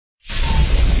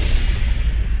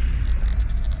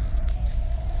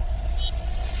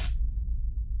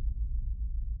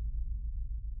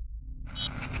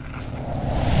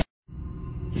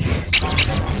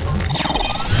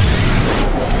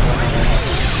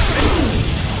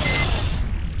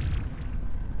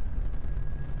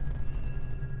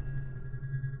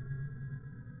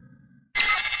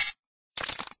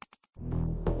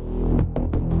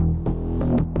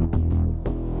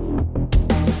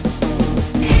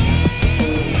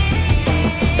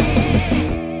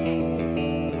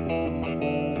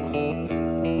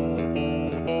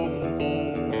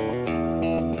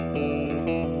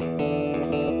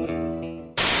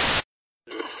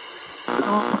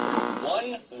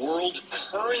world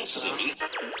currency.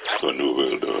 The New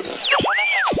World Order.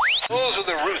 Those are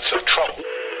the roots of trouble.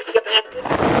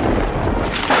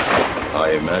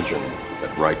 I imagine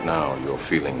that right now you're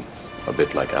feeling a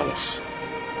bit like Alice,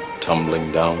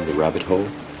 tumbling down the rabbit hole.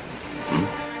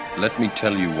 Let me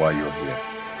tell you why you're here.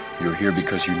 You're here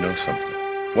because you know something.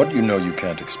 What you know you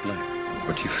can't explain,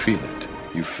 but you feel it.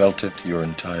 You felt it your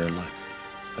entire life.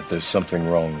 That there's something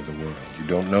wrong with the world. You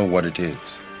don't know what it is,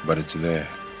 but it's there,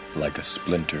 like a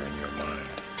splinter in your mind,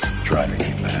 driving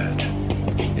you mad.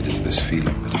 It is this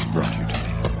feeling that has brought you to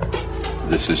me.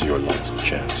 This is your last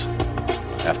chance.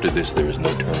 After this, there is no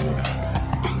turning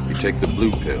back. You take the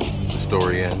blue pill, the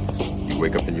story ends. You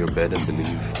wake up in your bed and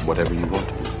believe whatever you want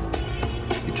to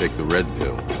believe. You take the red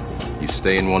pill, you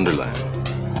stay in Wonderland,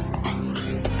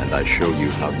 and I show you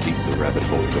how deep the rabbit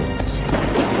hole goes.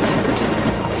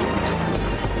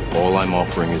 All I'm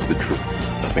offering is the truth,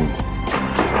 nothing more.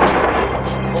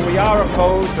 For we are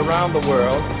opposed around the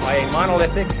world by a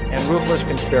monolithic and ruthless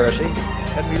conspiracy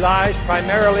that relies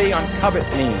primarily on covert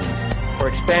means for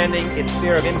expanding its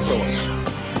sphere of influence,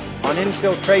 on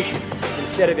infiltration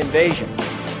instead of invasion,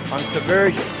 on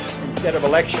subversion instead of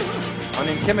elections, on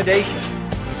intimidation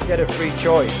instead of free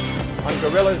choice, on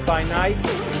guerrillas by night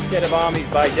instead of armies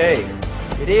by day.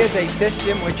 It is a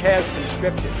system which has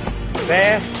conscripted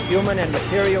vast human and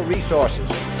material resources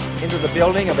into the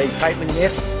building of a tightly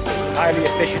knit, highly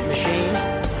efficient machine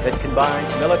that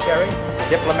combines military,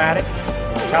 diplomatic,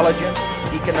 intelligence,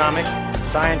 economic,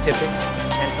 scientific,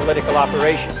 and political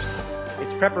operations.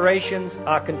 Its preparations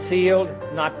are concealed,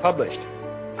 not published.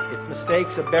 Its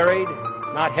mistakes are buried,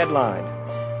 not headlined.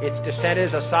 Its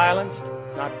dissenters are silenced,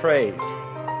 not praised.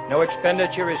 No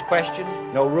expenditure is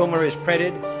questioned, no rumor is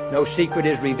printed, no secret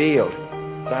is revealed.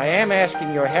 But I am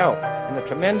asking your help in the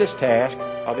tremendous task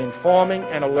of informing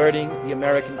and alerting the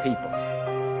American people.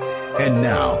 And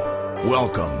now,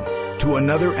 welcome to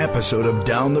another episode of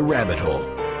Down the Rabbit Hole.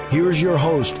 Here's your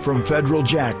host from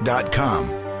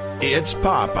federaljack.com. It's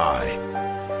Popeye.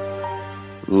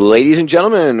 Ladies and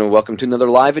gentlemen, welcome to another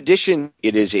live edition.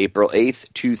 It is April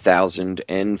 8th,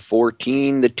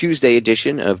 2014, the Tuesday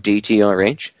edition of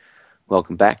DTRH.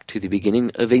 Welcome back to the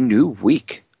beginning of a new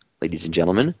week, ladies and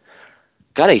gentlemen.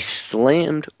 Got a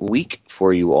slammed week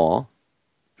for you all.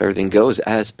 If everything goes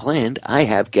as planned, I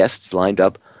have guests lined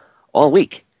up all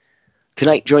week.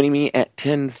 Tonight, joining me at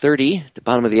 10:30, the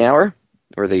bottom of the hour,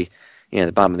 or the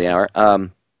bottom of the hour, the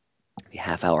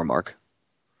half-hour mark,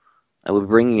 I will be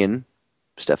bringing in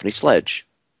Stephanie Sledge.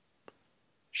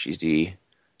 She's the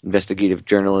investigative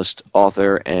journalist,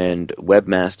 author, and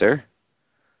webmaster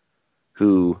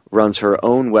who runs her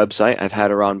own website. I've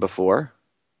had her on before.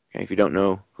 Okay, if you don't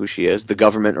know who she is, The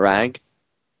Government Rag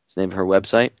is the name of her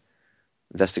website.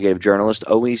 Investigative journalist,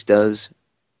 always does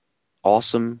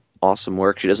awesome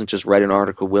work. She doesn't just write an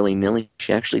article willy-nilly.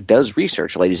 She actually does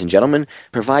research, ladies and gentlemen,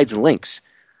 provides links.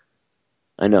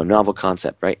 I know, novel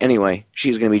concept, right? Anyway,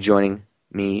 she's going to be joining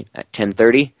me at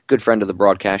 10:30. Good friend of the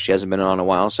broadcast. She hasn't been on in a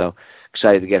while, so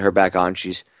excited to get her back on.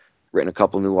 She's written a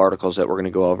couple new articles that we're going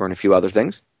to go over and a few other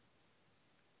things.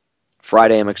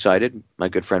 Friday, I'm excited. My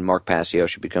good friend Mark Passio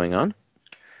should be coming on,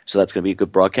 so that's going to be a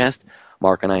good broadcast.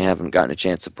 Mark and I haven't gotten a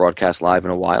chance to broadcast live in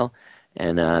a while,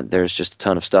 and there's just a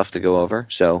ton of stuff to go over,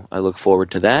 so I look forward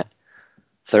to that.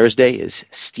 Thursday is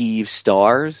Steve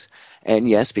Stars, and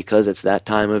yes, because it's that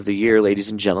time of the year, ladies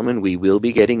and gentlemen, we will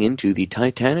be getting into the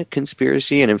Titanic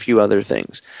conspiracy and a few other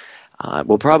things.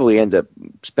 We'll probably end up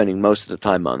spending most of the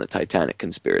time on the Titanic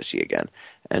conspiracy again,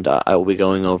 and I will be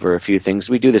going over a few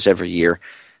things. We do this every year.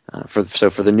 For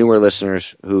the newer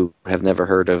listeners who have never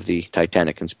heard of the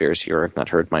Titanic conspiracy or have not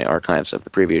heard my archives of the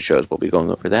previous shows, we'll be going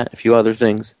over that, a few other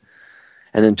things.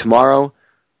 And then tomorrow,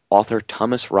 author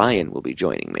Thomas Ryan will be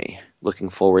joining me. Looking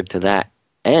forward to that.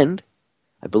 And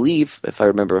I believe, if I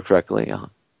remember correctly,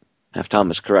 I'll have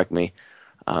Thomas correct me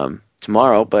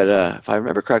tomorrow, but if I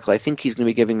remember correctly, I think he's going to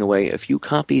be giving away a few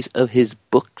copies of his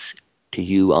books to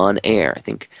you on air. I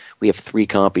think we have 3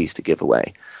 copies to give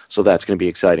away. So that's going to be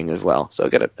exciting as well. So I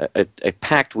got a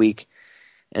packed week.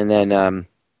 And then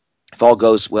if all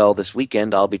goes well this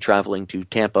weekend, I'll be traveling to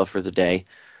Tampa for the day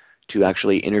to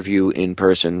actually interview in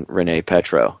person Renee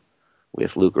Petro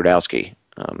with Luke Rudowski.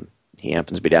 He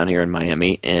happens to be down here in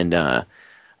Miami, and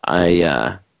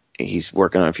he's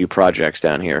working on a few projects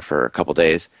down here for a couple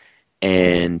days.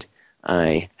 And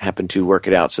I happen to work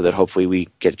it out so that hopefully we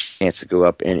get a chance to go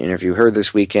up and interview her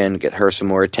this weekend, get her some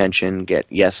more attention, get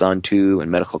Yes on 2 and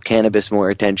Medical Cannabis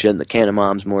more attention, the Canna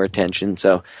Moms more attention.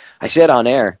 So I said on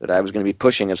air that I was going to be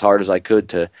pushing as hard as I could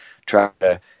to try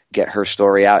to get her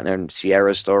story out and then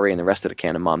Sierra's story and the rest of the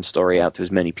Canna Moms story out to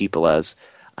as many people as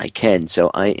I can.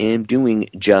 So I am doing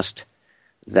just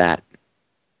that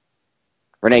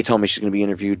Renee told me she's going to be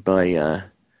interviewed by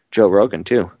Joe Rogan,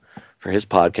 too, for his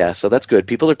podcast. So that's good.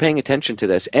 People are paying attention to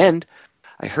this. And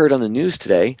I heard on the news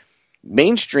today,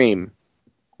 mainstream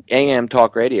AM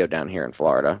talk radio down here in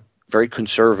Florida, very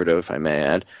conservative, I may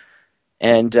add,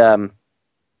 and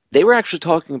they were actually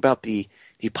talking about the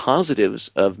positives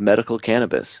of medical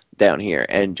cannabis down here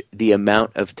and the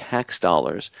amount of tax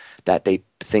dollars that they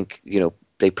think,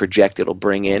 they project it'll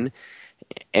bring in.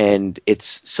 And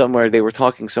it's somewhere, they were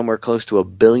talking somewhere close to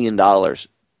 $1 billion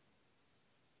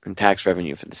in tax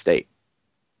revenue for the state.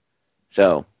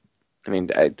 So, I mean,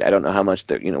 I don't know how much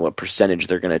what percentage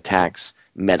they're going to tax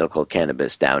medical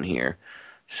cannabis down here.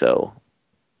 So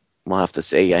we'll have to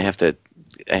say, I have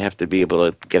to be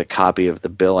able to get a copy of the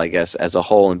bill, I guess, as a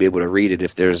whole and be able to read it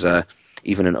if there's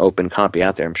even an open copy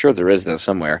out there. I'm sure there is, though,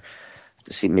 somewhere.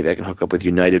 To see, maybe I can hook up with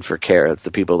United for Care. That's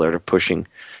the people that are pushing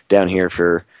down here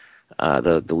for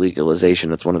the legalization.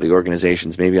 That's one of the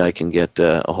organizations. Maybe I can get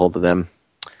a hold of them.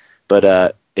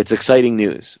 But it's exciting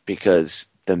news because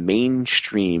the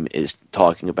mainstream is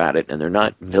talking about it, and they're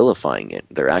not vilifying it.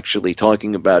 They're actually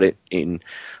talking about it in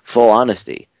full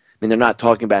honesty. I mean, they're not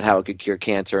talking about how it could cure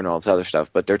cancer and all this other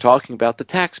stuff, but they're talking about the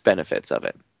tax benefits of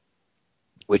it,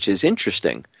 which is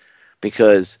interesting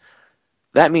because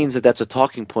that means that that's a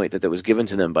talking point that was given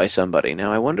to them by somebody.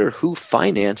 Now, I wonder who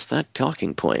financed that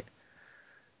talking point.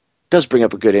 It does bring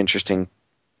up a good, interesting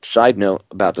side note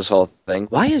about this whole thing.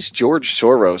 Why is George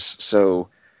Soros so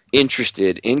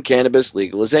interested in cannabis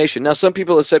legalization? Now, some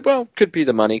people have said, well, could be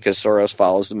the money because Soros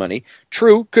follows the money.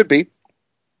 True, could be.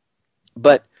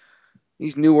 But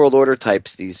these New World Order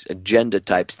types, these agenda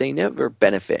types, they never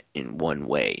benefit in one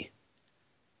way.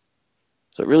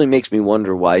 So it really makes me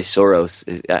wonder why Soros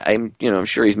I'm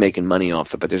sure he's making money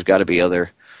off it, but there's got to be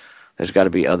other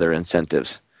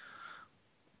incentives.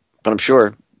 But I'm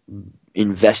sure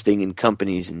investing in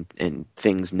companies and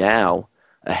things now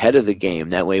ahead of the game,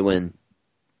 that way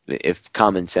if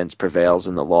common sense prevails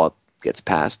and the law gets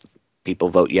passed, people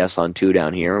vote yes on 2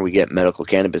 down here, and we get medical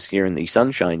cannabis here in the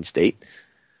Sunshine State,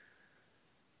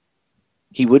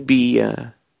 he would be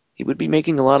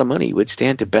making a lot of money. He would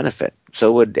stand to benefit.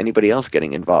 So would anybody else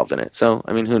getting involved in it. So,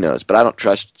 I mean, who knows? But I don't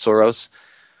trust Soros.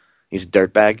 He's a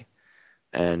dirtbag,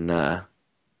 and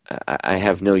I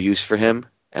have no use for him,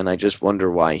 and I just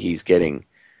wonder why he's getting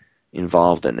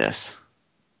involved in this.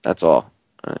 That's all.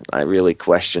 I really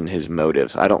question his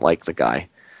motives. I don't like the guy.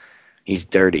 He's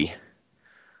dirty.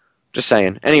 Just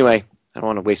saying. Anyway, I don't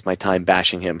want to waste my time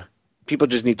bashing him. People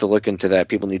just need to look into that.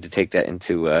 People need to take that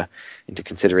into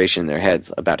consideration in their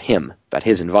heads about him, about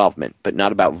his involvement, but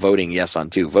not about voting yes on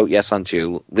 2. Vote yes on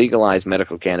 2. Legalize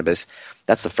medical cannabis.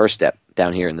 That's the first step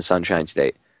down here in the Sunshine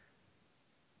State.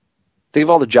 Think of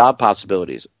all the job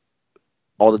possibilities,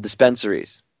 all the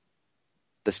dispensaries,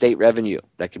 the state revenue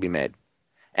that could be made.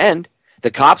 And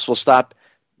the cops will stop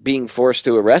being forced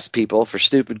to arrest people for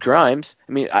stupid crimes.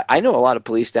 I mean, I know a lot of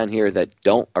police down here that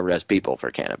don't arrest people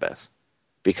for cannabis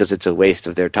because it's a waste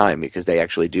of their time, because they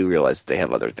actually do realize that they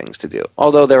have other things to do.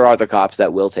 Although there are the cops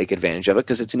that will take advantage of it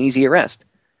because it's an easy arrest.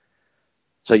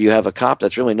 So you have a cop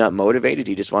that's really not motivated.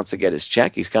 He just wants to get his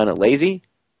check. He's kind of lazy.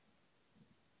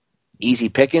 Easy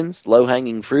pickings,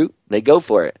 low-hanging fruit. They go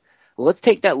for it. Well, let's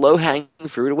take that low-hanging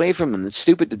fruit away from them. It's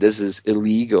stupid that this is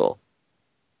illegal.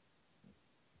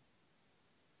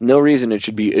 No reason it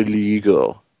should be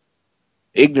illegal.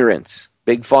 Ignorance.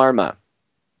 Big pharma.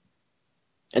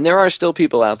 And there are still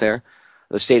people out there,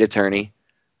 the state attorney,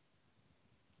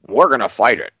 we're going to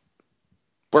fight it.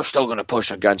 We're still going to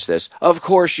push against this. Of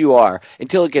course you are,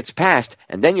 until it gets passed,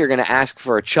 and then you're going to ask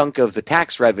for a chunk of the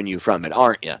tax revenue from it,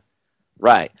 aren't you?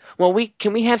 Right. Well,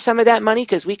 can we have some of that money?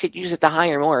 Because we could use it to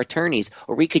hire more attorneys,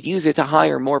 or we could use it to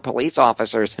hire more police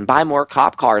officers and buy more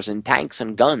cop cars and tanks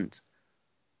and guns.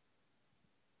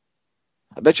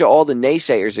 I bet you all the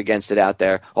naysayers against it out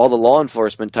there, all the law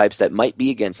enforcement types that might be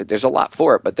against it, there's a lot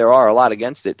for it, but there are a lot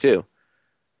against it too.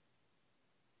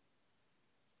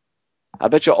 I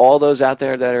bet you all those out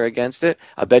there that are against it,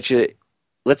 I bet you,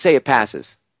 let's say it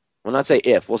passes. We'll not say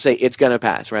if, we'll say it's going to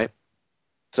pass, right?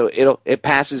 So it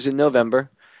passes in November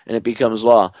and it becomes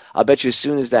law. I bet you as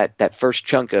soon as that first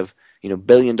chunk of $1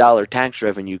 billion tax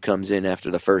revenue comes in after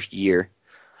the first year,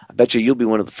 I bet you'll be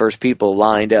one of the first people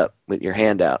lined up with your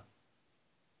hand out.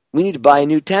 We need to buy a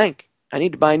new tank. I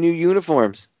need to buy new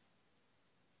uniforms.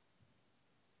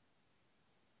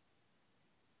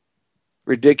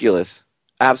 Ridiculous.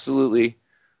 Absolutely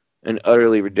and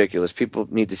utterly ridiculous. People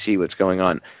need to see what's going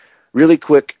on. Really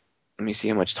quick, let me see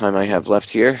how much time I have left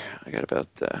here. I got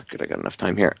enough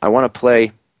time here. I want to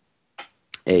play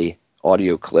a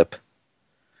audio clip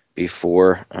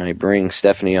before I bring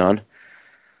Stephanie on.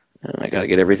 And I got to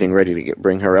get everything ready to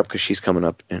bring her up because she's coming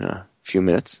up in a few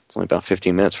minutes. It's only about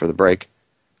 15 minutes for the break.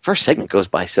 First segment goes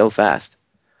by so fast.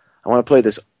 I want to play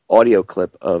this audio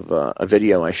clip of a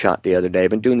video I shot the other day. I've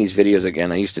been doing these videos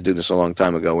again. I used to do this a long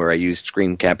time ago where I used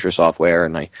screen capture software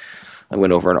and I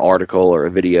went over an article or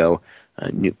a video,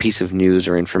 a new piece of news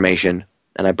or information,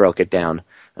 and I broke it down.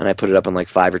 And I put it up in like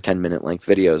 5 or 10 minute length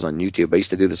videos on YouTube. I used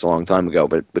to do this a long time ago,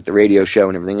 but with the radio show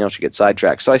and everything else, you get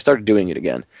sidetracked. So I started doing it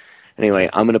again. Anyway,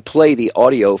 I'm going to play the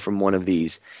audio from one of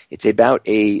these. It's about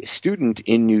a student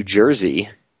in New Jersey.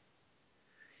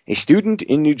 A student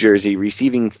in New Jersey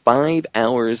receiving 5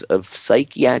 hours of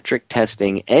psychiatric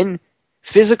testing and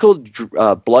physical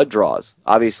blood draws.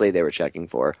 Obviously, they were checking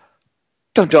for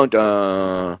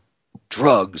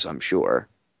drugs, I'm sure.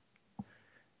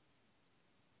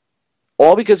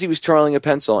 All because he was twirling a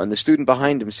pencil, and the student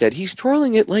behind him said, he's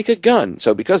twirling it like a gun.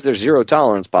 So because there's zero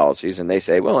tolerance policies, and they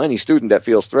say, well, any student that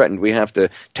feels threatened, we have to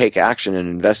take action and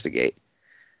investigate.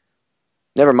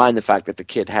 Never mind the fact that the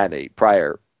kid had a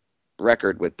prior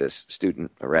record with this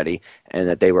student already, and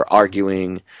that they were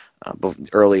arguing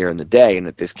earlier in the day, and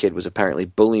that this kid was apparently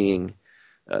bullying,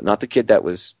 not the kid that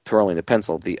was twirling the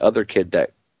pencil, the other kid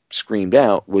that screamed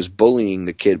out was bullying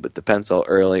the kid with the pencil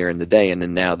earlier in the day, and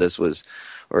then now this was...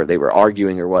 or they were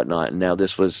arguing or whatnot, and now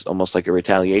this was almost like a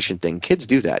retaliation thing. Kids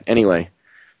do that. Anyway,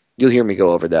 you'll hear me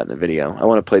go over that in the video. I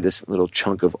want to play this little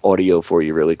chunk of audio for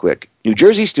you really quick. New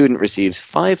Jersey student receives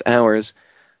 5 hours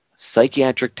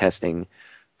psychiatric testing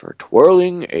for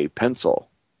twirling a pencil.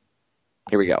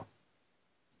 Here we go.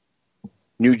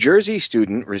 New Jersey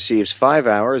student receives 5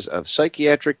 hours of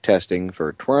psychiatric testing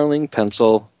for twirling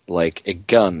pencil like a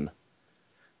gun.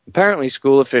 Apparently,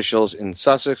 school officials in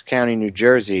Sussex County, New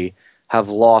Jersey, have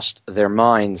lost their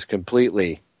minds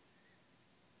completely.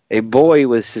 A boy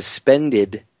was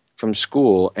suspended from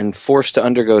school and forced to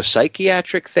undergo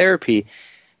psychiatric therapy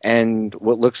and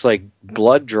what looks like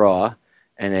blood draw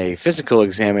and a physical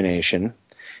examination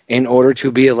in order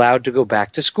to be allowed to go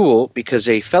back to school because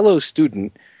a fellow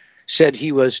student said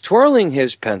he was twirling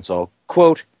his pencil,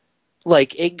 quote,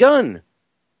 like a gun.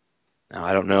 Now,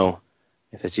 I don't know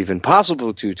if it's even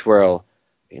possible to twirl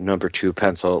a number 2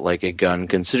 pencil like a gun,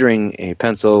 considering a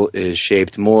pencil is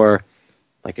shaped more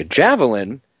like a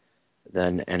javelin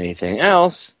than anything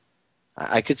else.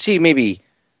 I could see maybe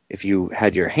if you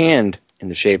had your hand in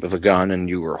the shape of a gun and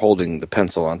you were holding the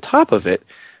pencil on top of it,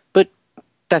 but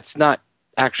that's not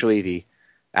actually the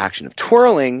action of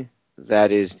twirling.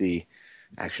 That is the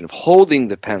action of holding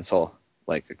the pencil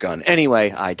like a gun.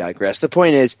 Anyway, I digress. The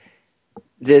point is,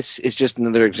 this is just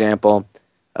another example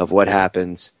of what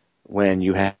happens when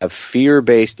you have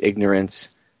fear-based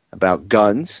ignorance about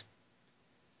guns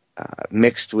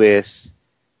mixed with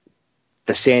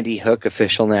the Sandy Hook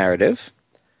official narrative,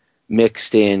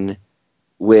 mixed in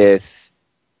with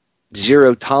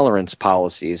zero-tolerance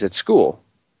policies at school.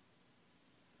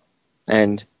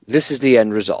 And this is the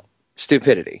end result.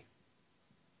 Stupidity.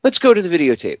 Let's go to the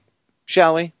videotape,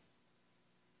 shall we?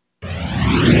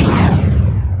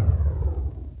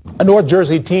 A North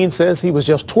Jersey teen says he was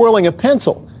just twirling a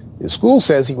pencil. His school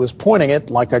says he was pointing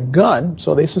it like a gun,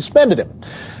 so they suspended him.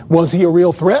 Was he a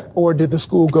real threat, or did the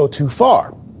school go too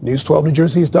far? News 12 New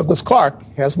Jersey's Douglas Clark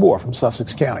has more from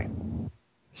Sussex County.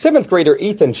 7th grader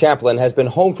Ethan Chaplin has been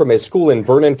home from his school in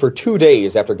Vernon for 2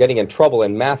 days after getting in trouble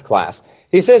in math class.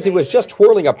 He says he was just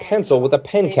twirling a pencil with a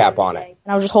pen cap on it.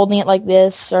 I was just holding it like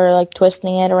this or like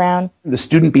twisting it around. The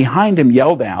student behind him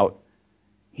yelled out,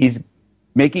 he's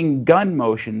making gun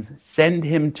motions, send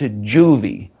him to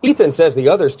juvie. Ethan says the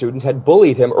other student had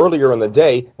bullied him earlier in the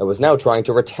day and was now trying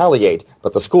to retaliate,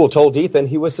 but the school told Ethan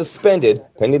he was suspended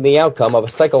pending the outcome of a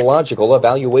psychological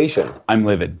evaluation. I'm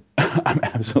livid. I'm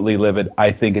absolutely livid.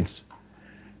 I think it's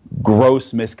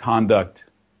gross misconduct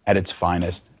at its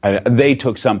finest. They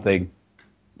took something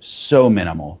so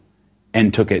minimal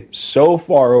and took it so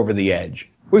far over the edge.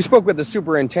 We spoke with the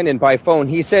superintendent by phone.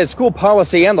 He says school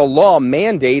policy and the law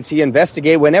mandates he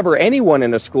investigate whenever anyone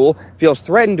in a school feels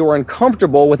threatened or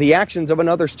uncomfortable with the actions of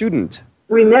another student.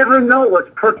 We never know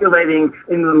what's percolating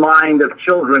in the mind of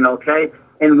children, okay?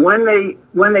 And when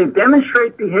they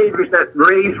demonstrate behaviors that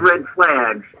raise red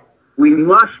flags, we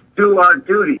must do our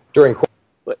duty.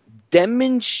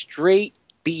 Demonstrate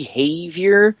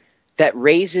behavior that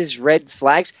raises red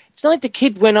flags? It's not like the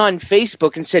kid went on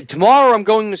Facebook and said, tomorrow I'm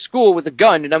going to school with a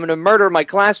gun and I'm going to murder my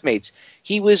classmates.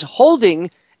 He was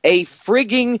holding a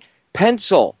frigging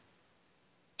pencil,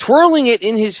 twirling it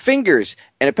in his fingers.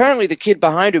 And apparently the kid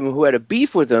behind him who had a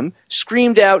beef with him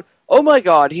screamed out, oh my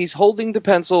God, he's holding the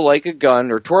pencil like a gun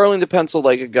or twirling the pencil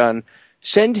like a gun.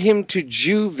 Send him to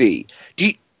juvie.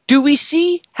 Do we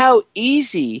see how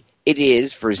easy it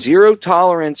is for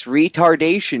zero-tolerance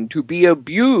retardation to be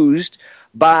abused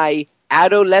by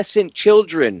adolescent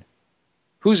children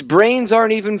whose brains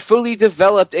aren't even fully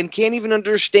developed and can't even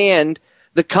understand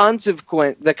the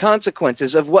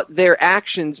consequences of what their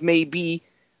actions may be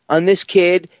on this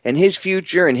kid and his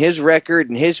future and his record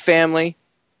and his family.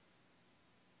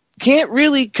 Can't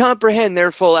really comprehend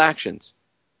their full actions.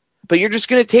 But you're just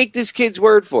going to take this kid's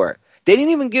word for it. They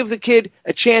didn't even give the kid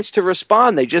a chance to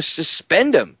respond. They just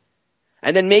suspend him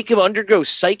and then make him undergo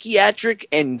psychiatric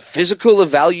and physical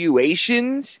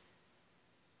evaluations.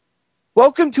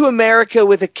 Welcome to America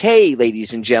with a K,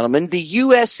 ladies and gentlemen, the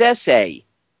USSA,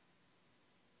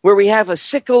 where we have a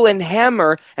sickle and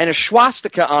hammer and a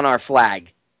swastika on our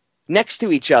flag next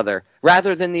to each other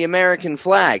rather than the American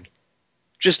flag.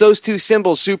 Just those two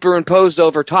symbols superimposed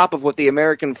over top of what the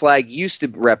American flag used to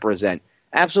represent.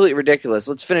 Absolutely ridiculous.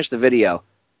 Let's finish the video.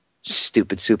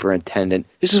 Stupid superintendent.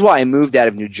 This is why I moved out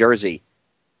of New Jersey.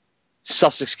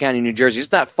 Sussex County, New Jersey.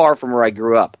 It's not far from where I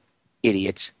grew up.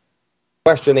 Idiots.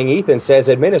 Questioning, Ethan says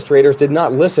administrators did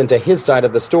not listen to his side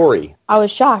of the story. I was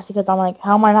shocked because I'm like,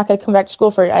 how am I not going to come back to school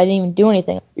for it? I didn't even do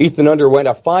anything. Ethan underwent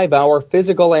a 5-hour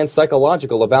physical and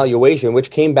psychological evaluation,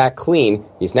 which came back clean.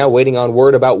 He's now waiting on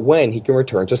word about when he can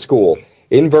return to school.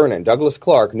 In Vernon, Douglas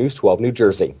Clark, News 12, New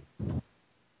Jersey.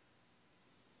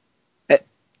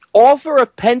 All for a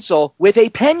pencil with a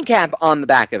pen cap on the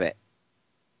back of it.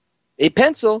 A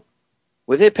pencil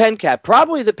with a pen cap.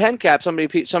 Probably the pen cap, somebody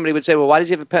would say, well, why does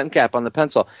he have a pen cap on the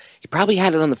pencil? He probably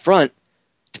had it on the front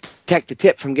to protect the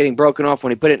tip from getting broken off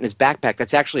when he put it in his backpack.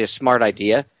 That's actually a smart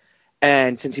idea.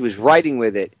 And since he was writing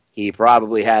with it, he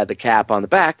probably had the cap on the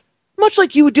back, much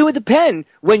like you would do with a pen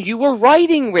when you were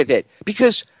writing with it.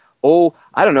 Because,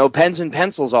 I don't know, pens and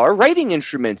pencils are writing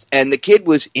instruments. And the kid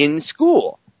was in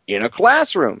school, in a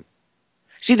classroom.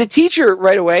 See, the teacher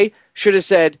right away should have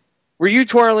said, were you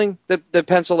twirling the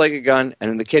pencil like a gun?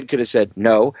 And the kid could have said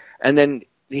no. And then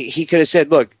he could have said,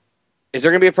 look, is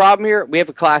there going to be a problem here? We have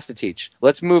a class to teach.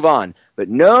 Let's move on. But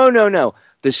no.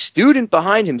 The student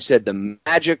behind him said the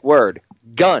magic word,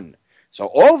 gun. So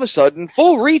all of a sudden,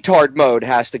 full retard mode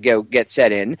has to get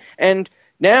set in. And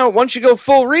now, once you go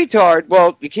full retard,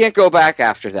 well, you can't go back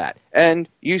after that. And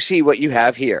you see what you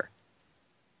have here.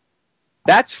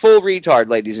 That's full retard,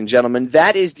 ladies and gentlemen.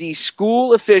 That is the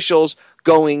school officials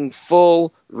going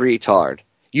full retard.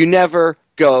 You never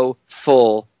go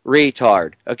full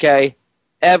retard, okay?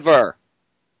 Ever.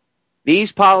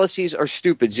 These policies are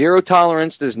stupid. Zero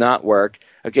tolerance does not work.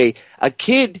 Okay, a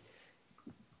kid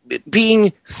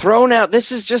being thrown out.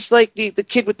 This is just like the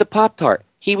kid with the Pop-Tart.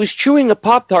 He was chewing a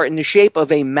Pop-Tart in the shape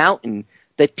of a mountain.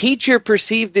 The teacher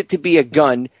perceived it to be a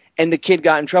gun, and the kid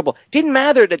got in trouble. Didn't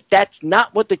matter that that's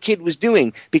not what the kid was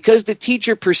doing. Because the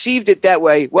teacher perceived it that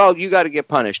way, well, you got to get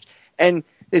punished. And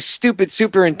this stupid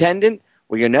superintendent,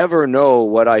 well, you never know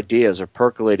what ideas are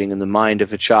percolating in the mind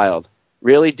of a child.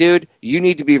 Really, dude? You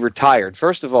need to be retired.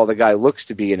 First of all, the guy looks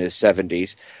to be in his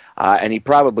 70s, and he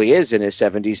probably is in his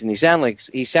 70s, and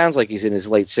he sounds like he's in his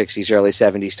late 60s, early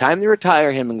 70s. Time to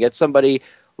retire him and get somebody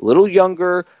a little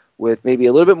younger with maybe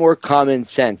a little bit more common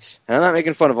sense. And I'm not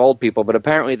making fun of old people, but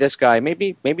apparently this guy,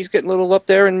 maybe he's getting a little up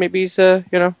there, and maybe he's,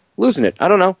 losing it. I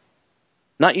don't know.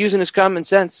 Not using his common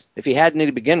sense, if he hadn't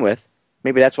to begin with.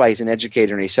 Maybe that's why he's an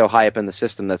educator and he's so high up in the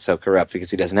system that's so corrupt,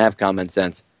 because he doesn't have common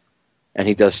sense. And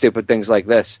he does stupid things like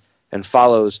this and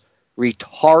follows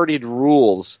retarded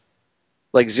rules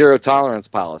like zero tolerance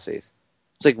policies.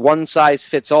 It's like one size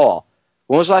fits all.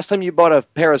 When was the last time you bought a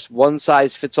pair of one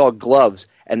size fits all gloves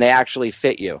and they actually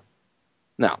fit you?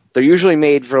 No. They're usually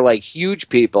made for like huge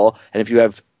people, and if you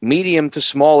have medium to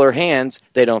smaller hands,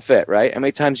 they don't fit, right? How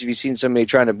many times have you seen somebody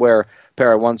trying to wear a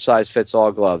pair of one size fits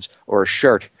all gloves, or a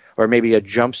shirt, or maybe a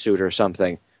jumpsuit or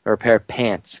something, or a pair of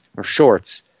pants or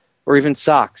shorts, or even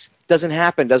socks? Doesn't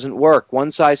happen, doesn't work.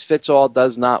 One size fits all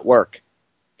does not work.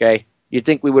 Okay? You'd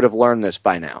think we would have learned this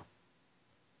by now.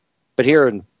 But here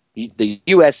in the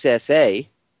USSA,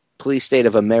 Police State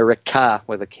of America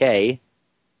with a K,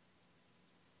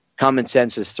 common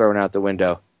sense is thrown out the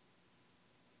window.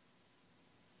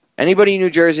 Anybody in New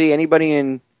Jersey, anybody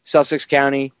in Sussex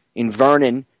County, in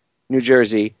Vernon, New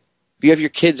Jersey, if you have your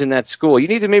kids in that school, you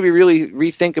need to maybe really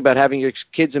rethink about having your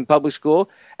kids in public school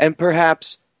and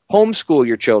perhaps homeschool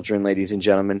your children, ladies and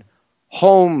gentlemen.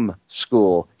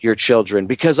 Homeschool your children,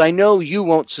 because I know you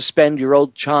won't suspend your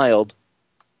old child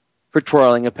for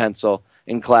twirling a pencil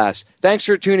in class. Thanks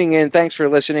for tuning in. Thanks for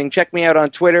listening. Check me out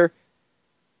on Twitter.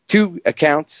 2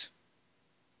 accounts,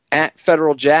 at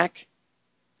Federal Jack,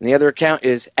 and the other account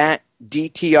is at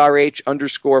DTRH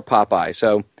 _Popeye.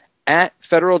 So at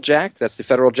Federal Jack, that's the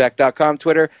federaljack.com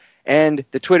Twitter, And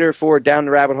the Twitter for Down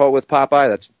the Rabbit Hole with Popeye,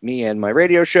 that's me and my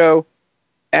radio show,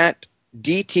 at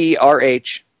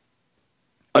DTRH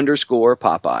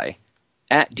 _Popeye.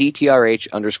 At DTRH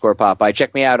 _Popeye.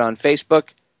 Check me out on Facebook,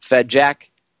 FedJack,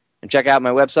 and check out my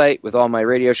website with all my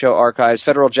radio show archives,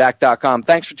 federaljack.com.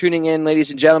 Thanks for tuning in, ladies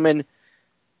and gentlemen.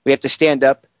 We have to stand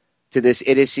up to this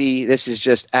idiocy. This is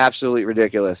just absolutely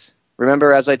ridiculous.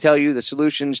 Remember, as I tell you, the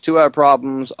solutions to our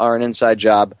problems are an inside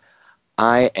job.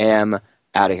 I am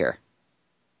out of here.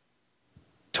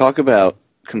 Talk about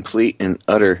complete and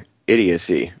utter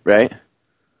idiocy, right?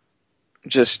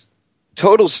 Just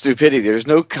total stupidity. There's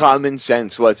no common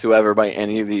sense whatsoever by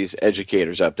any of these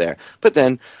educators up there. But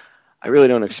then, I really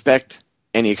don't expect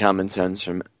any common sense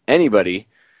from anybody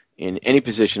in any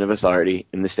position of authority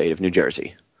in the state of New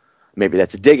Jersey. Maybe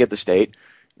that's a dig at the state.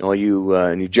 All you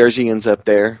New Jerseyans up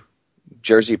there,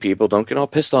 Jersey people, don't get all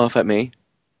pissed off at me.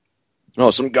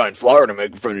 Oh, some guy in Florida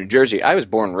making fun of New Jersey. I was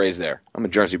born and raised there. I'm a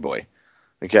Jersey boy.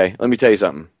 Okay, let me tell you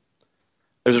something.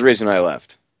 There's a reason I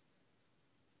left.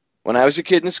 When I was a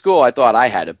kid in school, I thought I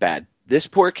had it bad. This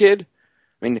poor kid,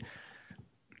 I mean,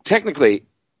 technically,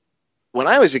 when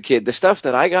I was a kid, the stuff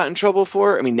that I got in trouble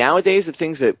for, I mean, nowadays, the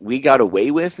things that we got away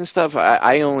with and stuff,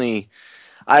 I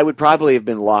would probably have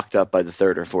been locked up by the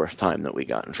third or fourth time that we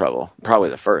got in trouble. Probably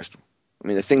the first. I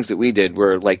mean, the things that we did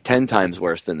were like 10 times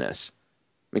worse than this.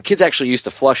 I mean, kids actually used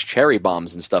to flush cherry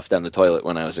bombs and stuff down the toilet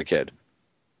when I was a kid.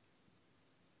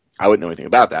 I wouldn't know anything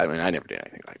about that. I mean, I never did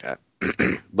anything like that.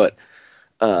 But,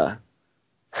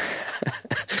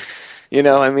 you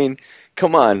know, I mean,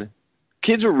 come on.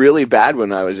 Kids were really bad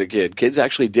when I was a kid. Kids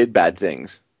actually did bad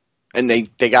things. And they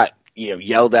got,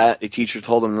 yelled at. The teacher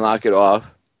told them to knock it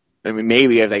off. I mean,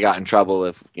 maybe if they got in trouble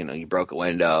if, you broke a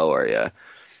window or you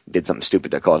did something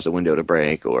stupid that caused a window to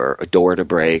break or a door to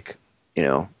break,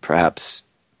 perhaps,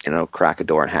 crack a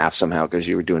door in half somehow because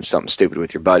you were doing something stupid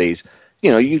with your buddies.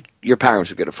 Your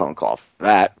parents would get a phone call for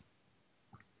that.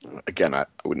 Again, I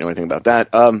wouldn't know anything about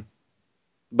that.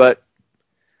 But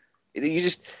you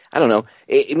just, I don't know.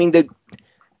 I mean,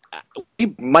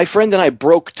 my friend and I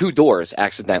broke 2 doors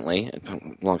accidentally.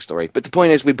 Long story. But the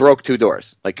point is we broke 2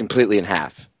 doors, like completely in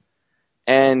half.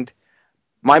 And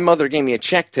my mother gave me a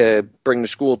check to bring to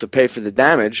school to pay for the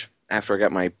damage after I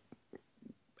got my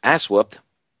ass whooped.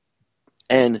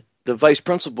 And the vice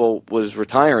principal was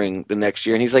retiring the next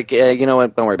year. And he's like, yeah, you know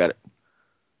what? Don't worry about it.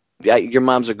 Yeah, your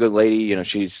mom's a good lady.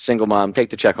 She's a single mom. Take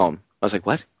the check home. I was like,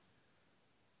 what?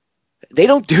 They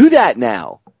don't do that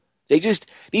now. They just,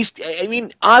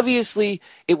 obviously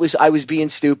I was being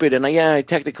stupid. And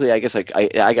technically, I guess I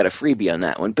got a freebie on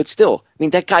that one. But still,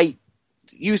 that guy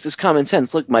used his common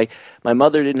sense. Look, my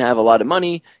mother didn't have a lot of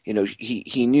money.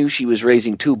 He knew she was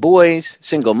raising 2 boys,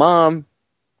 single mom,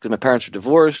 because my parents were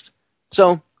divorced.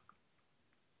 So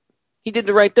he did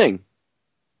the right thing.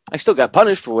 I still got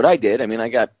punished for what I did. I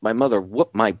got my mother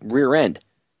whooped my rear end.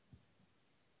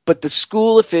 But the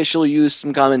school official used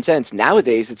some common sense.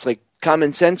 Nowadays, it's like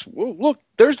common sense. Well, look,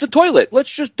 there's the toilet.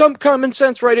 Let's just dump common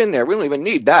sense right in there. We don't even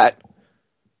need that.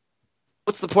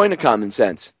 What's the point of common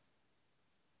sense?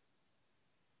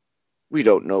 We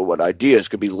don't know what ideas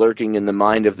could be lurking in the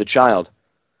mind of the child.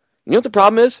 You know what the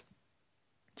problem is?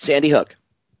 Sandy Hook.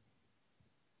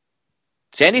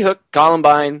 Sandy Hook,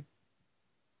 Columbine,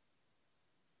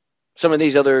 some of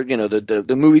these other,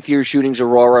 the movie theater shootings,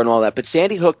 Aurora and all that. But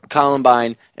Sandy Hook,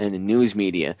 Columbine, and the news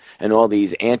media and all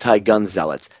these anti-gun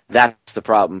zealots, that's the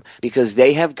problem. Because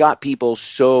they have got people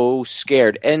so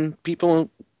scared. And people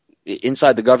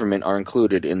inside the government are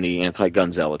included in the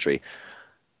anti-gun zealotry.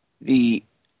 The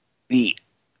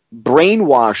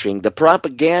brainwashing, the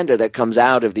propaganda that comes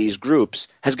out of these groups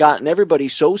has gotten everybody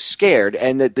so scared,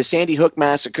 and that the Sandy Hook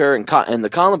massacre and the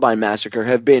Columbine massacre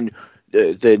have been,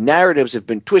 the narratives have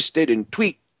been twisted and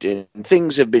tweaked, and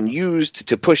things have been used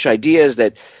to push ideas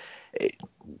that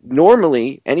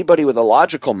normally anybody with a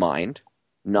logical mind,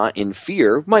 not in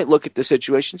fear, might look at the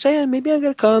situation and say, maybe I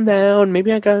gotta calm down,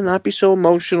 maybe I gotta not be so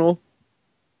emotional.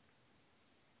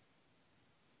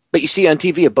 But you see on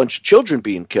TV a bunch of children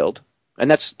being killed. And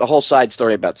that's the whole side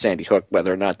story about Sandy Hook,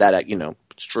 whether or not that,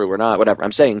 it's true or not, whatever.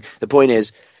 I'm saying the point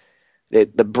is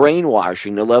that the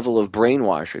brainwashing, the level of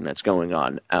brainwashing that's going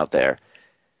on out there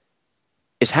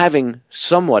is having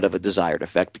somewhat of a desired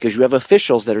effect because you have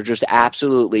officials that are just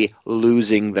absolutely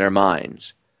losing their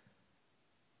minds.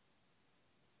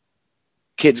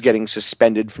 Kids getting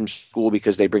suspended from school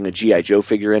because they bring a G.I. Joe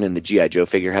figure in and the G.I. Joe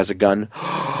figure has a gun.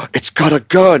 It's got a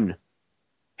gun!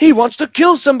 He wants to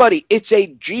kill somebody. It's a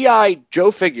G.I.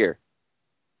 Joe figure.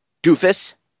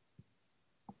 Doofus.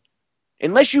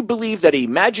 Unless you believe that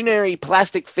imaginary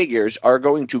plastic figures are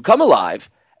going to come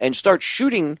alive and start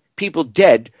shooting people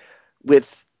dead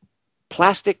with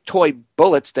plastic toy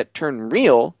bullets that turn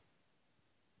real,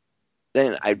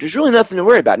 then there's really nothing to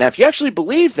worry about. Now, if you actually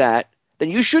believe that,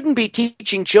 then you shouldn't be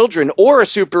teaching children or a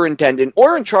superintendent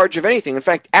or in charge of anything. In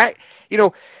fact,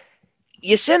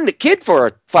 you send the kid for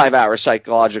a 5-hour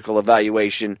psychological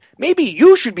evaluation. Maybe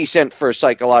you should be sent for a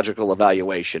psychological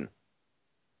evaluation.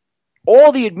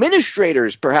 All the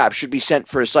administrators, perhaps, should be sent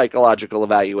for a psychological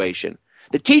evaluation.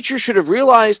 The teacher should have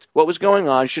realized what was going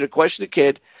on, should have questioned the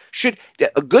kid.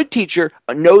 A good teacher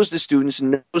knows the students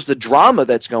and knows the drama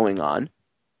that's going on,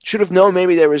 should have known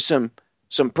maybe there was some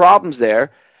problems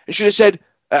there, and should have said,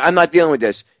 I'm not dealing with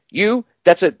this. And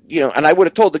I would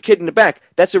have told the kid in the back,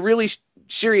 that's a really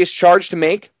serious charge to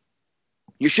make.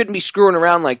 You shouldn't be screwing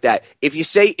around like that. If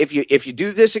you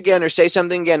do this again or say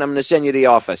something again, I'm going to send you to the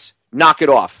office. Knock it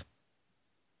off.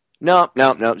 No.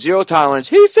 Zero tolerance.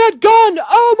 He said gun.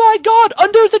 Oh my God.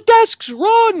 Under the desks.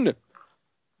 Run.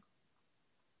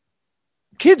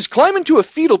 Kids, climb into a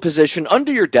fetal position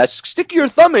under your desk, stick your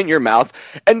thumb in your mouth,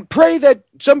 and pray that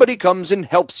somebody comes and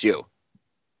helps you.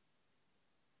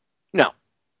 No.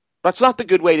 That's not the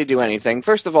good way to do anything.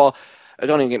 First of all,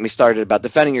 don't even get me started about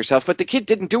defending yourself, but the kid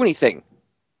didn't do anything.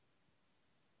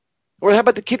 Or how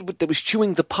about the kid that was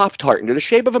chewing the Pop-Tart into the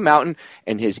shape of a mountain,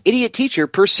 and his idiot teacher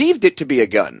perceived it to be a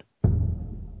gun?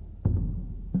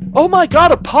 Oh my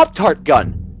God, a Pop-Tart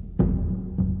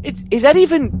gun. Is that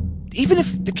even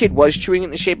if the kid was chewing it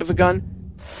in the shape of a gun,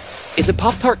 is a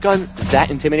Pop-Tart gun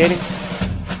that intimidating?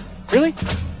 Really?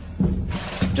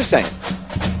 Just saying.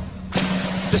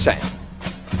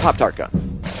 Pop-Tart gun.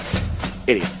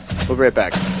 Idiots. We'll be right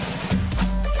back.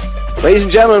 Ladies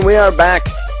and gentlemen, we are back.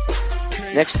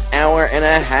 Next hour and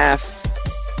a half,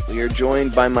 we are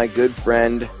joined by my good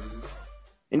friend,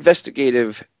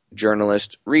 investigative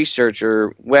journalist,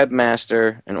 researcher,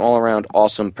 webmaster, and all-around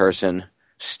awesome person,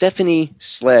 Stephanie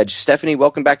Sledge. Stephanie,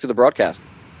 welcome back to the broadcast.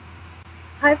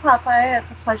 Hi, Popeye.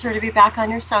 It's a pleasure to be back on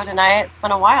your show tonight. It's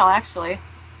been a while, actually.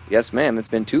 Yes, ma'am. It's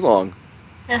been too long.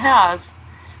 It has.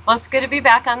 Well, it's good to be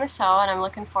back on the show, and I'm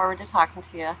looking forward to talking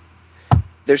to you.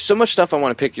 There's so much stuff I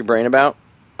want to pick your brain about.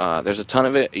 There's a ton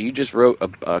of it. You just wrote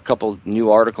a couple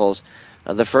new articles.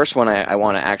 The first one I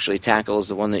want to actually tackle is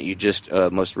the one that you just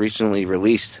most recently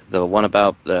released, the one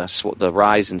about the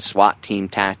rise in SWAT team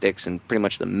tactics and pretty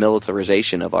much the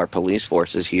militarization of our police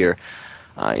forces here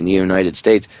in the United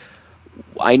States.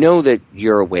 I know that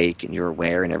you're awake and you're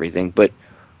aware and everything, but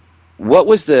what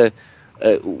was like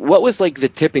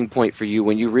the tipping point for you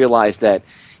when you realized that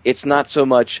it's not so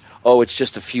much, it's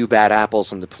just a few bad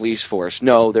apples in the police force?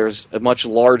 No, there's a much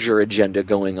larger agenda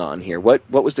going on here. What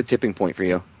was the tipping point for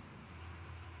you?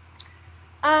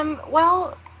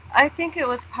 Well, I think it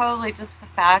was probably just the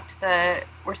fact that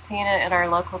we're seeing it in our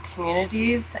local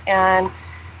communities. And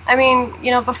I mean,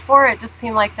 before it just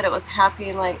seemed like that it was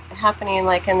happening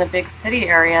like in the big city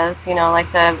areas,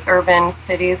 like the urban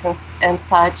cities and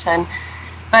such.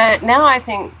 But now I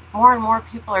think more and more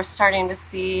people are starting to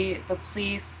see the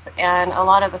police and a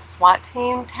lot of the SWAT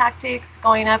team tactics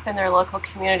going up in their local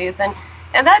communities. And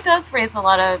that does raise a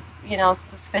lot of,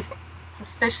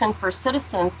 suspicion for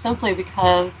citizens, simply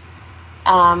because,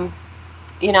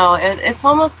 it's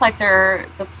almost like the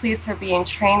police are being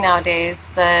trained nowadays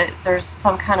that there's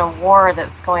some kind of war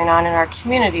that's going on in our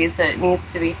communities that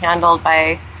needs to be handled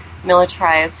by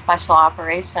militarized special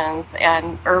operations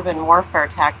and urban warfare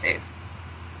tactics.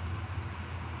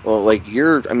 Well, I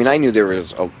knew there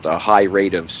was a high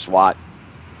rate of SWAT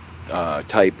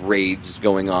type raids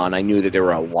going on. I knew that there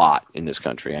were a lot in this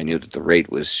country. I knew that the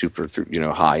rate was super,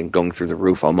 high and going through the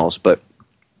roof almost. But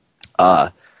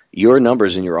your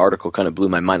numbers in your article kind of blew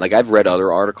my mind. Like, I've read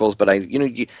other articles, but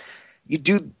you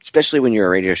do, especially when you're a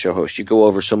radio show host, you go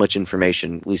over so much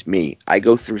information. At least me, I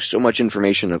go through so much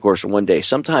information in the course of one day.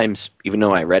 Sometimes, even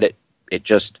though I read it,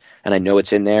 and I know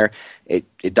it's in there,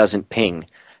 it doesn't ping.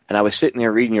 And I was sitting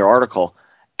there reading your article,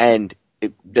 and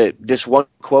this one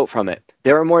quote from it: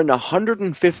 there are more than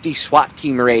 150 SWAT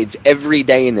team raids every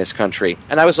day in this country.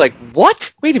 And I was like,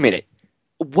 what? Wait a minute.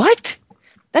 What?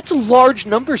 That's a large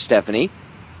number, Stephanie.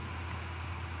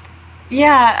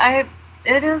 Yeah,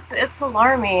 it's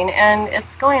alarming, and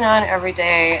it's going on every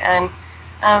day. And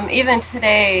even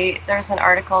today, there's an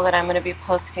article that I'm going to be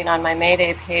posting on my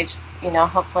Mayday page,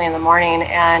 hopefully in the morning,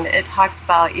 and it talks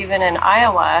about even in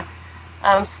Iowa,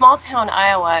 small town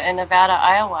Iowa and Nevada,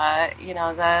 Iowa,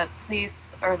 the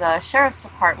police or the sheriff's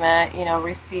department,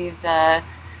 received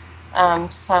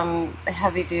some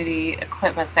heavy duty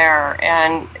equipment there,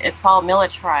 and it's all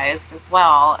militarized as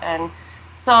well. And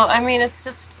so, I mean,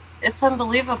 it's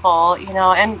unbelievable,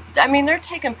 and I mean, they're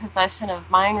taking possession of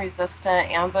mine resistant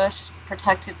ambush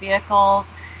protected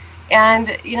vehicles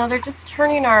And, they're just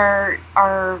turning our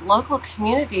local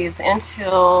communities into,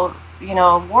 a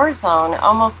war zone.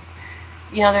 Almost,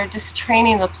 they're just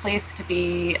training the police to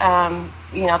be,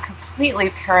 completely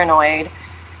paranoid.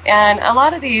 And a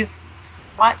lot of these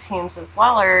SWAT teams as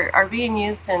well are being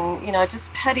used in,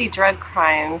 just petty drug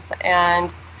crimes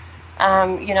and,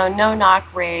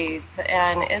 no-knock raids.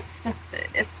 And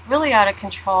it's really out of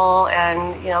control.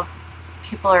 And,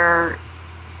 people are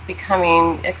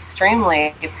becoming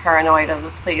extremely paranoid of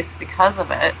the police because of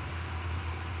it.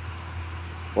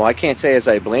 Well, I can't say as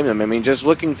I blame them. I mean, just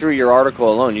looking through your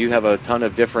article alone, you have a ton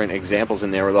of different examples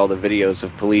in there with all the videos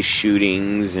of police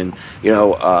shootings and,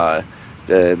 the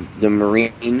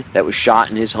Marine that was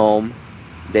shot in his home.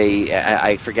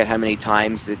 I forget how many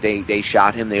times that they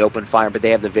shot him. They opened fire, but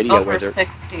they have the video over where they're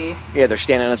 60. Yeah, they're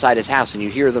standing outside his house, and you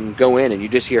hear them go in, and you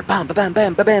just hear bam, bam,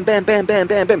 bam, bam, bam, bam, bam, bam,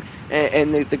 bam, bam,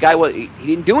 and the guy he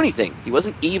didn't do anything. He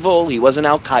wasn't evil. He wasn't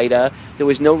Al Qaeda. There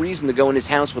was no reason to go in his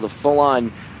house with a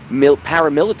full-on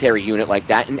paramilitary unit like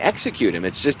that and execute him.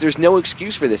 It's just there's no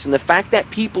excuse for this, and the fact that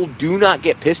people do not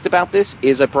get pissed about this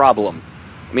is a problem.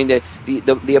 I mean,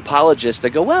 the apologists that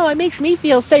go, well, it makes me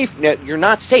feel safe. No, you're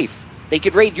not safe. They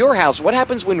could raid your house. What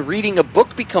happens when reading a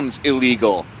book becomes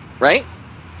illegal, right?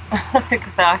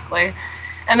 Exactly.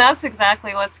 And that's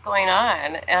exactly what's going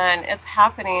on. And it's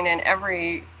happening in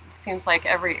seems like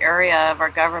every area of our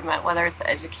government, whether it's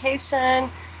education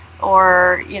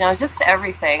or, just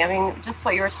everything. I mean, just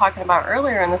what you were talking about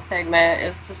earlier in the segment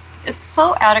is just, it's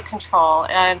so out of control.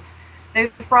 And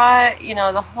they've brought,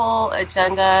 the whole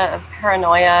agenda of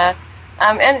paranoia.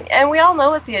 And we all know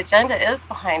what the agenda is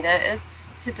behind it. It's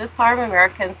to disarm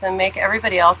Americans and make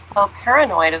everybody else so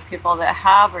paranoid of people that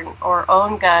have or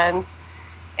own guns.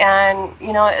 And,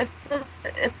 it's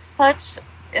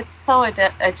so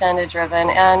agenda driven.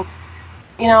 And,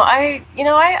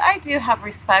 I do have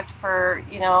respect for,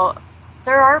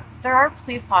 there are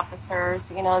police officers,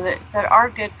 that are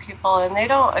good people and they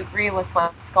don't agree with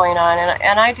what's going on.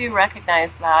 And I do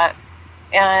recognize that.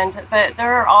 But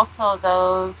there are also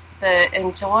those that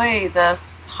enjoy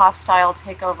this hostile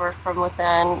takeover from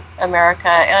within America,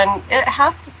 and it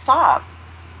has to stop.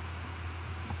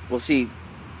 Well, see,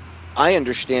 I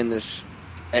understand this.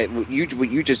 You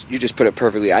just put it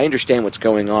perfectly. I understand what's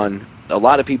going on. A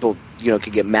lot of people,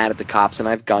 could get mad at the cops, and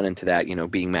I've gone into that.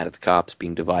 Being mad at the cops,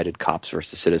 being divided, cops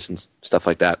versus citizens, stuff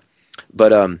like that.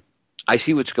 But I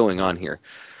see what's going on here.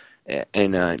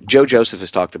 And Joe Joseph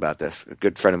has talked about this. A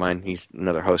good friend of mine, he's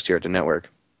another host here at the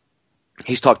network.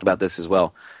 He's talked about this as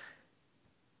well.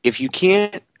 If you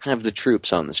can't have the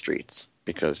troops on the streets,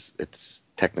 because it's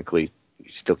technically,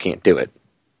 you still can't do it.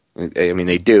 I mean,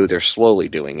 they do. They're slowly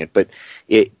doing it. But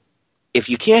if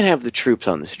you can't have the troops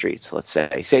on the streets, let's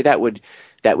say that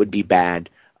would be bad,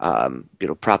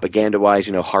 propaganda-wise,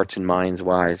 hearts and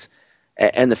minds-wise.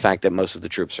 And the fact that most of the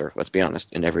troops are, let's be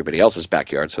honest, in everybody else's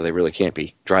backyard, so they really can't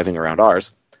be driving around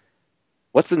ours.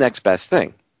 What's the next best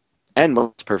thing? And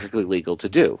what's perfectly legal to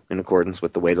do in accordance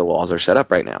with the way the laws are set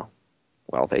up right now?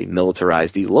 Well, they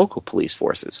militarize the local police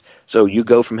forces. So you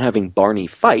go from having Barney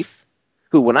Fife,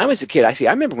 who when I was a kid, I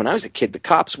remember when I was a kid, the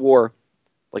cops wore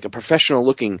like a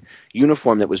professional-looking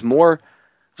uniform that was it was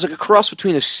like a cross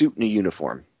between a suit and a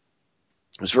uniform.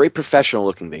 It was very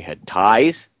professional-looking. They had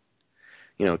ties.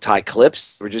 Tie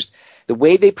clips, were just the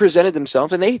way they presented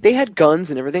themselves, and they had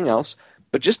guns and everything else,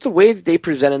 but just the way that they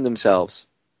presented themselves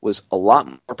was a lot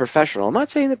more professional. I'm not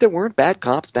saying that there weren't bad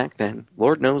cops back then.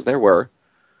 Lord knows there were.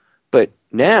 But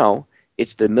now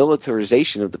it's the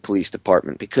militarization of the police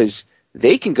department because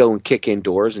they can go and kick in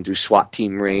doors and do SWAT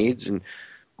team raids and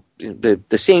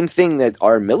the same thing that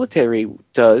our military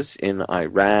does in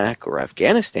Iraq or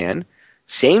Afghanistan,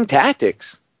 same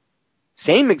tactics.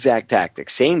 Same exact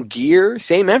tactics, same gear,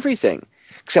 same everything,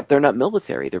 except they're not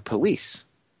military, they're police.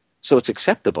 So it's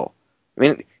acceptable. I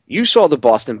mean, you saw the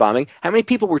Boston bombing. How many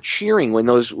people were cheering when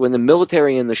the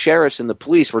military and the sheriffs and the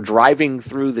police were driving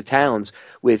through the towns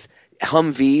with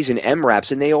Humvees and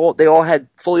MRAPs, and they all had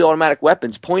fully automatic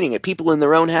weapons pointing at people in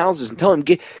their own houses and telling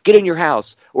them, get in your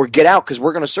house or get out because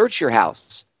we're going to search your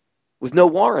house with no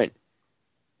warrant.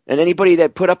 And anybody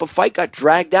that put up a fight got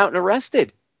dragged out and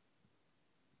arrested.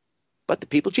 But the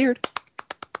people cheered.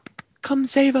 Come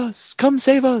save us! Come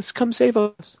save us! Come save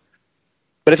us!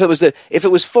 But if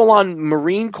it was full on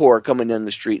Marine Corps coming down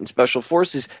the street and Special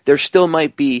Forces, there still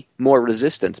might be more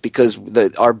resistance because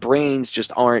our brains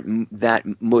just aren't that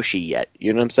mushy yet.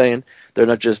 You know what I'm saying? They're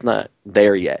not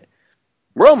there yet.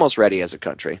 We're almost ready as a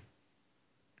country.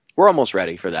 We're almost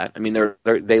ready for that. I mean,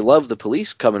 they love the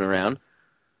police coming around.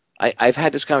 I've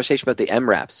had this conversation about the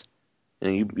MRAPs.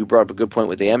 And you brought up a good point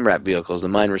with the MRAP vehicles, the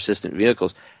mine-resistant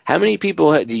vehicles. How many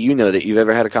people do you know that you've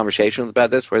ever had a conversation with about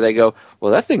this where they go,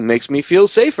 well, that thing makes me feel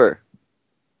safer?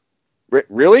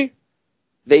 Really?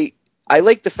 I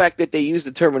like the fact that they use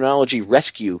the terminology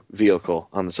rescue vehicle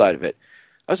on the side of it.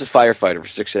 I was a firefighter for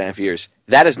 6.5 years.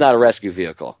 That is not a rescue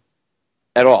vehicle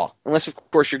at all. Unless, of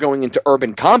course, you're going into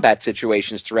urban combat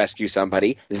situations to rescue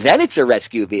somebody. Then it's a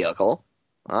rescue vehicle.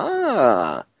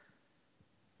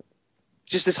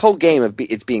 Just this whole game of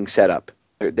it's being set up.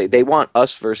 They want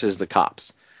us versus the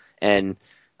cops. And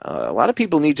a lot of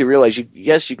people need to realize,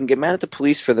 yes, you can get mad at the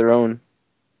police for their own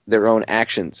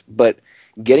actions, but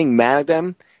getting mad at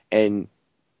them and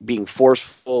being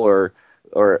forceful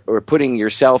or putting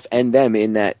yourself and them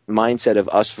in that mindset of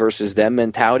us versus them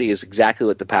mentality is exactly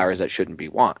what the powers that shouldn't be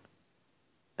want.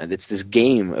 And it's this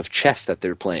game of chess that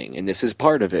they're playing, and this is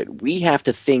part of it. We have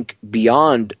to think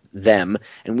beyond them,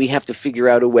 and we have to figure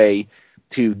out a way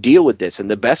to deal with this. And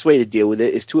the best way to deal with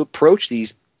it is to approach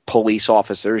these police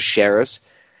officers, sheriffs,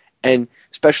 and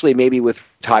especially maybe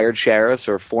with retired sheriffs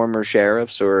or former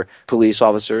sheriffs or police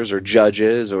officers or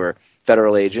judges or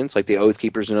federal agents like the Oath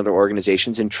Keepers and other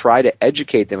organizations, and try to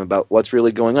educate them about what's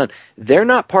really going on. They're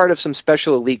not part of some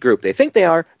special elite group. They think they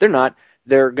are. They're not.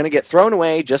 They're going to get thrown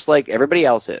away just like everybody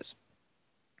else is.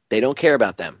 They don't care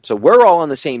about them. So we're all on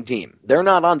the same team. They're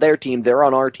not on their team. They're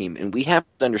on our team. And we have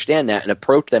to understand that and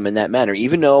approach them in that manner,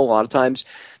 even though a lot of times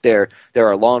there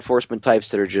are law enforcement types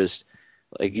that are just,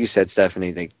 like you said,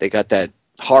 Stephanie, they got that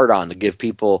hard-on to give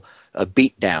people a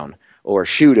beat down or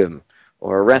shoot them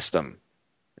or arrest them.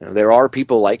 You know, there are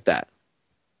people like that.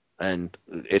 And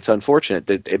it's unfortunate,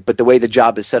 but the way the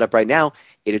job is set up right now,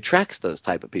 it attracts those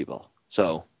type of people.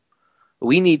 So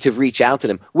we need to reach out to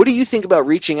them. What do you think about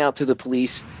reaching out to the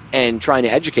police and trying to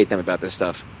educate them about this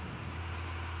stuff?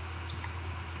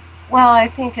 Well, I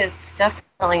think it's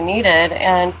definitely needed,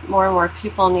 and more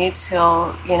people need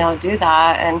to, do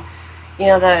that. And,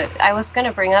 I was going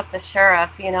to bring up the sheriff,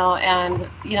 and,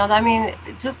 I mean,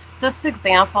 just this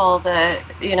example that,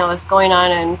 is going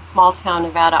on in small town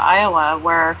Nevada, Iowa,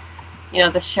 where,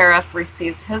 the sheriff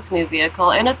receives his new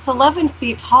vehicle, and it's 11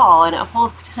 feet tall, and it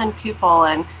holds 10 people,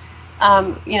 and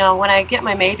when I get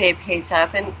my Mayday page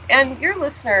up, and your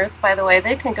listeners, by the way,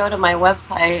 they can go to my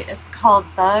website. It's called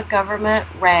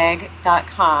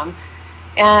thegovernmentrag.com.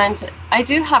 And I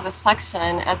do have a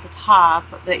section at the top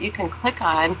that you can click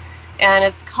on, and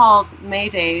it's called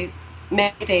Mayday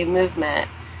Movement.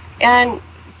 And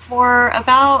for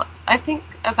about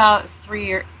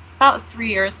 3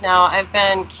 years now, I've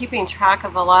been keeping track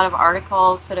of a lot of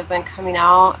articles that have been coming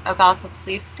out about the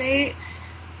police state.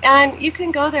 And you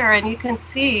can go there and you can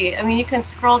see, you can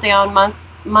scroll down month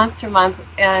through month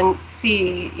and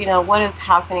see, what is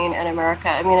happening in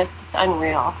America. It's just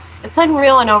unreal. It's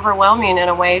unreal and overwhelming in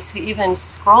a way to even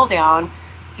scroll down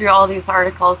through all these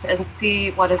articles and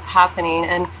see what is happening.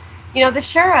 And, the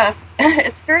sheriff,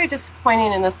 it's very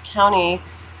disappointing in this county,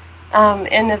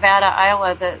 in Nevada,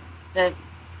 Iowa, that the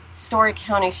Story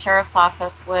County Sheriff's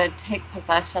Office would take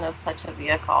possession of such a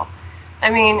vehicle.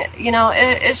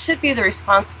 It should be the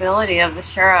responsibility of the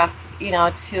sheriff,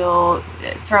 to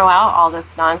throw out all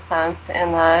this nonsense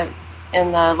in the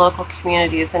local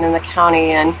communities and in the county.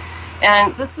 And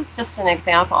this is just an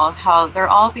example of how they're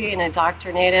all being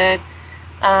indoctrinated,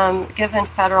 given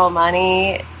federal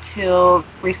money to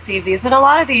receive these. And a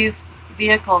lot of these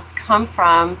vehicles come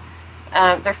from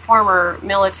their former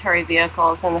military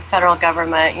vehicles, and the federal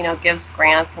government, gives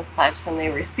grants and such, and they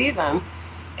receive them.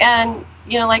 And,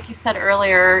 like you said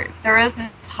earlier, there is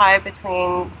a tie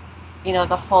between,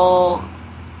 the whole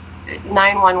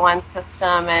 911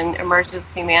 system and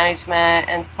emergency management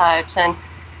and such. And,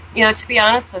 to be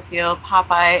honest with you,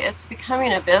 Popeye, it's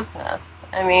becoming a business.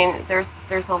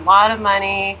 There's a lot of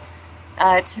money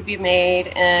to be made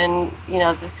in,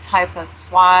 this type of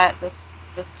SWAT, this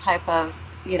type of,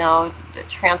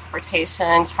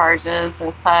 transportation charges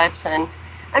and such. And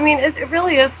it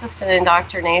really is just an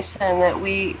indoctrination that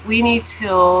we need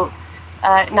to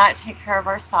not take care of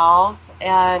ourselves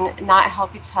and not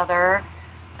help each other.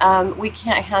 We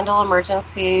can't handle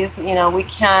emergencies. We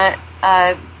can't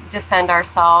defend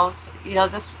ourselves.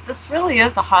 This really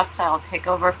is a hostile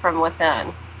takeover from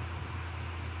within.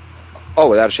 Oh,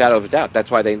 without a shadow of a doubt. That's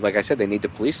why like I said, they need the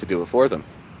police to do it for them.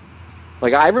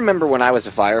 Like, I remember when I was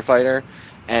a firefighter,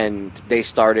 and they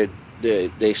started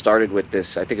with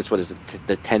this, I think it's,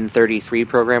 the 1033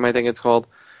 program, I think it's called,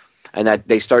 and that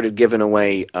they started giving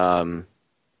away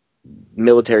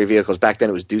military vehicles. Back then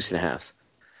it was deuce and a halves.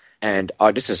 And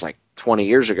this is like 20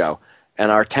 years ago,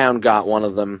 and our town got one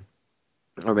of them,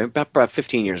 or maybe about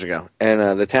 15 years ago,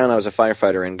 and the town I was a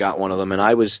firefighter in got one of them, and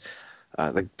I was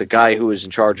the guy who was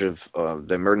in charge of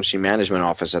the emergency management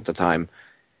office at the time,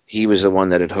 he was the one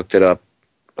that had hooked it up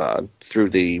through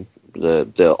the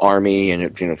Army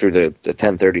and through the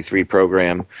 1033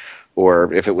 program,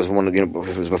 or if it was if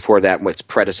it was before that, its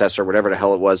predecessor, whatever the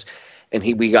hell it was, and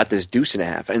we got this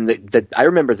 $1.50. And I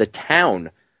remember the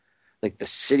town, like the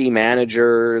city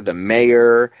manager, the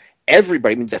mayor,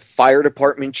 everybody, the fire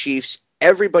department chiefs,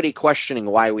 everybody questioning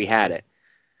why we had it.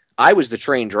 I was the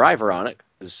trained driver on it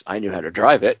because I knew how to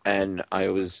drive it, and I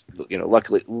was,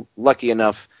 lucky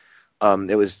enough.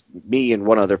 It was me and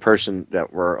one other person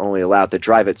that were only allowed to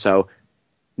drive it, so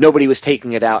nobody was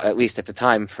taking it out, at least at the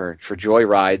time, for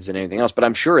joyrides and anything else. But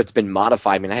I'm sure it's been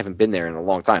modified. I mean, I haven't been there in a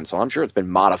long time, so I'm sure it's been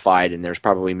modified, and there's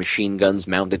probably machine guns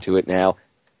mounted to it now.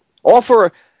 All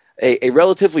for a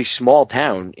relatively small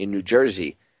town in New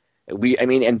Jersey.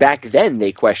 And back then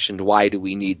they questioned, why do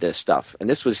we need this stuff? And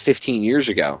this was 15 years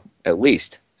ago, at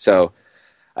least. So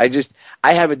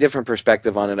I have a different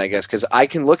perspective on it, I guess, because I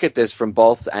can look at this from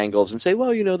both angles and say,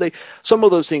 well, some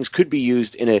of those things could be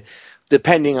used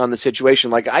depending on the situation.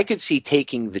 Like, I could see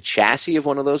taking the chassis of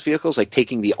one of those vehicles, like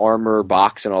taking the armor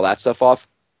box and all that stuff off,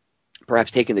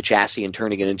 perhaps taking the chassis and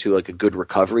turning it into like a good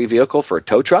recovery vehicle for a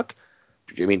tow truck.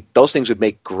 I mean, those things would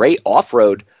make great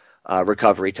off-road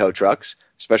recovery tow trucks,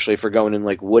 especially if we're going in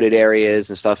like wooded areas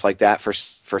and stuff like that for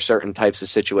certain types of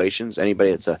situations.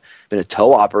 Anybody that's been a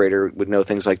tow operator would know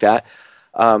things like that.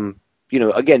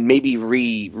 Again, maybe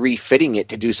refitting it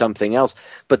to do something else.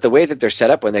 But the way that they're set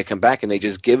up when they come back and they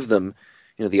just give them,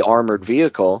 the armored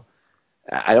vehicle,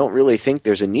 I don't really think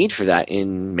there's a need for that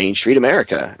in Main Street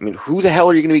America. I mean, who the hell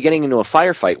are you going to be getting into a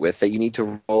firefight with that you need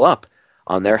to roll up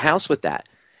on their house with that?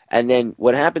 And then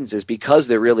what happens is, because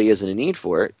there really isn't a need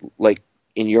for it, like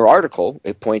in your article,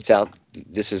 it points out,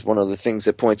 this is one of the things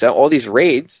that points out, all these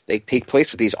raids, they take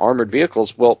place with these armored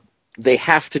vehicles. Well, they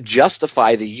have to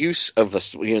justify the use of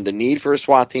the need for a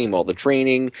SWAT team, all the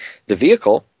training, the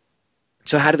vehicle.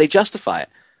 So how do they justify it?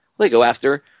 Well, they go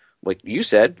after, like you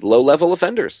said, low-level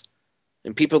offenders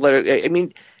and people that are.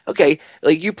 Okay,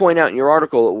 like you point out in your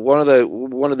article, one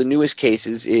of the newest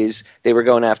cases is they were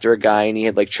going after a guy and he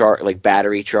had like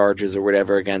battery charges or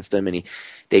whatever against him, and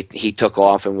he took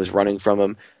off and was running from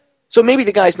him. So maybe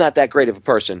the guy's not that great of a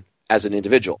person as an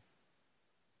individual,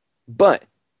 but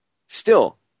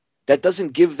still, that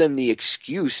doesn't give them the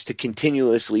excuse to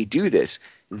continuously do this.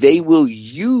 They will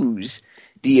use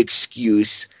the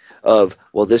excuse of,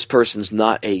 well, this person's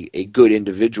not a good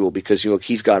individual because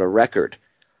he's got a record.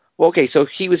 Well, okay, so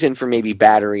he was in for maybe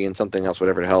battery and something else,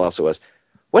 whatever the hell else it was.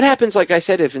 What happens, like I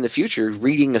said, if in the future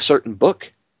reading a certain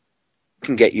book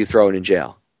can get you thrown in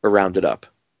jail or rounded up?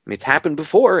 I mean, it's happened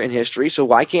before in history, so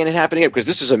why can't it happen again? Because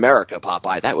this is America,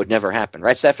 Popeye. That would never happen,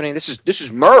 right, Stephanie? This is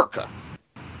America.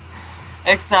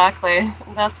 Exactly.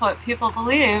 That's what people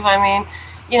believe. I mean,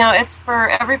 it's for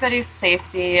everybody's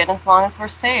safety, and as long as we're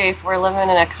safe, we're living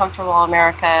in a comfortable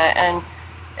America. And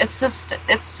it's just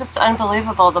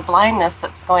unbelievable, the blindness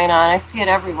that's going on. I see it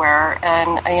everywhere,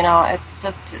 and it's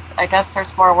just, I guess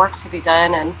there's more work to be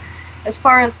done. And as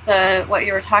far as what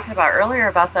you were talking about earlier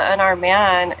about the unarmed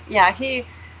man, yeah, he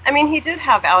did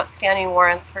have outstanding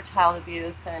warrants for child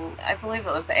abuse, and I believe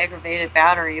it was aggravated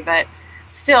battery. But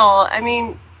still, I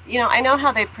know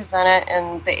how they present it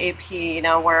in the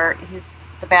AP, where he's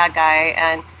the bad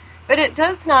guy, but it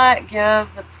does not give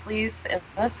the police in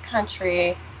this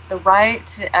country the right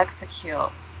to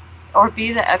execute or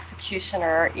be the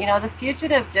executioner. The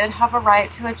fugitive did have a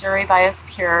right to a jury by his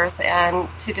peers and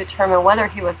to determine whether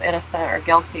he was innocent or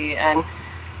guilty. And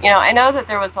I know that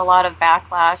there was a lot of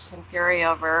backlash and fury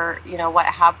over what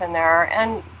happened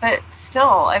there, but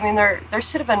still, there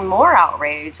should have been more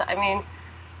outrage.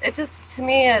 It just, to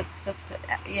me, it's just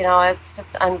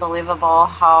unbelievable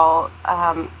how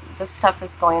this stuff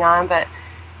is going on. But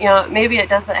maybe it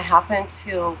doesn't happen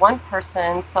to one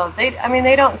person, so they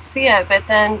don't see it. But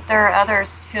then there are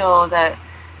others too that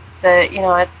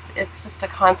it's just a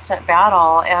constant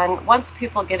battle. And once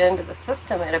people get into the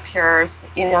system, it appears,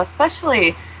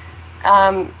 especially,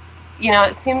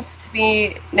 it seems to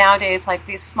be nowadays like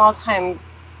these small-time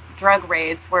drug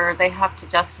raids where they have to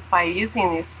justify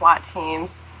using these SWAT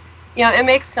teams. It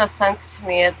makes no sense to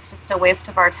me. It's just a waste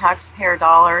of our taxpayer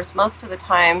dollars. Most of the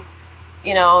time,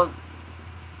 even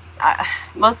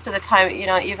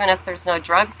if there's no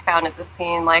drugs found at the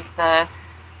scene, like the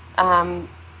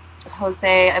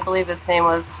Jose, I believe his name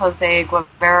was Jose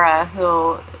Guevara,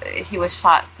 he was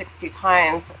shot 60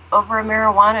 times over a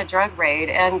marijuana drug raid,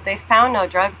 and they found no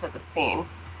drugs at the scene.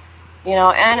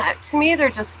 And to me, they're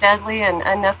just deadly and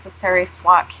unnecessary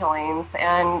SWAT killings,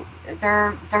 and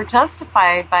they're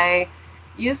justified by,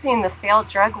 using the failed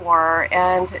drug war,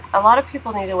 and a lot of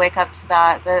people need to wake up to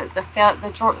that.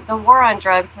 The war on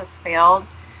drugs has failed,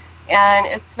 and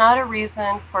it's not a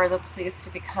reason for the police to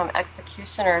become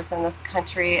executioners in this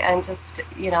country and just,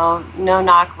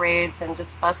 no-knock raids and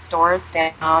just bust stores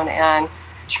down and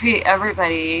treat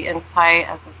everybody in sight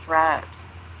as a threat.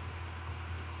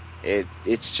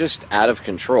 It's just out of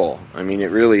control. I mean, it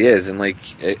really is. And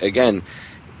again,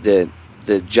 the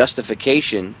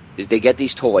justification is they get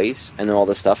these toys and all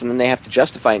this stuff, and then they have to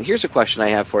justify it. And here's a question I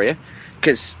have for you,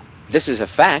 because this is a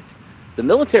fact. The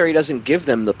military doesn't give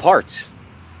them the parts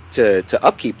to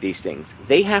upkeep these things.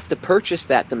 They have to purchase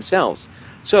that themselves.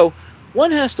 So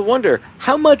one has to wonder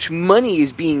how much money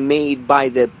is being made by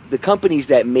the companies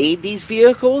that made these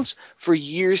vehicles for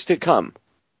years to come.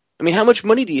 I mean, how much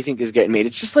money do you think is getting made?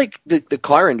 It's just like the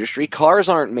car industry. Cars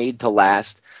aren't made to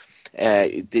last.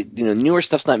 Newer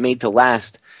stuff's not made to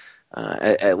last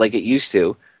like it used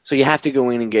to. So you have to go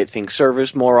in and get things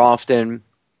serviced more often.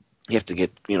 You have to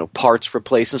get parts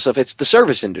replaced and stuff. It's the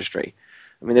service industry.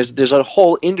 I mean, there's a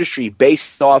whole industry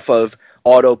based off of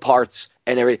auto parts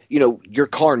and your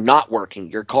car not working,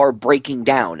 your car breaking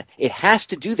down. It has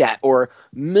to do that, or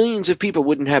millions of people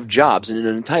wouldn't have jobs and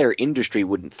an entire industry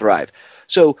wouldn't thrive.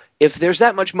 So if there's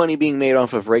that much money being made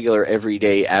off of regular,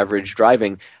 everyday, average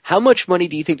driving, how much money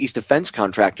do you think these defense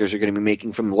contractors are going to be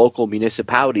making from local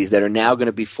municipalities that are now going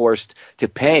to be forced to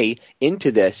pay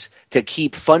into this to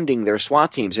keep funding their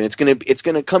SWAT teams? And it's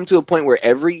going to come to a point where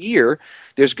every year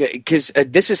because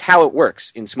this is how it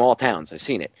works in small towns. I've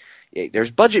seen it.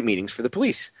 There's budget meetings for the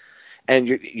police. And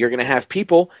you're going to have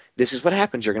people, this is what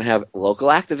happens, you're going to have local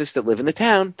activists that live in the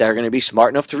town that are going to be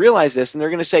smart enough to realize this, and they're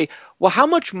going to say, well, how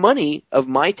much money of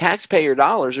my taxpayer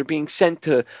dollars are being sent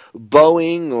to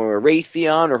Boeing or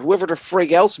Raytheon or whoever the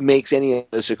frig else makes any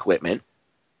of this equipment?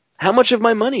 How much of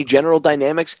my money, General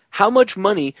Dynamics, how much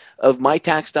money of my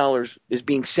tax dollars is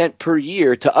being sent per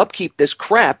year to upkeep this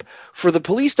crap for the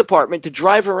police department to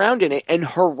drive around in it and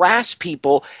harass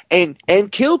people and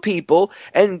kill people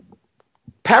and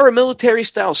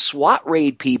paramilitary-style SWAT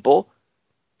raid people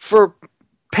for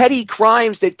petty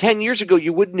crimes that 10 years ago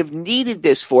you wouldn't have needed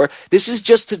this for? This is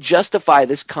just to justify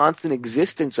this constant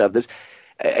existence of this.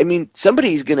 I mean,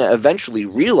 somebody's going to eventually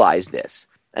realize this,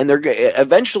 and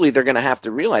eventually they're going to have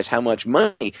to realize how much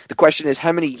money. The question is,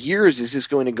 how many years is this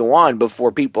going to go on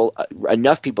before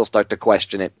enough people start to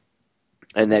question it,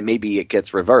 and then maybe it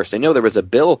gets reversed? I know there was a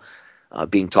bill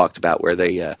being talked about where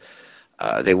they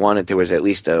wanted there was at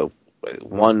least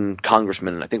one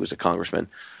congressman, I think it was a congressman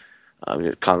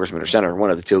or senator,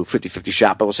 one of the two, 50-50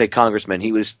 shot, but we'll say congressman.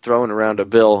 He was throwing around a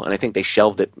bill, and I think they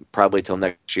shelved it probably till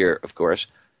next year, of course,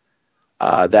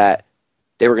 that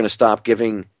they were going to stop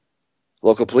giving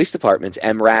local police departments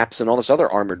MRAPs and all this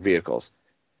other armored vehicles.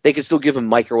 They could still give them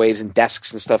microwaves and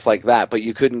desks and stuff like that, but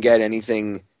you couldn't get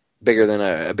anything bigger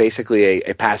than basically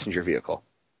a passenger vehicle.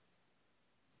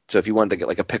 So if you wanted to get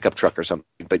like a pickup truck or something,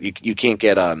 but you can't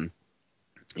get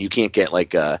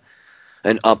like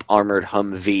an up-armored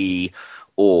Humvee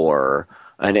or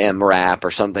an MRAP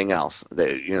or something else.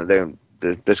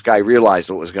 This guy realized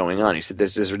what was going on. He said,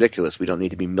 "This is ridiculous. We don't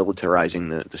need to be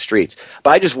militarizing the streets."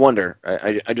 But I just wonder.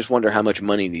 I just wonder how much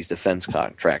money these defense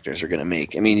contractors are going to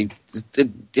make. I mean,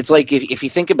 it's like if you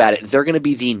think about it, they're going to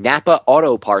be the Napa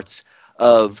Auto Parts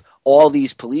of all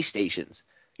these police stations.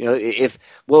 If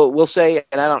we'll say,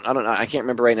 and I don't know, I can't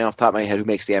remember right now off the top of my head who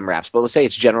makes the MRAPs, but let's say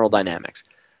it's General Dynamics.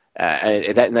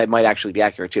 And that might actually be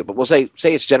accurate too. But we'll say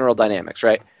it's General Dynamics,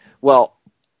 right? Well,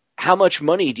 how much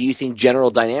money do you think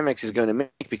General Dynamics is going to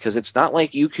make? Because it's not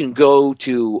like you can go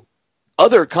to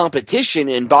other competition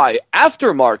and buy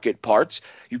aftermarket parts.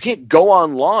 You can't go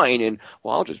online and,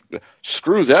 well, I'll just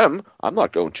screw them. I'm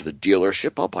not going to the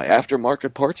dealership. I'll buy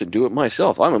aftermarket parts and do it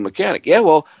myself. I'm a mechanic. Yeah,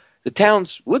 well, the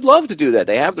towns would love to do that.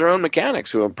 They have their own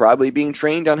mechanics who are probably being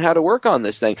trained on how to work on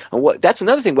this thing. And that's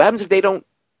another thing. What happens if they don't?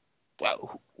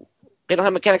 Well, they don't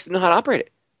have mechanics that know how to operate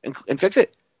it and fix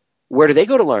it. Where do they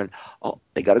go to learn? Oh,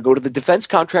 they got to go to the defense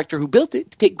contractor who built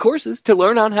it to take courses to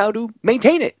learn on how to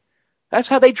maintain it. That's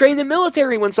how they train the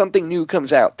military when something new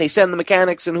comes out. They send the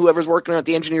mechanics and whoever's working on it,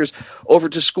 the engineers, over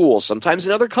to schools, sometimes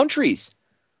in other countries.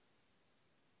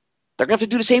 They're going to have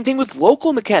to do the same thing with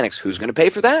local mechanics. Who's going to pay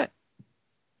for that?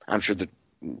 I'm sure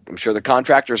the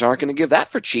contractors aren't going to give that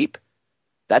for cheap.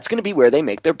 That's going to be where they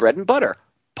make their bread and butter.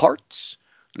 Parts,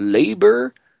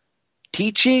 labor,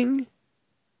 teaching.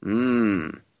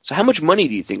 So how much money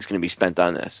do you think is going to be spent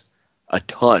on this? A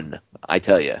ton, I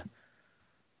tell you. I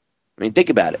mean, think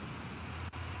about it.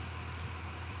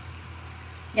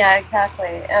 Yeah, exactly.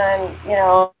 And,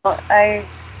 I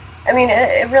mean,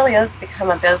 it really has become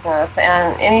a business,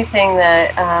 and anything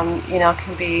that,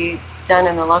 can be done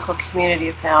in the local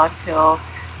communities now to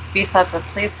beef up the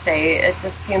police state, it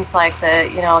just seems like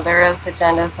that, there is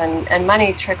agendas and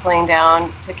money trickling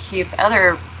down to keep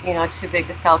other, too big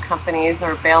to fail companies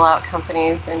or bailout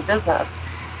companies in business.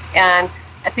 And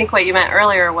I think what you meant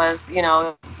earlier was,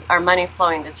 our money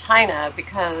flowing to China,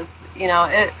 because,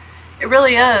 it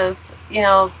really is,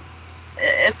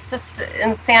 it's just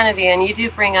insanity. And you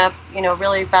do bring up,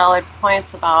 really valid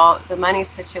points about the money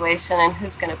situation and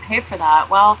who's going to pay for that.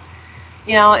 Well,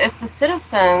 if the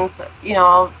citizens,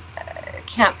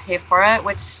 can't pay for it,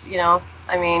 which,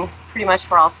 pretty much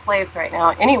we're all slaves right now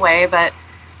anyway, but,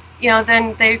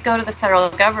 then they go to the federal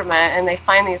government and they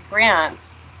find these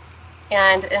grants.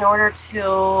 And in order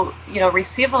to,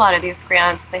 receive a lot of these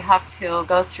grants, they have to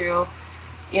go through,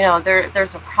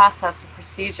 there's a process of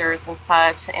procedures and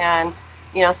such. And,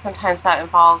 sometimes that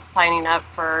involves signing up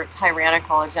for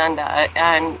tyrannical agenda,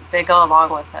 and they go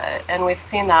along with it. And we've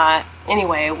seen that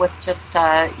anyway with just,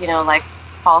 like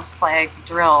false flag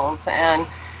drills and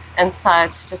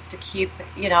such, just to keep,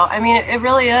 it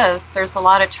really is. There's a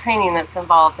lot of training that's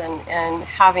involved in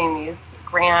having these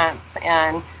grants.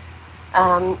 And,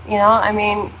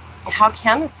 how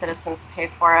can the citizens pay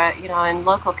for it? In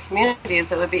local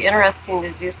communities, it would be interesting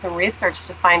to do some research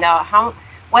to find out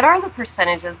what are the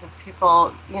percentages of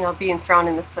people, being thrown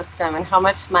in the system, and how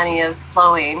much money is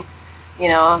flowing,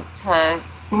 to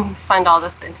fund all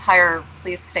this entire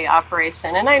police state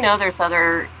operation. And I know there's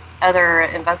other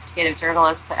investigative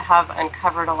journalists that have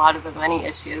uncovered a lot of the money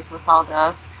issues with all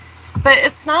this. But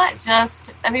it's not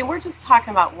just, we're just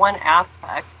talking about one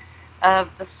aspect of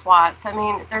the SWATs.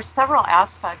 There's several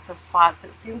aspects of SWATs.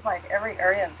 It seems like every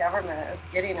area of government is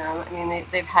getting them.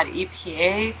 They've had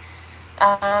EPA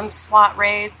SWAT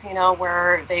raids,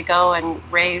 where they go and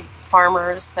raid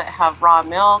farmers that have raw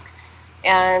milk.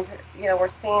 And, we're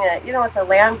seeing it, with the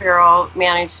Land Bureau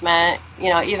management,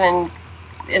 even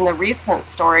in the recent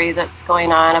story that's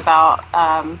going on about,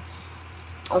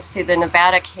 the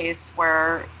Nevada case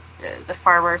where the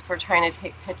farmers were trying to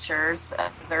take pictures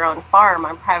of their own farm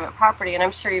on private property. And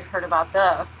I'm sure you've heard about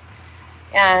this.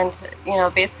 And,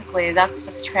 basically that's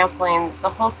just trampling, the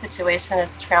whole situation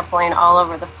is trampling all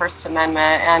over the First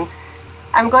Amendment. And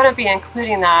I'm going to be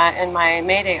including that in my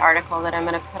May Day article that I'm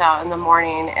going to put out in the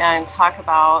morning and talk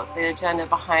about the agenda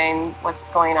behind what's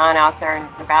going on out there in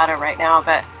Nevada right now.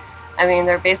 But,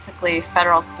 they're basically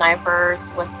federal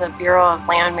snipers with the Bureau of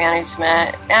Land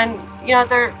Management. And,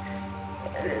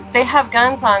 they have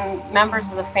guns on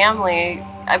members of the family.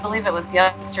 I believe it was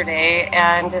yesterday,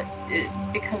 and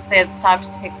because they had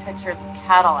stopped to take pictures of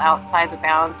cattle outside the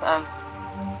bounds of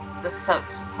the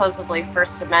supposedly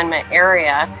First Amendment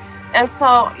area. And so,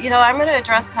 I'm going to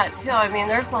address that too.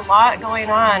 There's a lot going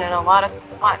on and a lot of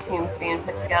SWAT teams being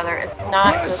put together. It's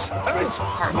not just police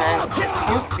departments. It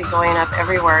seems to be going up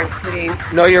everywhere, including...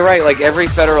 No, you're right. Like, every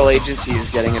federal agency is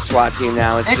getting a SWAT team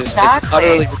now. It's just, it's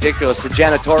utterly ridiculous. The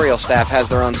janitorial staff has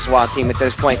their own SWAT team at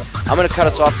this point. I'm going to cut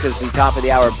us off because the top of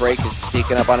the hour break is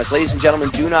sneaking up on us. Ladies and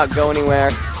gentlemen, do not go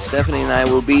anywhere. Stephanie and I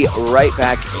will be right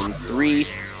back in 3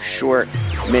 short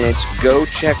minutes. Go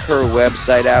check her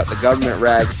website out,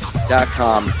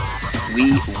 thegovernmentrag.com.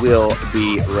 We will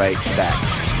be right back.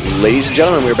 Ladies and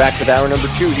gentlemen, we're back with hour number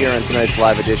 2 here on tonight's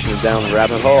live edition of Down the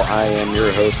Rabbit Hole. I am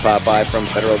your host, Popeye, from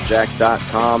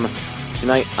federaljack.com.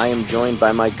 Tonight, I am joined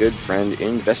by my good friend,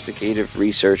 investigative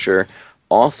researcher,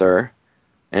 author,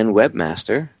 and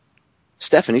webmaster,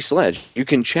 Stephanie Sledge. You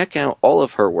can check out all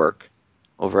of her work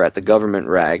over at The Government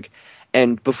Rag.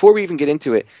 And before we even get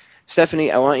into it,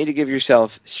 Stephanie, I want you to give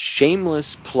yourself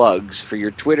shameless plugs for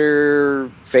your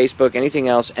Twitter, Facebook, anything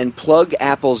else, and plug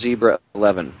Apple Zebra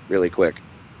 11 really quick.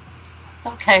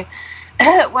 Okay.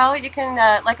 Well, you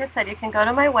can, like I said, you can go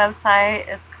to my website.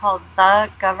 It's called The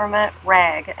Government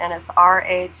Rag, and it's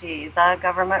R-A-G,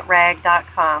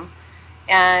 thegovernmentrag.com.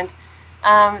 And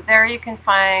there you can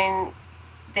find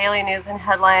daily news and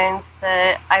headlines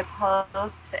that I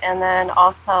post, and then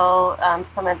also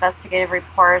some investigative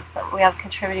reports. We have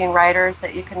contributing writers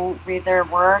that you can read their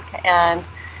work. And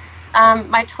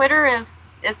my Twitter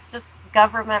it's just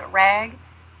Government Rag.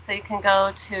 So you can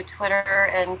go to Twitter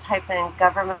and type in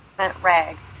Government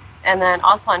Rag. And then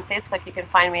also on Facebook, you can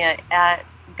find me at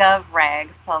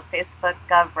GovRag, so Facebook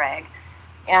GovRag.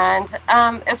 And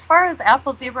as far as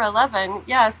Apple Zebra 11,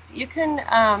 yes, you can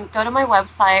go to my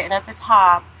website, and at the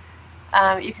top,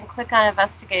 you can click on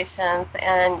investigations,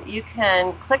 and you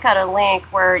can click on a link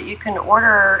where you can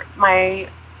order my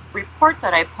report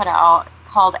that I put out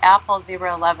called Apple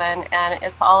Zebra 11, and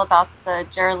it's all about the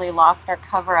Jerry Lee Loughner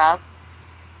cover-up.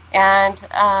 And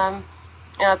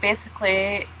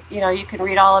basically, you can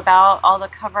read all about all the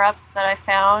cover-ups that I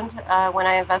found when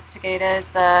I investigated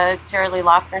the Jared Lee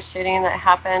Loughner shooting that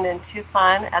happened in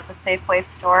Tucson at the Safeway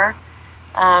store.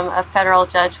 A federal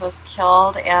judge was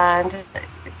killed, and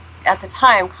at the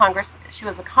time, she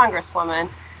was a congresswoman,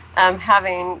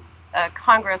 having a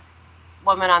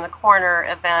congresswoman on the corner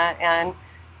event and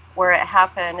where it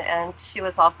happened, and she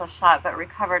was also shot but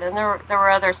recovered. And there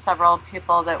were several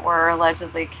people that were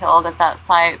allegedly killed at that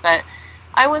site, but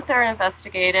I went there and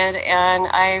investigated, and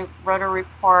I wrote a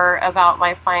report about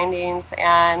my findings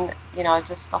and,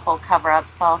 just the whole cover-up.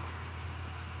 So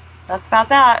that's about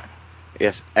that.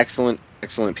 Yes, excellent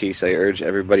piece. I urge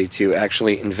everybody to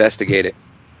actually investigate it.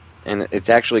 And it's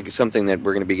actually something that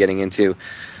we're going to be getting into,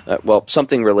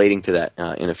 something relating to that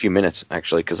in a few minutes,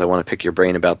 actually, because I want to pick your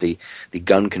brain about the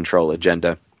gun control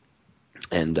agenda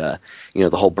and, the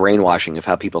whole brainwashing of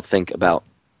how people think about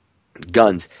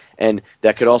guns. And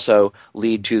that could also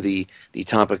lead to the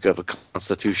topic of a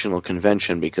constitutional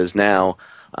convention, because now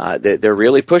they're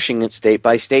really pushing it state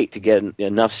by state to get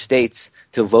enough states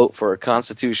to vote for a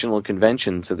constitutional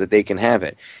convention so that they can have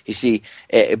it. You see,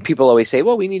 people always say,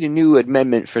 well, we need a new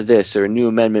amendment for this or a new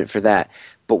amendment for that.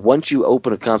 But once you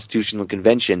open a constitutional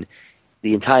convention,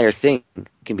 the entire thing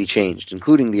can be changed,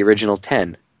 including the original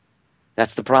 10.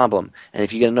 That's the problem. And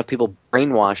if you get enough people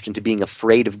brainwashed into being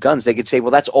afraid of guns, they could say,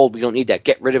 well, that's old, we don't need that.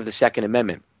 Get rid of the Second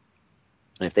Amendment.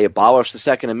 And if they abolish the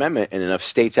Second Amendment and enough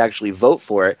states actually vote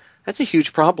for it, that's a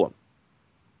huge problem.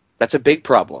 That's a big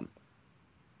problem.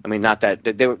 I mean, not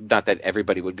that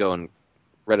everybody would go and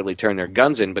readily turn their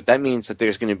guns in, but that means that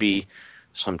there's going to be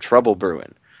some trouble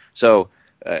brewing. So,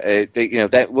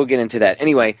 that we'll get into that.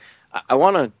 Anyway, I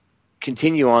want to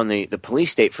continue on the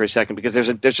police state for a second, because there's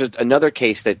just another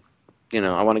case that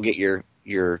I want to get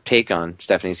your take on,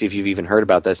 Stephanie, see if you've even heard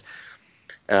about this.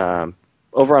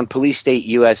 Over on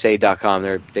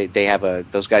policestateusa.com, they have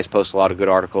those guys post a lot of good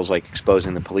articles, like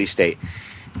exposing the police state.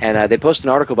 And they post an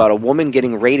article about a woman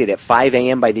getting raided at 5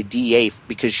 a.m. by the DA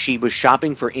because she was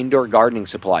shopping for indoor gardening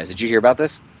supplies. Did you hear about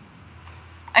this?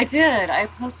 I did. I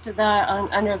posted that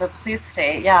under the police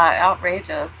state. Yeah,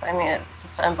 outrageous. I mean, it's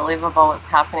just unbelievable what's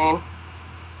happening.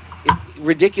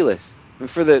 Ridiculous. And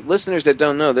for the listeners that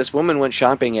don't know, this woman went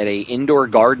shopping at a indoor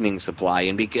gardening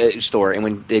supply store, and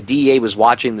when the DEA was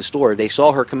watching the store, they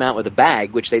saw her come out with a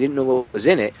bag, which they didn't know what was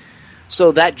in it.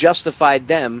 So that justified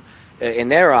them, in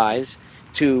their eyes,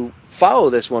 to follow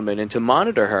this woman and to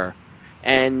monitor her.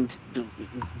 And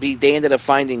they ended up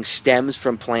finding stems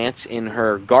from plants in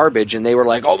her garbage, and they were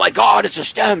like, "Oh my God, it's a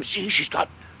stem! See, she's got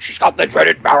the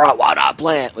dreaded marijuana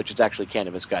plant," which is actually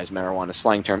cannabis guy's marijuana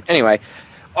slang term. Anyway.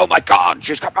 Oh my God,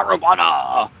 she's got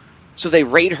marijuana! So they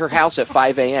raid her house at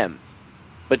 5 a.m.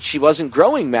 But she wasn't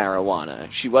growing marijuana.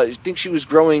 I think she was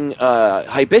growing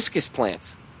hibiscus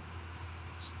plants.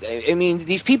 I mean,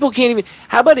 these people can't even...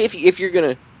 How about if you're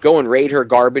going to go and raid her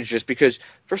garbage just because...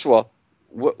 First of all,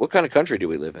 what kind of country do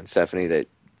we live in, Stephanie, that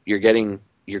you're getting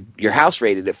your house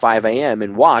raided at 5 a.m.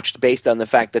 and watched based on the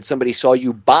fact that somebody saw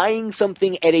you buying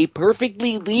something at a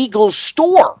perfectly legal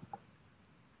store?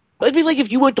 It'd be like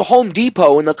if you went to Home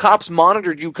Depot and the cops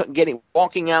monitored you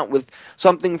walking out with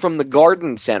something from the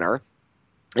garden center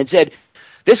and said,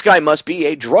 this guy must be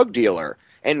a drug dealer,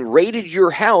 and raided your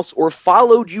house or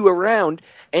followed you around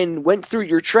and went through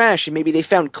your trash, and maybe they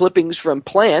found clippings from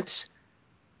plants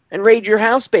and raided your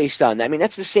house based on that. I mean,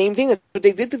 that's the same thing. That's what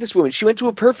they did to this woman. She went to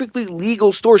a perfectly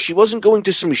legal store. She wasn't going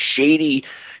to some shady,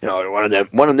 one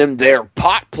of them there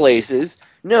pot places.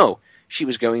 No, she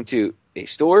was going to a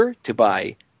store to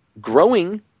buy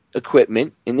growing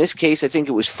equipment. In this case, I think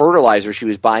it was fertilizer she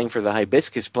was buying for the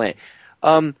hibiscus plant.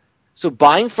 So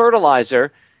buying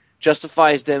fertilizer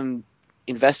justifies them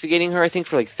investigating her, I think,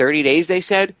 for like 30 days, they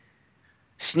said,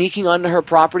 sneaking onto her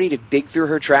property to dig through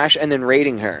her trash, and then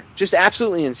raiding her. Just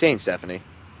absolutely insane, Stephanie.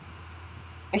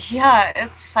 Yeah,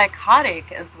 it's psychotic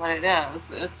is what it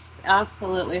is. It's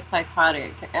absolutely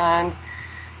psychotic. And,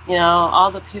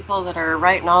 all the people that are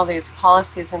writing all these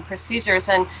policies and procedures.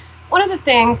 And one of the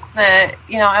things that,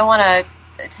 I want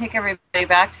to take everybody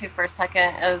back to for a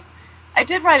second is I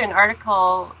did write an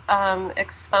article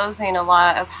exposing a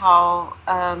lot of how,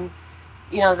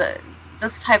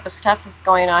 this type of stuff is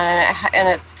going on, and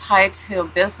it's tied to a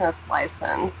business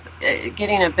license,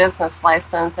 getting a business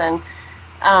license. And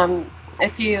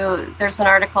there's an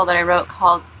article that I wrote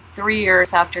called 3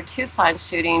 years after Tucson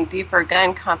shooting, deeper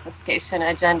gun confiscation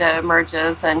agenda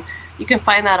emerges, and you can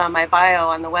find that on my bio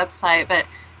on the website. But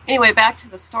anyway, back to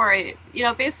the story.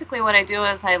 Basically what I do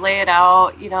is I lay it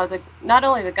out, not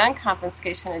only the gun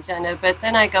confiscation agenda, but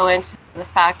then I go into the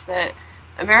fact that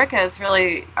America is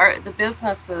really, the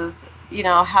businesses,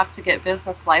 have to get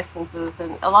business licenses,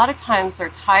 and a lot of times they're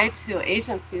tied to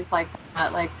agencies like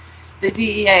that, like the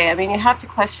DEA. I mean, you have to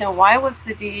question, why was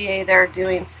the DEA there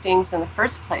doing stings in the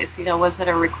first place? Was it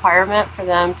a requirement for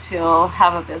them to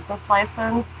have a business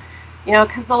license?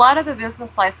 Because a lot of the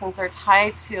business licenses are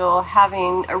tied to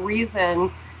having a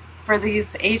reason for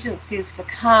these agencies to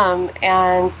come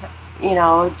and,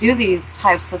 do these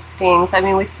types of stings. I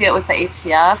mean, we see it with the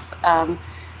ATF,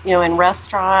 in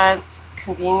restaurants,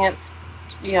 convenience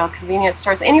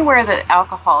stores, anywhere that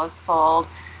alcohol is sold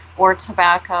or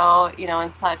tobacco,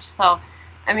 and such. So,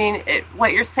 I mean,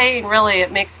 what you're saying really,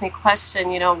 it makes me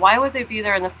question, why would they be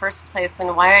there in the first place,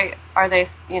 and why are they,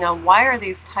 why are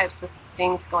these types of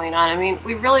things going on? I mean,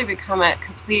 we've really become a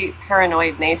complete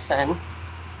paranoid nation.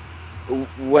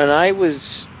 When I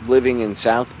was living in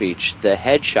South Beach, the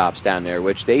head shops down there,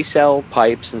 which they sell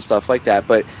pipes and stuff like that,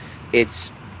 but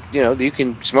it's, you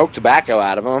can smoke tobacco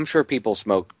out of them. I'm sure people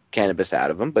smoke cannabis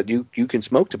out of them, but you can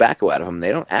smoke tobacco out of them.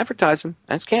 They don't advertise them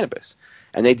as cannabis,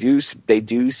 and they do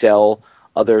sell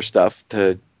other stuff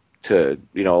to a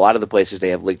lot of the places. They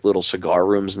have like little cigar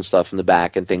rooms and stuff in the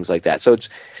back and things like that. So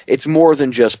it's more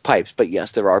than just pipes, but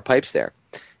yes, there are pipes there,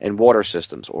 and water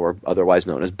systems, or otherwise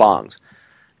known as bongs.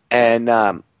 And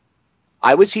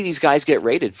I would see these guys get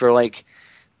raided for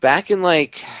back in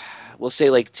we'll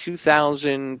say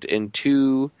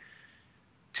 2002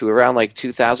 to around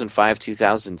 2005,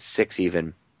 2006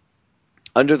 even,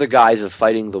 under the guise of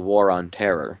fighting the war on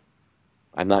terror.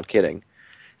 I'm not kidding.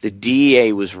 The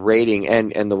DEA was raiding,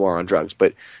 and the war on drugs,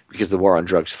 but because the war on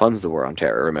drugs funds the war on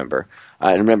terror, remember.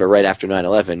 And remember, right after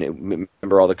 9/11,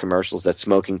 remember all the commercials that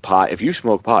smoking pot, if you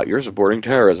smoke pot, you're supporting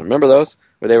terrorism. Remember those?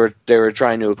 Where they were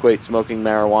trying to equate smoking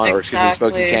marijuana, or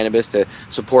smoking cannabis to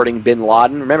supporting bin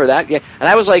Laden. Remember that? Yeah. And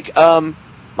I was like,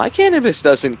 my cannabis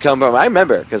doesn't come from, I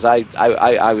remember, because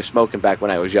I was smoking back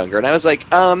when I was younger, and I was like,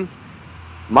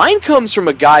 mine comes from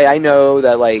a guy I know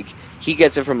that, he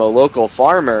gets it from a local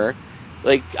farmer.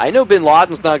 I know bin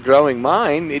Laden's not growing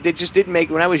mine. It just didn't make,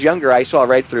 when I was younger, I saw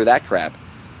right through that crap.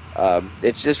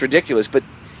 It's just ridiculous, but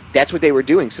that's what they were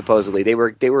doing, supposedly. They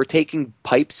were taking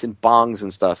pipes and bongs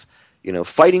and stuff,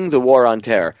 fighting the war on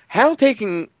terror. How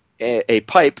taking a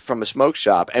pipe from a smoke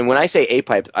shop, and when I say a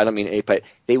pipe, I don't mean a pipe,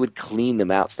 they would clean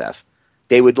them out, Steph.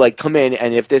 They would come in,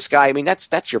 and if this guy, I mean,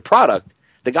 that's your product.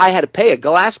 The guy had to pay a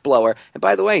glass blower, and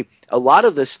by the way, a lot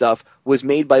of this stuff was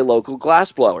made by local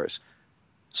glass blowers.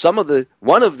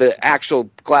 One of the actual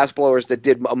glass blowers that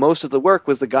did most of the work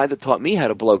was the guy that taught me how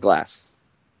to blow glass.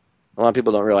 A lot of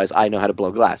people don't realize I know how to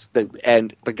blow glass.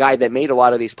 And the guy that made a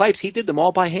lot of these pipes, he did them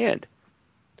all by hand.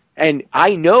 And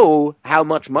I know how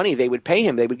much money they would pay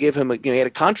him. They would give him, he had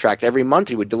a contract. Every month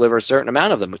he would deliver a certain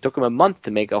amount of them. It took him a month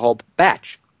to make a whole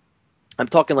batch. I'm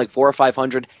talking 400 or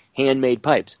 500 handmade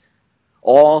pipes.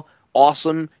 All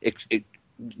awesome,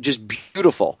 just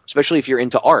beautiful, especially if you're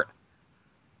into art.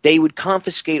 They would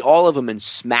confiscate all of them and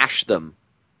smash them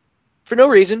for no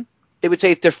reason. They would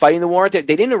say if they're fighting the war, they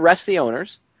didn't arrest the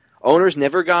owners. Owners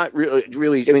never got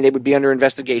really, I mean, they would be under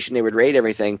investigation. They would raid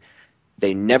everything.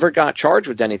 They never got charged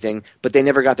with anything, but they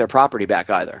never got their property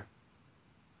back either.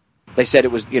 They said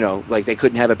it was, they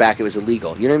couldn't have it back. It was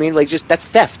illegal. You know what I mean? That's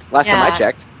theft. Last time I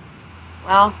checked.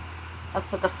 Well,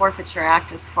 that's what the Forfeiture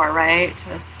Act is for, right?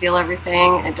 To steal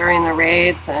everything during the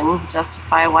raids and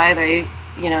justify why they,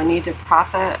 need to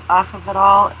profit off of it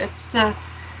all.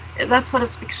 That's what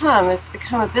it's become. It's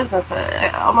become a business,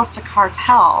 almost a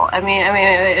cartel. I mean,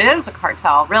 it is a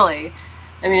cartel, really.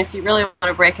 I mean, if you really want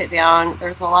to break it down,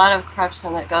 there's a lot of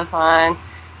corruption that goes on,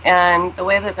 and the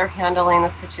way that they're handling the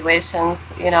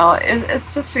situations,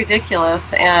 it's just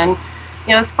ridiculous. And,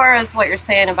 as far as what you're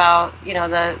saying about,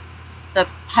 the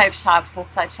pipe shops and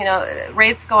such,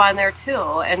 raids go on there too,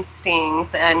 and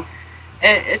stings, and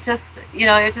it just,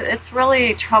 it's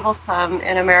really troublesome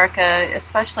in America,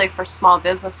 especially for small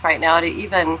business right now, to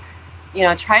even,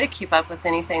 try to keep up with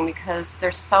anything, because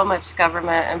there's so much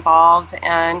government involved,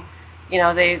 and,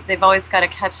 they've always got to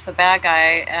catch the bad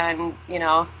guy, and,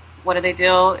 what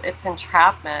do? It's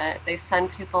entrapment. They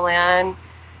send people in,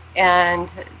 and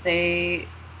they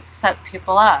set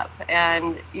people up,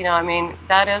 and,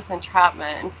 that is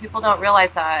entrapment, and people don't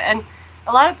realize that. And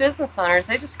a lot of business owners,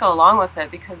 they just go along with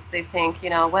it because they think,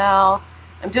 well,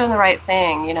 I'm doing the right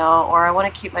thing, or I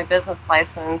want to keep my business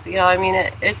license.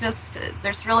 It just,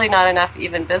 there's really not enough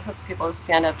even business people to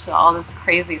stand up to all this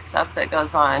crazy stuff that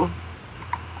goes on.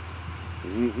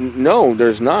 No,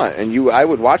 there's not. And I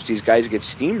would watch these guys get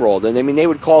steamrolled, and they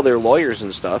would call their lawyers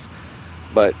and stuff,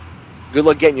 but good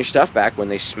luck getting your stuff back when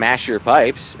they smash your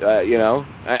pipes,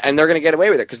 and they're going to get away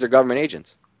with it because they're government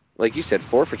agents. Like you said,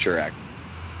 Forfeiture Act.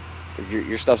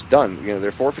 your stuff's done. You know,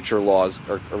 their forfeiture laws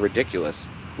are ridiculous.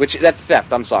 Which, that's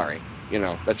theft. I'm sorry. You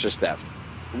know, that's just theft.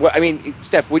 Well, I mean,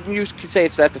 Steph, wouldn't you say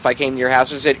it's theft if I came to your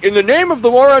house and said, in the name of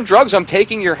the war on drugs, I'm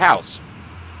taking your house?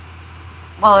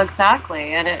 Well,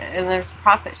 exactly, and there's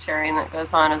profit sharing that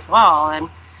goes on as well,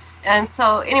 and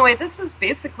so anyway, this is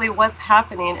basically what's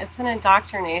happening. It's an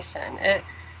indoctrination.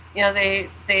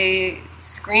 They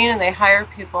screen and they hire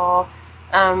people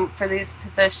for these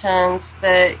positions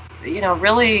that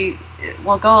really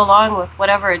will go along with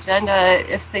whatever agenda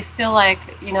if they feel like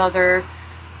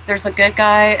there's a good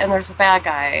guy and there's a bad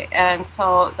guy, and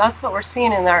so that's what we're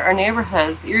seeing in our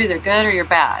neighborhoods. You're either good or you're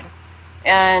bad.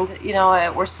 And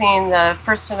we're seeing the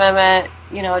First Amendment,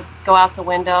 go out the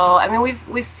window. I mean,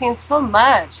 we've seen so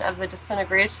much of the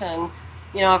disintegration,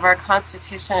 of our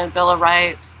Constitution and Bill of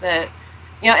Rights that,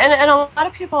 and a lot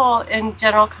of people in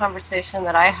general conversation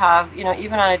that I have,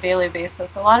 even on a daily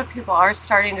basis, a lot of people are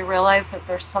starting to realize that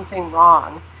there's something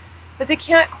wrong, but they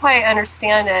can't quite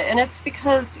understand it. And it's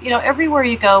because, everywhere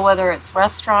you go, whether it's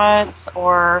restaurants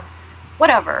or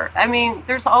whatever. I mean,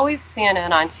 there's always CNN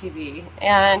on TV,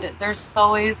 and there's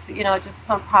always, just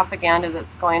some propaganda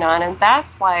that's going on, and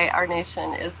that's why our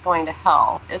nation is going to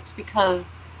hell. It's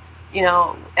because,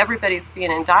 everybody's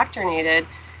being indoctrinated,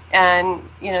 and,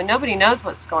 nobody knows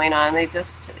what's going on. They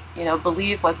just,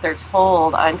 believe what they're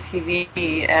told on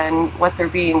TV and what they're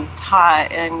being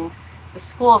taught in the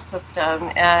school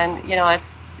system, and,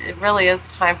 it really is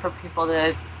time for people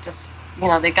to just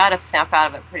they got to snap out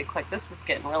of it pretty quick. This is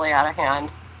getting really out of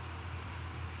hand.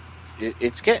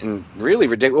 It's getting really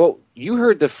ridiculous. Well, you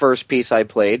heard the first piece I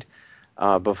played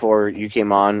before you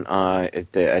came on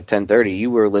at 10:30. You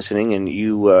were listening, and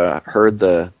you heard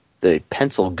the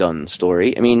pencil gun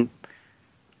story. I mean,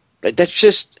 that's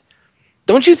just...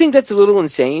 Don't you think that's a little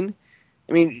insane?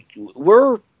 I mean,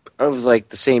 we're of like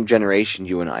the same generation,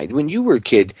 you and I. When you were a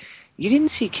kid, you didn't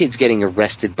see kids getting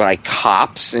arrested by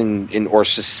cops and or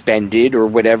suspended or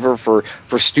whatever for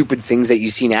stupid things that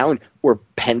you see now, or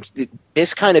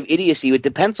this kind of idiocy with the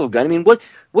pencil gun. I mean,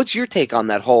 what's your take on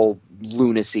that whole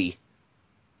lunacy?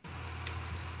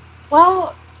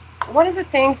 Well, one of the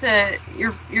things that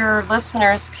your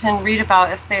listeners can read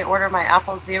about if they order my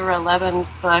Apple 011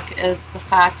 book is the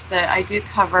fact that I do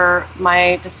cover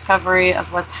my discovery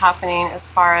of what's happening as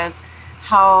far as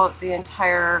how the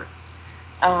entire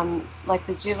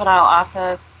the juvenile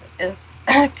office is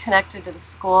connected to the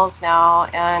schools now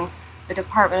and the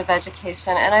Department of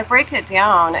Education, and I break it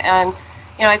down, and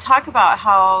I talk about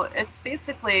how it's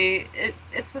basically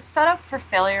it's a setup for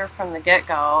failure from the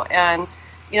get-go. And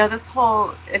this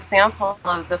whole example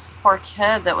of this poor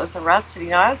kid that was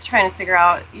arrested, I was trying to figure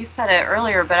out, you said it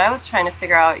earlier, but I was trying to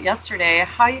figure out yesterday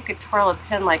how you could twirl a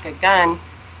pin like a gun,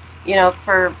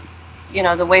 for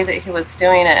the way that he was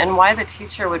doing it, and why the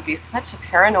teacher would be such a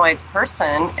paranoid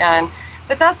person.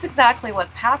 But that's exactly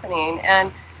what's happening.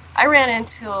 And I ran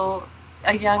into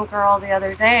a young girl the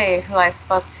other day who I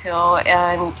spoke to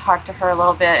and talked to her a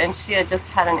little bit, and she had just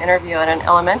had an interview at an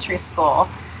elementary school.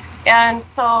 And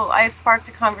so I sparked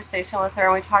a conversation with her,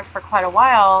 and we talked for quite a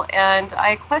while, and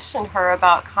I questioned her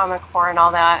about Common Core and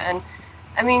all that. And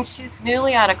I mean, she's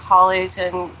newly out of college,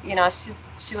 and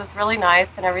she was really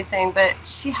nice and everything, but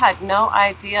she had no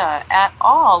idea at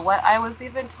all what I was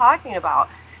even talking about.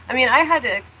 I mean, I had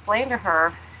to explain to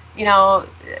her, I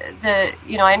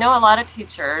know a lot of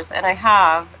teachers, and I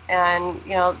have, and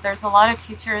there's a lot of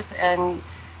teachers and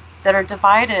that are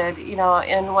divided,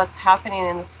 in what's happening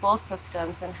in the school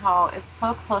systems and how it's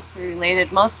so closely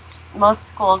related. Most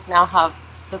schools now have,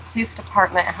 the police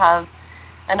department has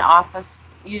an office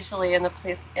usually in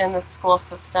the school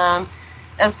system,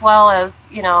 as well as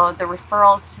the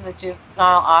referrals to the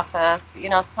juvenile office,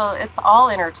 so it's all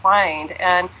intertwined.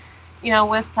 And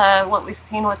with what we've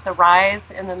seen with the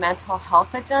rise in the mental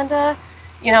health agenda,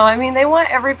 I mean, they want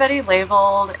everybody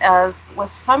labeled as with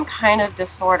some kind of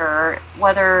disorder,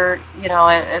 whether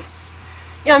it's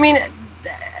I mean,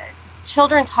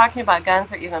 children talking about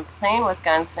guns or even playing with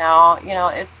guns now,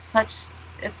 it's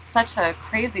such a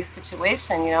crazy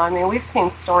situation. I mean, we've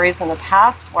seen stories in the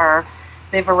past where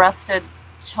they've arrested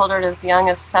children as young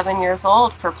as 7 years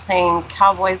old for playing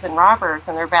cowboys and robbers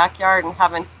in their backyard and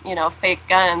having, fake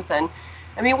guns. And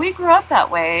I mean, we grew up that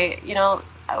way,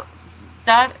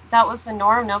 that was the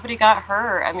norm. Nobody got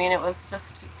hurt. I mean, it was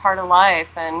just part of life.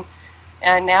 And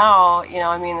now,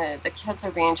 I mean, the kids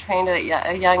are being trained at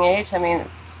a young age. I mean,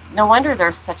 no wonder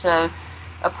there's such a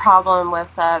problem with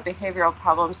behavioral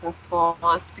problems in school.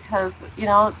 It's because,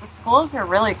 the schools are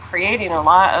really creating a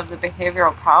lot of the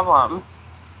behavioral problems.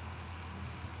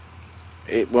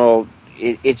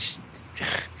 It's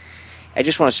I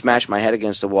just want to smash my head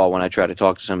against the wall when I try to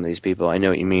talk to some of these people. I know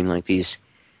what you mean, like these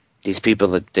people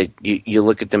that you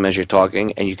look at them as you're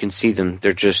talking, and you can see them.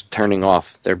 They're just turning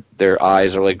off. Their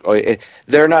eyes are like,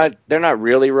 they're not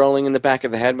really rolling in the back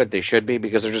of the head, but they should be,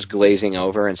 because they're just glazing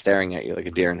over and staring at you like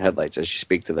a deer in headlights as you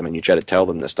speak to them and you try to tell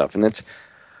them this stuff. And that's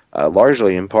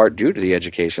largely in part due to the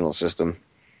educational system.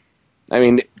 I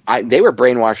mean, they were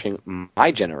brainwashing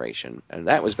my generation, and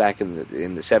that was back in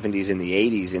the 70s and the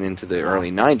 80s and into the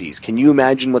early 90s. Can you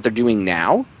imagine what they're doing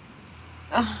now?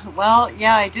 Well,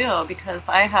 yeah, I do, because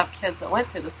I have kids that went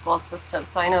through the school system,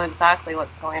 so I know exactly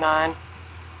what's going on.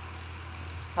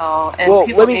 So, and well,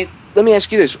 people let me ask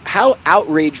you this: how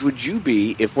outraged would you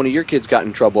be if one of your kids got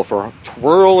in trouble for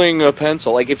twirling a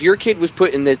pencil? Like, if your kid was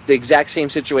put in the exact same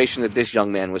situation that this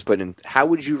young man was put in, how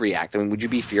would you react? I mean, would you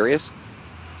be furious?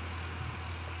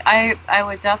 I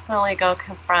would definitely go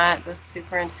confront the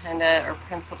superintendent or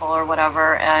principal or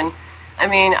whatever, and I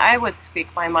mean, I would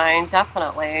speak my mind,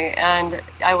 definitely, and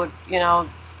I would,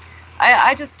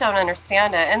 I just don't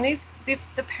understand it. And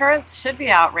the parents should be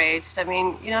outraged. I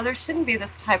mean, there shouldn't be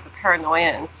this type of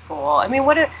paranoia in school. I mean,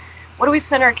 what do we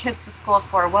send our kids to school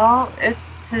for? Well,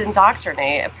 to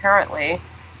indoctrinate, apparently.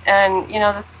 And,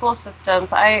 the school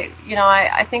systems, I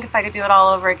think if I could do it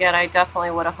all over again, I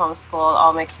definitely would have homeschooled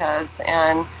all my kids,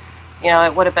 and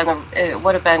it would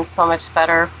have been so much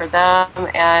better for them.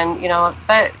 And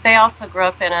but they also grew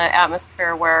up in an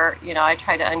atmosphere where I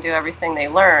tried to undo everything they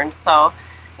learned. So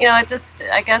I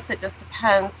guess it just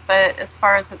depends. But as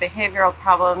far as the behavioral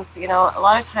problems, a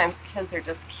lot of times kids are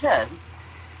just kids,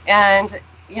 and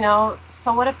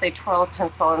so what if they twirl a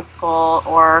pencil in school,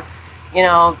 or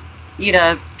eat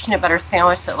a peanut butter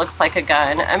sandwich that looks like a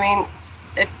gun? I mean,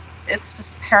 it's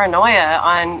just paranoia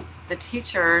on the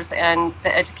teachers and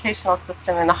the educational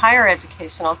system and the higher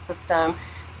educational system,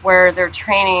 where they're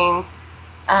training,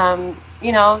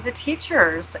 the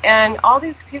teachers and all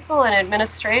these people in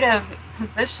administrative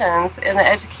positions in the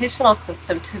educational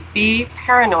system to be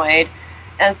paranoid.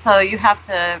 And so you have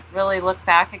to really look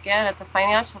back again at the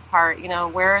financial part.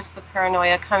 Where is the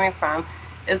paranoia coming from?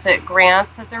 Is it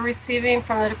grants that they're receiving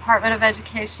from the Department of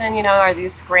Education? Are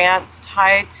these grants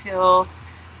tied to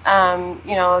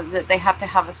that they have to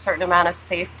have a certain amount of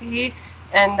safety,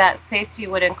 and that safety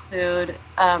would include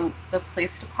the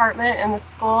police department in the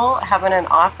school having an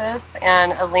office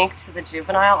and a link to the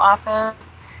juvenile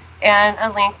office and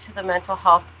a link to the mental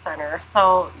health center.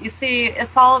 So you see,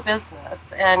 it's all a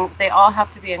business, and they all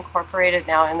have to be incorporated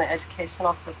now in the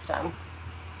educational system.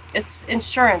 It's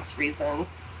insurance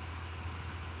reasons.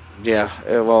 Yeah,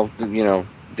 well,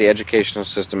 the educational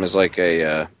system is like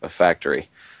a factory.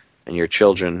 And your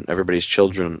children, everybody's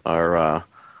children, are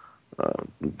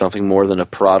nothing more than a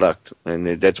product.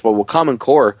 And that's what Common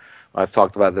Core, I've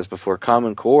talked about this before.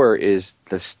 Common Core is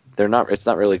this. It's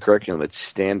not really curriculum. It's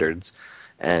standards,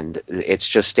 and it's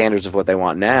just standards of what they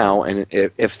want now. And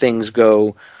if things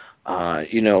go,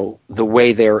 the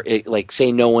way like,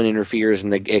 say no one interferes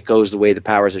and it goes the way the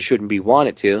powers that shouldn't be want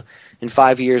it to, in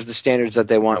 5 years the standards that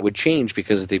they want would change,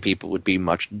 because the people would be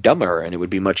much dumber and it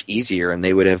would be much easier, and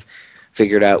they would have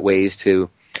figured out ways to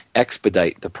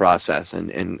expedite the process,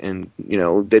 and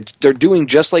they're doing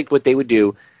just like what they would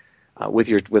do with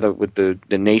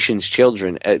the nation's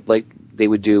children, like they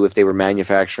would do if they were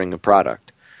manufacturing a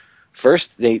product.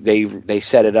 First, they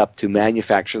set it up to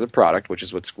manufacture the product, which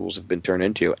is what schools have been turned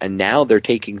into, and now they're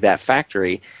taking that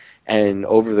factory and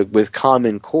with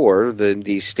Common Core,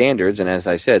 these standards, and as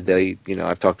I said,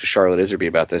 I've talked to Charlotte Iserby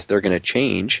about this. They're going to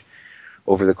change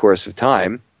over the course of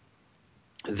time.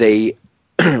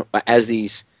 As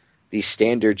these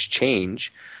standards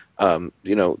change,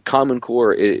 Common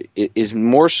Core is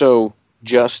more so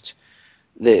just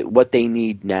what they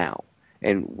need now,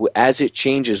 and as it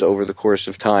changes over the course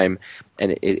of time,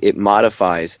 and it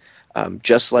modifies,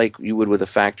 just like you would with a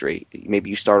factory.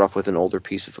 Maybe you start off with an older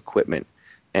piece of equipment,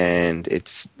 and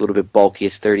it's a little bit bulky.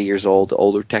 It's 30 years old,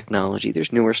 older technology.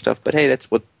 There's newer stuff, but hey,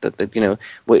 that's what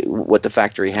what the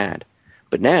factory had.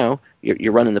 But now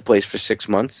you're running the place for 6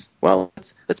 months. Well,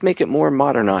 let's make it more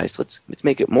modernized. Let's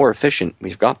make it more efficient.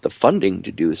 We've got the funding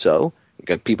to do so. We've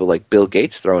got people like Bill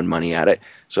Gates throwing money at it.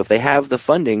 So if they have the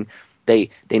funding, they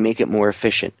make it more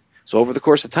efficient. So over the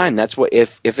course of time, that's what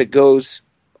if it goes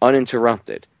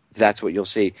uninterrupted, that's what you'll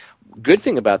see. Good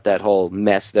thing about that whole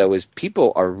mess, though, is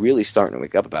people are really starting to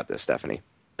wake up about this, Stephanie.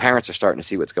 Parents are starting to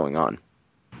see what's going on.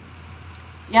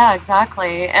 Yeah,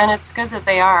 exactly. And it's good that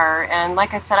they are. And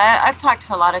like I said, I've talked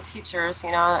to a lot of teachers,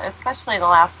 especially in the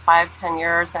last 5-10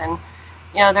 years. And,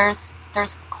 there's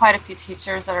quite a few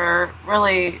teachers that are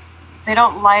really,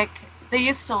 they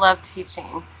used to love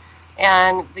teaching.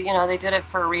 And, they did it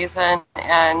for a reason,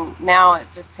 and now it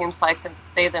just seems like that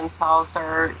they themselves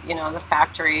are, the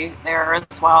factory there as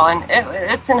well. And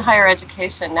it's in higher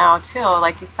education now, too,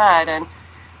 like you said, and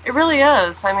it really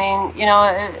is. I mean,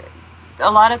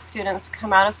 a lot of students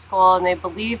come out of school and they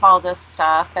believe all this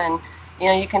stuff, and,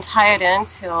 you can tie it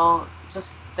into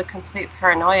just the complete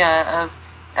paranoia of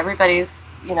everybody's,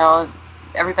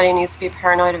 everybody needs to be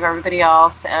paranoid of everybody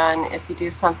else, and if you do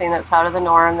something that's out of the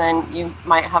norm, then you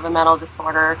might have a mental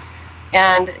disorder.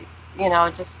 And,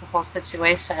 just the whole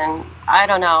situation. I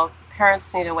don't know.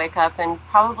 Parents need to wake up, and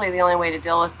probably the only way to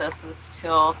deal with this is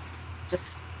to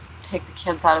just take the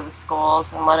kids out of the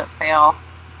schools and let it fail.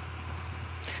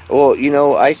 Well,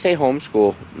 I say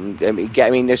homeschool. I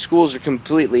mean, the schools are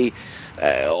completely,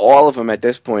 all of them at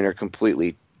this point are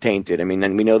completely tainted. I mean,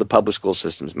 and we know the public school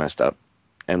system's messed up.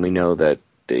 And we know that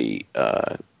the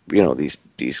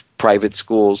these private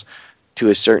schools, to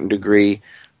a certain degree,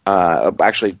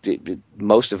 actually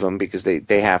most of them, because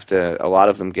they have to, a lot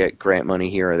of them get grant money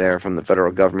here or there from the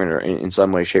federal government, or in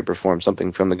some way, shape, or form,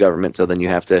 something from the government. So then you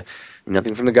have to,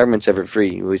 nothing from the government's ever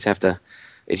free. You always have to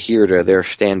adhere to their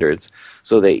standards.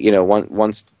 So they,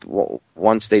 once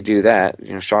they do that,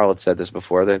 Charlotte said this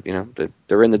before, that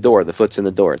they're in the door, the foot's in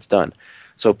the door, it's done.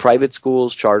 So private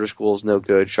schools, charter schools, no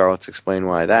good. Charlotte's explained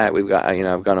why that. We've got,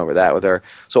 I've gone over that with her.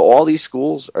 So all these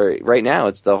schools are, right now,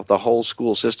 it's the whole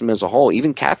school system as a whole.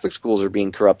 Even Catholic schools are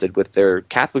being corrupted with their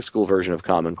Catholic school version of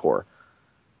Common Core.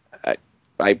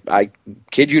 I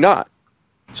kid you not.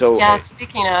 So yeah,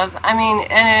 speaking of, I mean,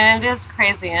 and it is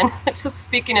crazy. And just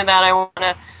speaking of that, I want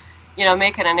to,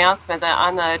 make an announcement that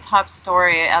on the top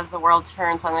story, As the World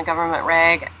Turns, on the government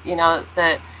rag,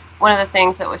 that one of the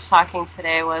things that was shocking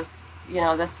today was,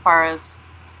 as far as,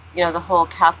 the whole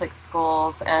Catholic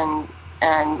schools and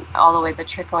all the way the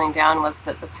trickling down, was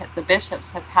that the bishops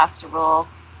have passed a rule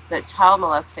that child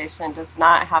molestation does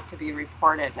not have to be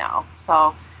reported now.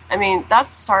 So, I mean,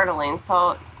 that's startling.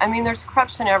 So, I mean, there's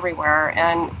corruption everywhere,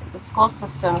 and the school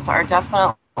systems are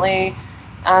definitely,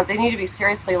 they need to be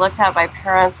seriously looked at by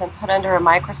parents and put under a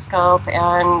microscope.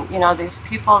 And, these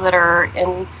people that are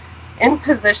in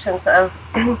positions of,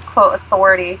 quote,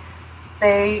 authority,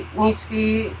 they need to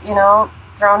be,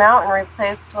 thrown out and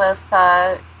replaced with,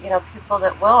 people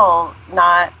that will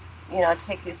not,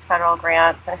 take these federal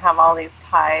grants and have all these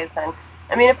ties. And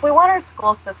I mean, if we want our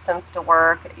school systems to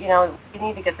work, we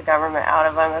need to get the government out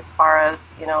of them as far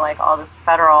as, like all this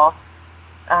federal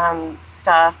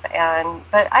stuff.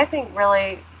 But I think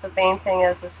really the main thing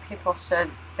is people should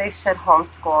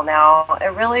homeschool now.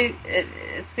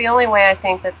 It's the only way I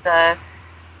think that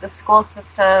the school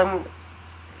system,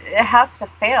 it has to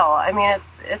fail. I mean,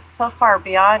 it's so far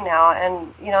beyond now.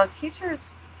 And,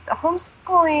 teachers,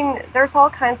 homeschooling, there's all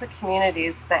kinds of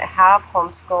communities that have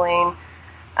homeschooling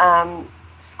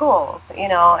schools,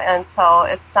 and so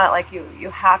it's not like you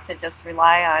have to just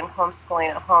rely on homeschooling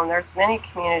at home. There's many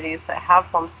communities that have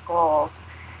homeschools,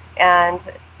 and,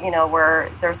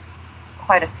 where there's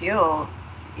quite a few,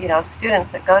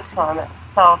 students that go to them.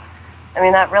 So, I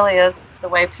mean, that really is the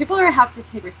way. People have to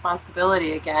take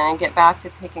responsibility again and get back to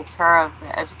taking care of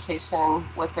the education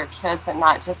with their kids, and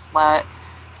not just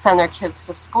send their kids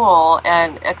to school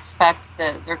and expect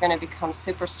that they're going to become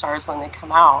superstars when they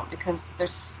come out, because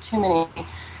there's too many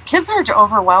kids are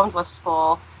overwhelmed with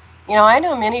school. I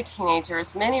know many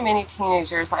teenagers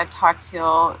I've talked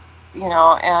to,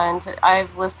 and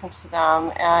I've listened to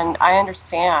them, and I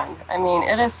understand. I mean,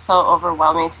 it is so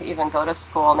overwhelming to even go to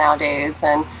school nowadays.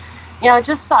 And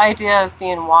just the idea of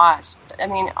being watched. I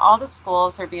mean, all the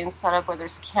schools are being set up where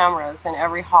there's cameras in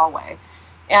every hallway.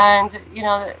 And,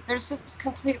 there's just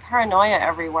complete paranoia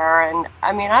everywhere. And,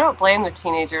 I mean, I don't blame the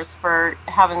teenagers for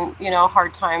having, a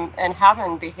hard time and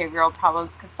having behavioral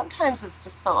problems, because sometimes it's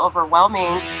just so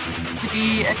overwhelming to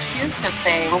be accused of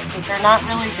things that they're not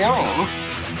really doing.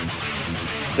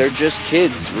 They're just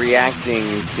kids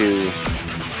reacting to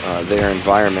their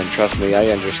environment. Trust me, I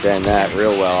understand that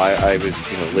real well. I was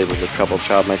labeled a troubled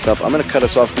child myself. I'm going to cut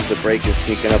us off because the break is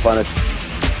sneaking up on us.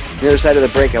 On the other side of the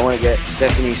break, I want to get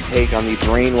Stephanie's take on the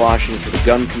brainwashing for the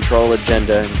gun control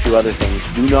agenda and a few other things.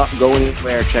 Do not go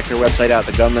anywhere. Check their website out,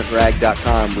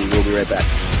 thegovernmentrag.com. We will be right back.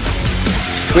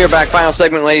 We are back. Final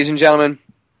segment, ladies and gentlemen.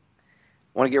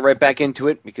 I want to get right back into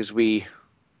it because we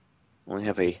only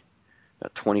have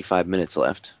about 25 minutes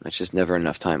left. That's just never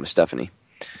enough time with Stephanie.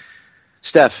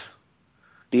 Steph,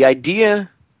 the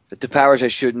idea that the powers that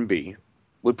shouldn't be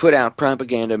would put out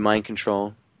propaganda, mind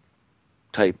control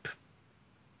type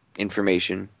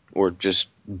information, or just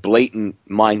blatant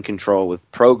mind control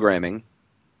with programming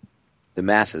the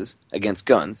masses against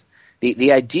guns.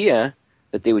 The idea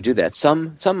that they would do that.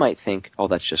 Some might think, oh,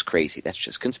 that's just crazy. That's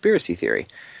just conspiracy theory.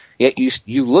 Yet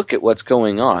you look at what's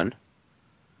going on,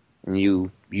 and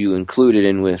you include it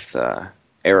in with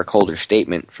Eric Holder's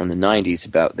statement from the 90s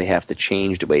about they have to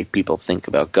change the way people think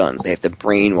about guns. They have to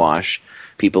brainwash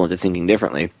people into thinking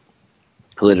differently.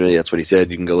 Literally, that's what he said.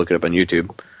 You can go look it up on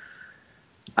YouTube.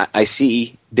 I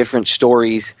see different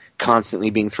stories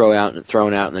constantly being thrown out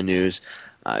in the news.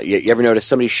 You ever notice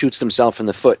somebody shoots themselves in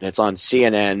the foot and it's on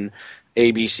CNN,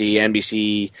 ABC,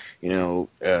 NBC,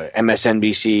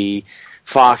 MSNBC,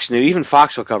 Fox News? Even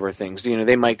Fox will cover things.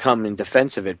 They might come in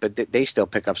defense of it, but they still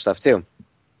pick up stuff too.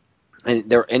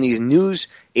 And these news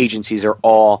agencies are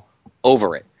all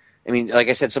over it. I mean, like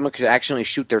I said, someone could actually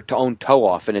shoot their own toe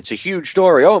off, and it's a huge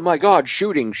story. Oh, my God,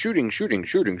 shooting.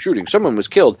 Someone was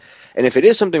killed. And if it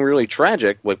is something really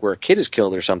tragic, like where a kid is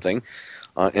killed or something,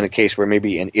 in a case where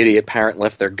maybe an idiot parent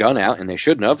left their gun out and they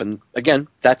shouldn't have, and again,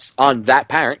 that's on that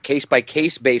parent,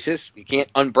 case-by-case basis. You can't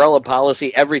umbrella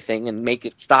policy everything and make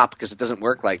it stop because it doesn't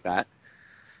work like that.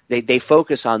 They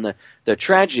focus on the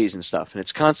tragedies and stuff, and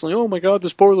it's constantly, oh, my God,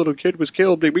 this poor little kid was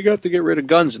killed. We got to get rid of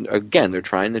guns. And again, they're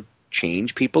trying to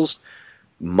change people's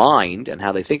mind and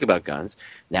how they think about guns.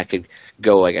 And that could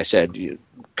go, like I said,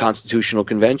 constitutional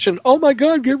convention. Oh my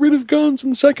God, get rid of guns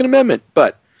and the Second Amendment.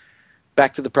 But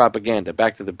back to the propaganda,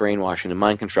 back to the brainwashing and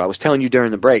mind control. I was telling you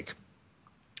during the break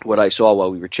what I saw while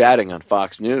we were chatting on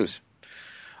Fox News.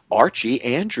 Archie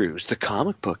Andrews, the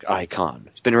comic book icon.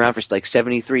 He's been around for like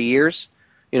 73 years.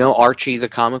 Archie, the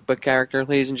comic book character,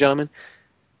 ladies and gentlemen.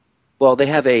 Well, they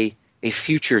have a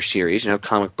future series.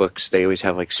 Comic books, they always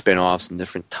have like spin-offs and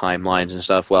different timelines and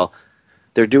stuff. Well,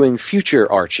 they're doing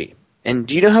future Archie. And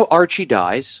do you know how Archie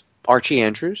dies? Archie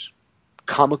Andrews,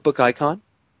 comic book icon.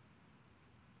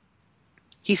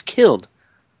 He's killed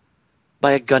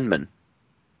by a gunman.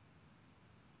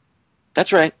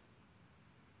 That's right.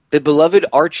 The beloved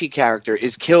Archie character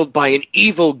is killed by an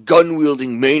evil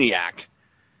gun-wielding maniac.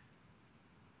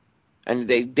 And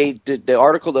the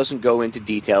article doesn't go into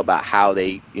detail about how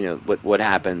what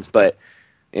happens, but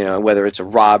whether it's a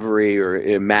robbery or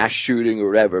a mass shooting or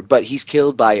whatever. But he's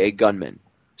killed by a gunman.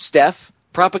 Steph,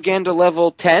 propaganda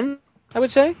level 10, I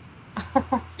would say.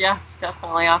 Yeah, it's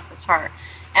definitely off the chart,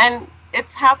 and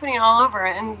it's happening all over.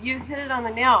 And you hit it on the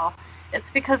nail.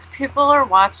 It's because people are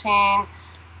watching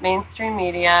mainstream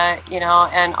media,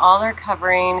 and all they're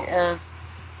covering is.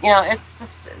 It's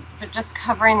just, they're just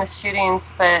covering the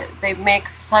shootings, but they make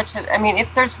if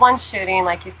there's one shooting,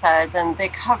 like you said, then they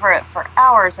cover it for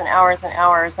hours and hours and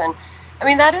hours. And,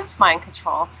 that is mind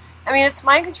control. It's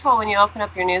mind control when you open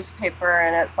up your newspaper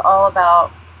and it's all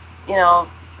about,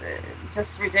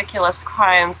 just ridiculous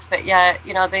crimes, but yet,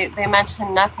 they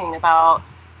mention nothing about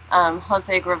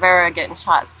Jose Rivera getting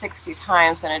shot 60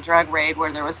 times in a drug raid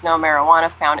where there was no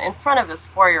marijuana found in front of his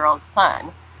 4-year-old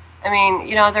son.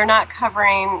 They're not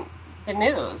covering the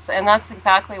news, and that's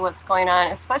exactly what's going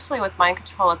on, especially with mind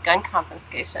control with gun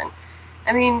confiscation.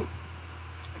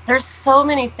 There's so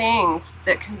many things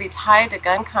that can be tied to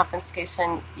gun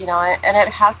confiscation, and it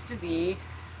has to be,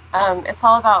 it's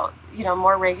all about,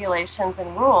 more regulations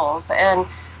and rules. And,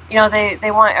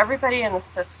 they want everybody in the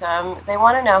system. They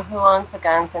want to know who owns the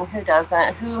guns and who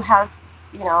doesn't, who has,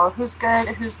 who's good,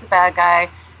 who's the bad guy,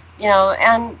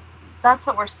 and that's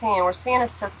what we're seeing. We're seeing a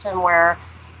system where,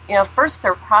 first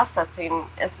they're processing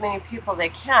as many people they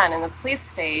can in the police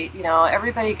state.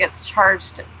 Everybody gets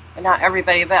charged, not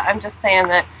everybody, but I'm just saying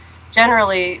that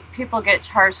generally people get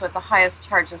charged with the highest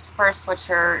charges first, which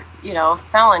are,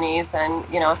 felonies. And,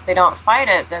 if they don't fight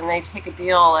it, then they take a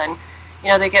deal and,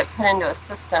 they get put into a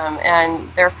system and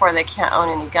therefore they can't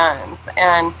own any guns.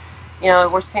 And,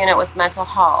 we're seeing it with mental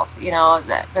health.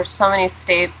 That there's so many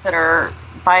states that are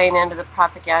buying into the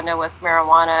propaganda with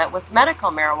marijuana, with medical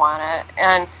marijuana.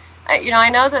 And, I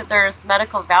know that there's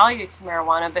medical value to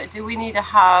marijuana, but do we need to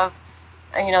have,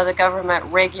 the government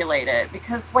regulate it?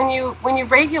 Because when you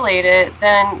regulate it,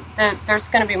 then there's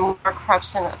going to be more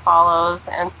corruption that follows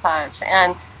and such.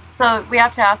 And so we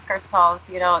have to ask ourselves,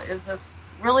 is this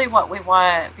really what we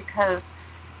want? Because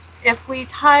if we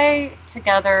tie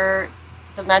together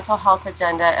the mental health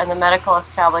agenda and the medical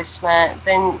establishment,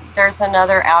 then there's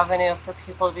another avenue for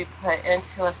people to be put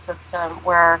into a system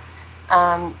where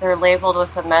they're labeled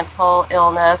with a mental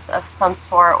illness of some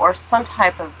sort or some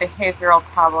type of behavioral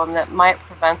problem that might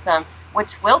prevent them,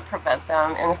 which will prevent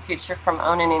them in the future from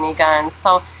owning any guns.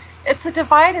 So it's a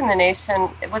divide in the nation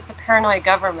with the paranoid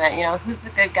government, who's the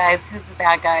good guys, who's the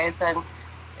bad guys, and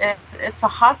it's a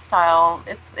hostile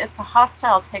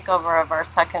takeover of our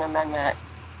Second Amendment.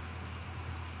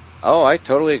 Oh, I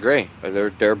totally agree.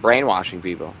 They're brainwashing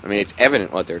people. It's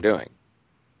evident what they're doing.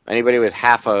 Anybody with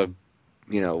half a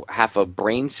half a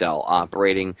brain cell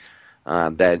operating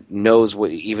that knows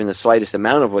what even the slightest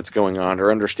amount of what's going on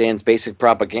or understands basic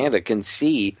propaganda can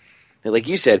see that, like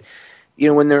you said,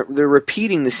 when they're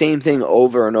repeating the same thing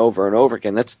over and over and over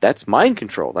again, that's mind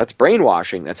control. That's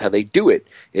brainwashing. That's how they do it.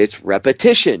 It's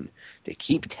repetition. They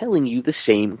keep telling you the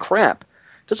same crap.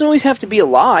 It doesn't always have to be a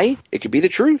lie. It could be the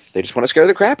truth. They just want to scare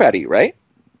the crap out of you, right?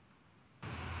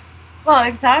 Well,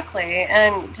 exactly.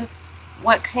 And just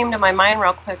what came to my mind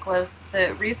real quick was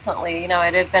that recently,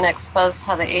 it had been exposed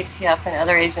how the ATF and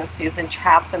other agencies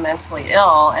entrap the mentally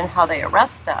ill and how they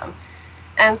arrest them.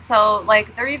 And so,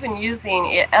 they're even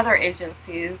using other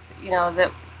agencies,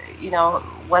 that,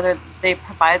 whether they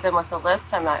provide them with a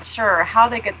list, I'm not sure, or how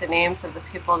they get the names of the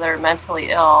people that are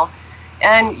mentally ill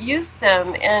and use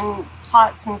them in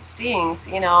plots and stings,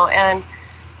 and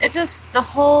it just, the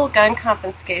whole gun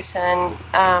confiscation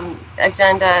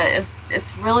agenda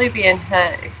it's really being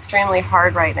hit extremely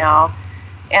hard right now.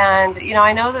 And,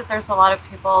 I know that there's a lot of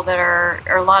people that or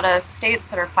a lot of states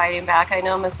that are fighting back. I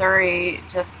know Missouri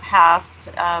just passed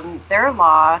their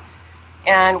law,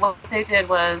 and what they did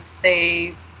was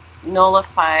they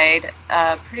nullified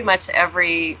pretty much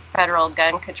every federal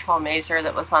gun control measure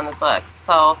that was on the books.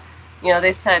 So,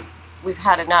 they said, we've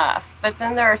had enough. But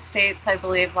then there are states, I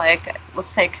believe, like, let's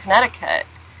say Connecticut,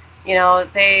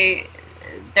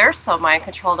 they're so mind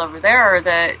controlled over there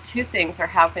that two things are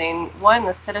happening. One,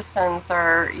 the citizens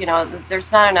are,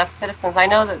 there's not enough citizens. I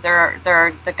know that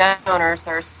the gun owners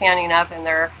are standing up and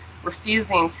they're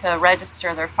refusing to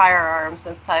register their firearms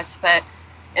and such. But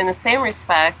in the same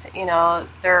respect,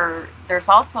 there's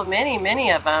also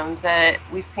many of them that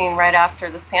we've seen right after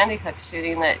the Sandy Hook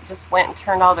shooting that just went and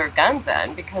turned all their guns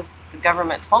in because the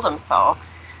government told them so.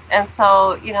 And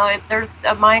so, there's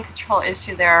a mind control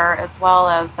issue there, as well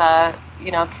as,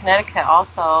 Connecticut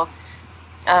also.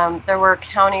 There were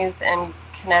counties in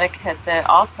Connecticut that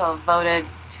also voted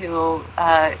to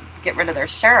get rid of their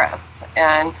sheriffs,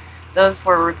 and those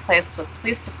were replaced with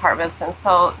police departments. And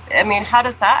so, how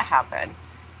does that happen?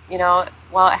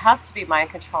 Well, it has to be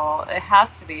mind control. It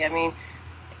has to be.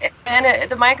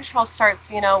 The mind control starts,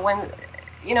 when,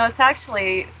 it's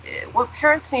actually, what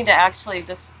parents need to actually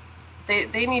just,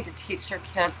 they need to teach their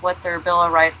kids what their Bill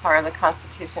of Rights are in the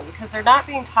Constitution, because they're not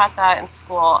being taught that in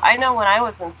school. I know when I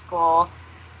was in school,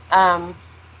 when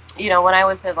I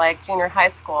was at junior high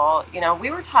school, we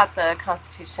were taught the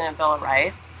Constitution and Bill of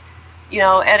Rights,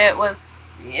 and it was,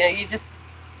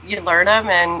 you learn them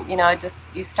and,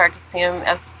 you start to see them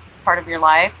as part of your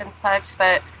life and such.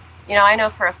 But, I know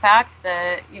for a fact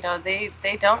that,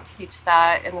 they don't teach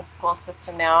that in the school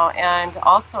system now. And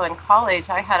also in college,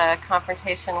 I had a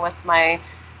confrontation with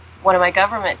one of my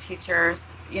government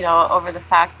teachers, over the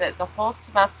fact that the whole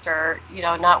semester,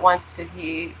 not once did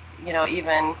he,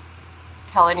 even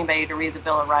tell anybody to read the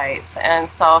Bill of Rights. And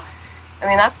so,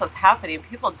 that's what's happening.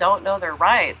 People don't know their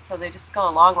rights, so they just go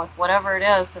along with whatever it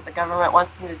is that the government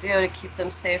wants them to do to keep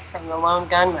them safe from the lone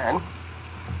gunman.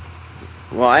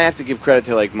 Well, I have to give credit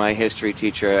to my history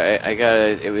teacher.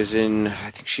 It was in, I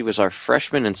think she was our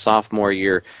freshman and sophomore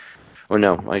year. Or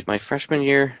no, my freshman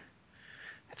year.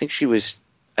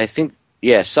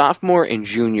 Sophomore and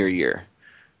junior year.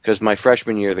 Because my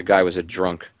freshman year, the guy was a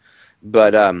drunk.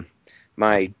 But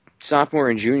my sophomore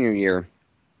and junior year,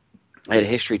 I had a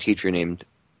history teacher named,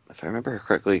 if I remember her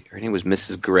correctly, her name was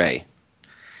Mrs. Gray.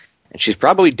 And she's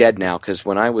probably dead now, because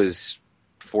when I was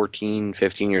 14,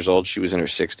 15 years old, she was in her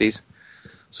 60s.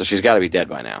 So she's got to be dead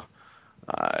by now.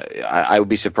 I would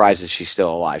be surprised if she's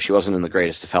still alive. She wasn't in the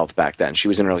greatest of health back then. She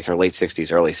was in her late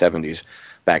 60s, early 70s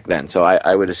back then. So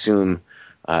I would assume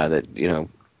that,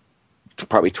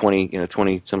 probably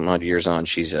 20 something odd years on,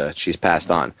 she's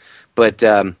passed on. But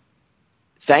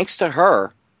thanks to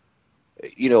her,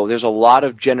 there's a lot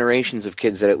of generations of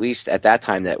kids that, at least at that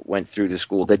time, that went through the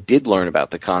school that did learn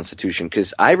about the Constitution.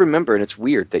 Because I remember, and it's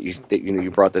weird that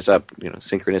you brought this up,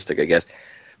 synchronistic, I guess.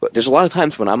 But there's a lot of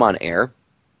times when I'm on air,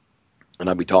 and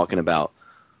I'll be talking about,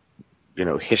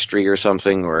 history or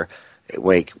something, or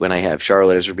when I have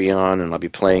Charlotte Iserby on, and I'll be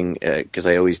playing, because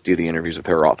I always do the interviews with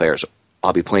her off air, so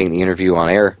I'll be playing the interview on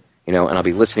air, and I'll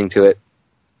be listening to it,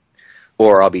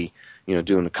 or I'll be,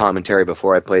 doing a commentary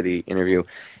before I play the interview,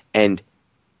 and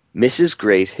Mrs.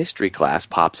 Gray's history class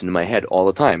pops into my head all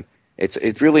the time.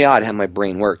 It's really odd how my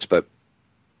brain works, but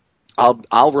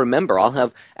I'll remember,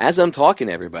 as I'm talking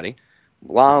to everybody,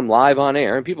 while I'm live on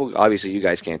air, and people, obviously you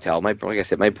guys can't tell, like I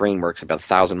said, my brain works about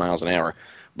 1,000 miles an hour,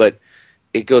 but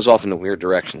it goes off in the weird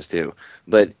directions too.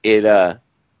 But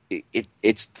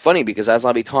it's funny, because as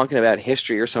I'll be talking about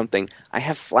history or something, I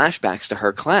have flashbacks to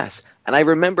her class, and I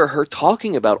remember her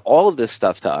talking about all of this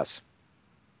stuff to us.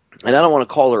 and I don't want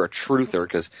to call her a truther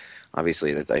because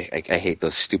obviously I hate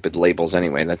those stupid labels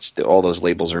anyway. All those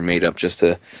labels are made up just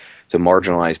to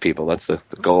marginalize people. That's the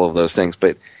goal of those things.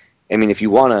 But I mean, if you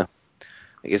want to,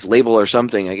 I guess, label her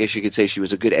something, I guess you could say she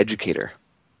was a good educator.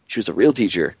 She was a real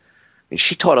teacher. I mean,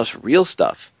 she taught us real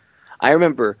stuff. I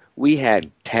remember we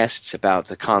had tests about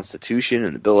the Constitution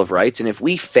and the Bill of Rights, and if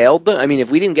we failed them, I mean, if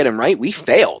we didn't get them right, we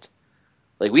failed.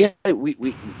 Like we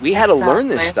had to learn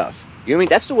this stuff. You know what I mean?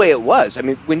 That's the way it was. I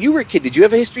mean, when you were a kid, did you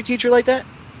have a history teacher like that?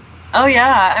 Oh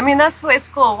yeah. I mean, that's the way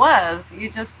school was.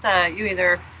 You just you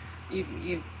either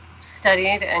you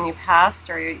studied and you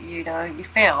passed, or you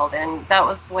failed, and that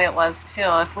was the way it was too.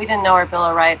 If we didn't know our Bill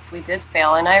of Rights, we did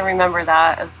fail, and I remember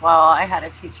that as well. I had a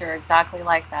teacher exactly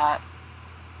like that.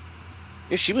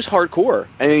 Yeah, she was hardcore.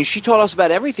 I mean, she taught us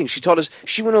about everything. She taught us.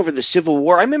 She went over the Civil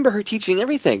War. I remember her teaching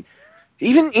everything,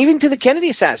 even to the Kennedy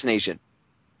assassination.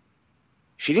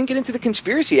 She didn't get into the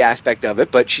conspiracy aspect of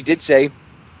it, but she did say,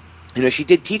 she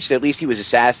did teach that at least he was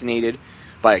assassinated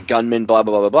by a gunman, blah,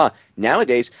 blah, blah, blah, blah.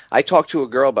 Nowadays, I talked to a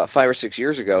girl about 5 or 6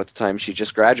 years ago at the time she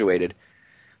just graduated,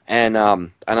 and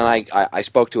I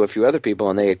spoke to a few other people,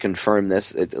 and they had confirmed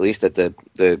this, at least at the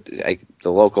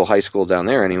local high school down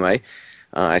there anyway.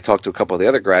 I talked to a couple of the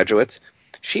other graduates.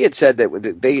 She had said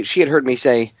that she had heard me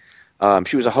say,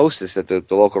 she was a hostess at the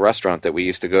local restaurant that we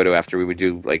used to go to after we would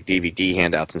do like DVD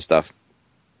handouts and stuff.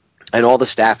 And all the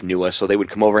staff knew us, so they would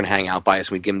come over and hang out by us,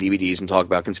 and we'd give them DVDs and talk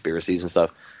about conspiracies and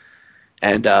stuff.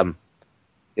 And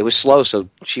it was slow, so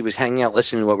she was hanging out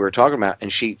listening to what we were talking about,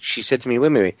 and she said to me,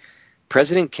 wait,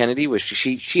 President Kennedy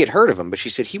she had heard of him, but she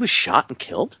said he was shot and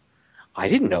killed? I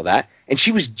didn't know that. And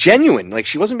she was genuine, like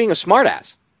she wasn't being a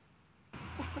smartass.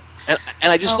 And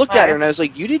I just looked at her, and I was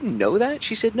like, you didn't know that?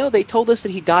 She said, no, they told us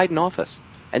that he died in office,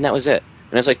 and that was it.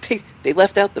 And I was like, they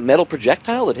left out the metal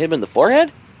projectile that hit him in the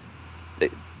forehead?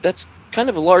 That's kind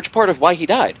of a large part of why he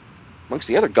died, amongst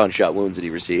the other gunshot wounds that he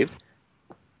received.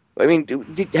 I mean,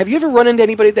 have you ever run into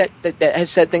anybody that has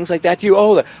said things like that to you?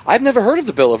 Oh, I've never heard of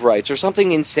the Bill of Rights, or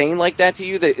something insane like that to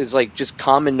you that is like just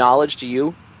common knowledge to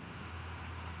you?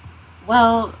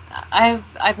 Well,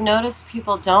 I've noticed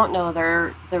people don't know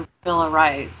their Bill of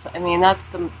Rights. I mean, that's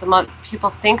the people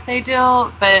think they do,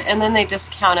 and then they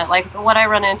discount it. Like what I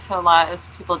run into a lot is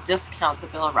people discount the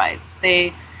Bill of Rights.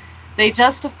 They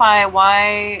justify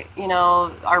why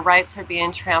our rights are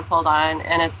being trampled on,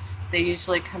 and they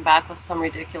usually come back with some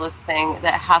ridiculous thing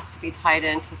that has to be tied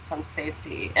into some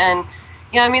safety. And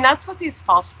I mean, that's what these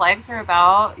false flags are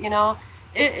about.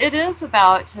 It is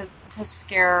about to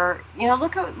scare.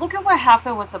 Look at what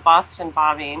happened with the Boston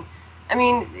bombing. I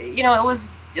mean,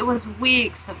 it was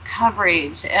weeks of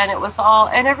coverage, and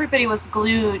and everybody was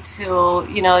glued to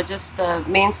just the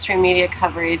mainstream media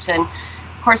coverage. And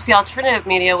of course, the alternative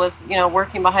media was,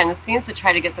 working behind the scenes to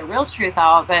try to get the real truth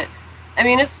out. But I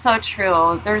mean, it's so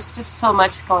true. There's just so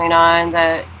much going on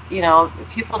that,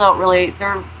 people don't really,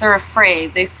 they're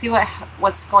afraid. They see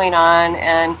what's going on,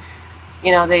 and,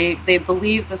 they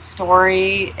believe the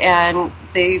story, and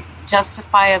they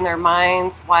justify in their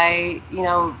minds why,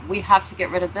 we have to get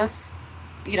rid of this,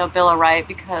 Bill of Rights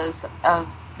because of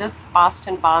this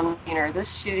Boston bombing or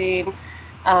this shooting.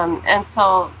 And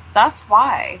so that's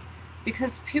why.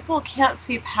 Because people can't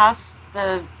see past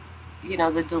the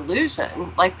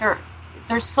delusion. Like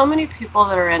there's so many people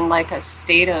that are in like a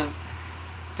state of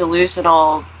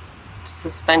delusional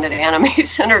suspended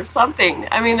animation or something.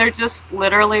 I mean, they're just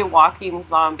literally walking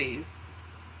zombies.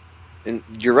 And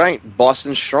you're right,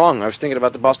 Boston's strong. I was thinking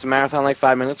about the Boston Marathon like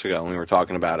 5 minutes ago when we were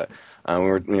talking about it. We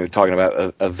were talking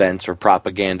about events or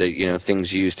propaganda,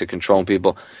 things used to control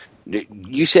people.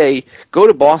 You say, go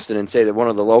to Boston and say that one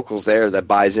of the locals there that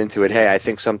buys into it, hey, I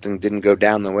think something didn't go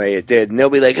down the way it did. And they'll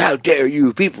be like, how dare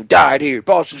you? People died here.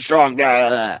 Boston's strong. Blah,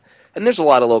 blah. And there's a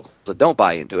lot of locals that don't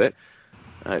buy into it.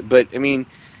 But, I mean,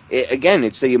 again,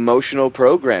 it's the emotional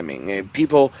programming.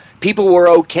 People were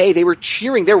okay. They were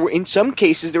cheering. In some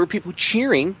cases, there were people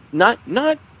cheering, not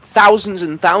thousands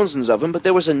and thousands of them, but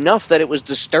there was enough that it was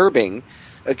disturbing,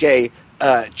 okay,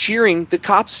 cheering the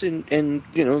cops and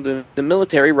the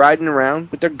military riding around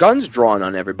with their guns drawn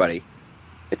on everybody.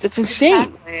 It's insane.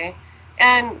 Exactly.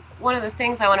 And one of the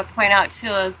things I want to point out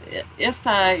too is if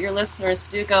your listeners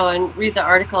do go and read the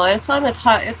article, it's on the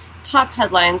top. It's top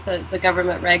headlines at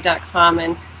thegovernmentrag.com,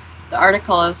 and the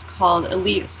article is called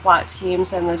 "Elite SWAT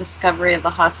Teams and the Discovery of the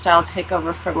Hostile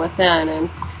Takeover from Within." And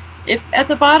if at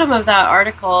the bottom of that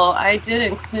article, I did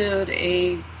include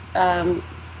a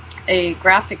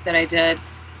graphic that I did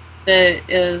that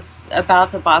is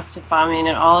about the Boston bombing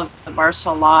and all of the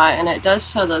martial law, and it does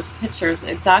show those pictures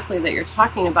exactly that you're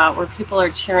talking about, where people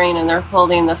are cheering and they're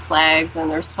holding the flags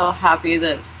and they're so happy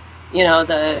that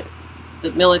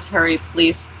the military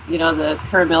police, the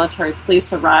paramilitary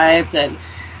police arrived, and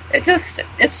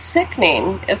it's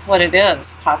sickening is what it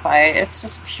is, Popeye. It's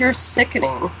just pure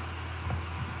sickening.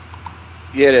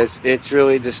 Yeah, it is. It's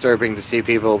really disturbing to see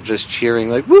people just cheering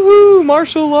like, woohoo,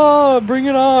 martial law, bring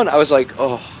it on. I was like,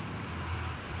 oh.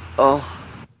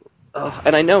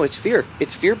 And I know it's fear.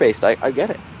 It's fear-based. I get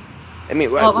it. I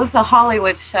mean, well, it was a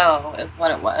Hollywood show is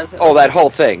what it was. That whole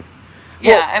thing.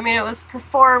 Yeah, well, I mean, it was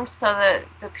performed so that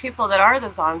the people that are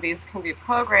the zombies can be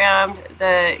programmed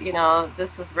that,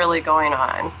 this is really going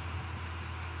on.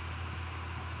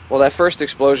 Well, that first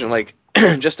explosion, like,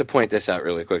 just to point this out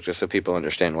really quick, just so people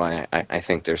understand why I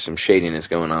think there's some shadiness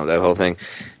going on with that whole thing.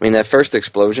 I mean, that first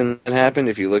explosion that happened,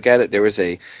 if you look at it, there was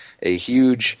a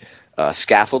huge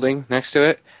scaffolding next to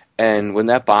it, and when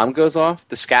that bomb goes off,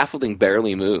 the scaffolding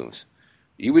barely moves.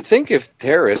 You would think if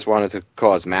terrorists wanted to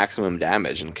cause maximum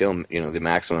damage and kill, the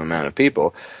maximum amount of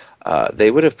people,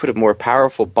 they would have put a more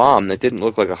powerful bomb that didn't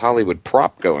look like a Hollywood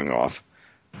prop going off.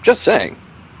 Just saying.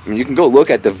 I mean, you can go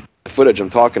look at the footage I'm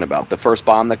talking about. The first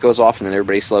bomb that goes off and then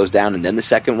everybody slows down and then the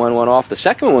second one went off. The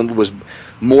second one was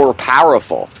more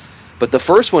powerful, but the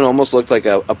first one almost looked like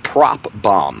a prop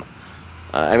bomb.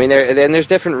 I mean, there's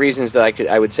different reasons that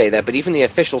I would say that, but even the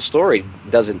official story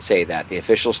doesn't say that. The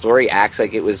official story acts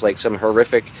like it was like some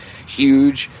horrific,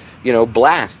 huge,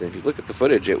 blast. And if you look at the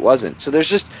footage, it wasn't. So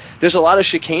there's a lot of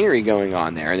chicanery going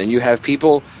on there. And then you have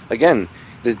people, again,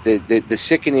 the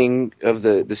sickening of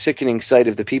the sickening sight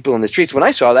of the people in the streets. When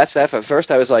I saw that stuff at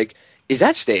first, I was like, is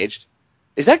that staged?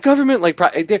 Is that government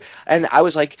and I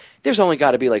was like, there's only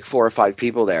got to be like 4 or 5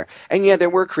 people there. And yeah, there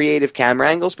were creative camera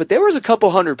angles, but there was a couple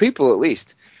hundred people at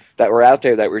least that were out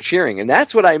there that were cheering. And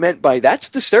that's what I meant by that's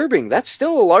disturbing. That's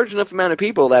still a large enough amount of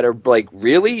people that are like,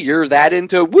 really? You're that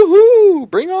into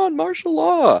woohoo, bring on martial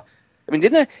law. I mean,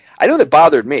 I know that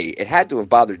bothered me. It had to have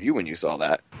bothered you when you saw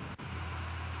that.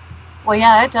 Well,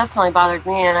 yeah, it definitely bothered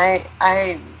me. And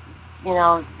I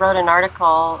wrote an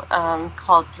article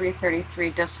called 333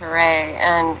 Disarray,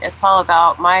 and it's all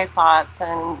about my thoughts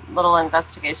and little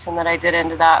investigation that I did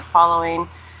into that following.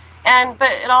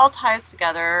 But it all ties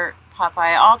together,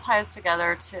 Popeye, all ties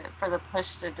together for the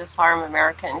push to disarm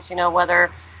Americans,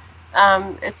 whether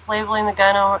it's labeling the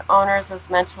gun owners as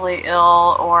mentally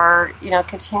ill or,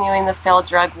 continuing the failed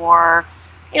drug war.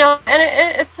 And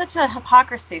it's such a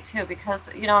hypocrisy, too, because,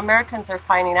 Americans are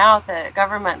finding out that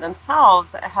government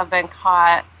themselves have been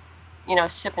caught,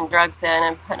 shipping drugs in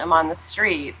and putting them on the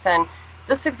streets. And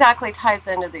this exactly ties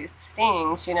into these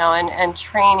stings, and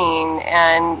training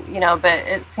and, but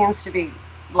it seems to be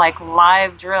like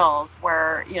live drills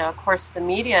where, of course, the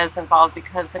media is involved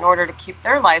because in order to keep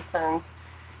their license,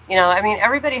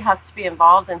 everybody has to be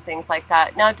involved in things like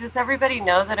that. Now, does everybody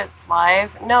know that it's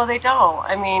live? No, they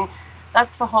don't.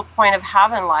 That's the whole point of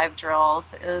having live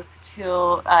drills is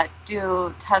to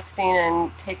do testing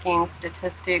and taking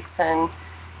statistics and,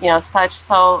 such.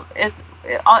 So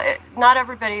not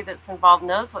everybody that's involved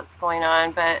knows what's going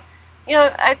on. But,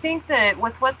 I think that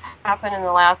with what's happened in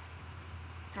the last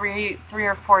three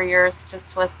or 4 years,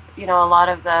 just with, a lot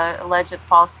of the alleged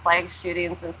false flag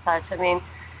shootings and such, the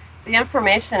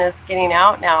information is getting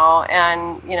out now.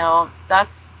 And,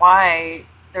 that's why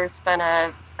there's been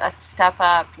a step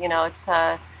up,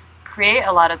 to create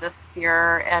a lot of this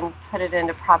fear and put it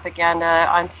into propaganda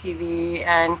on TV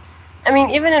and,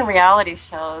 even in reality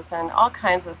shows and all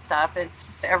kinds of stuff. It's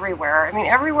just everywhere.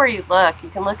 Everywhere you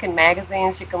look in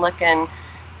magazines, you can look in,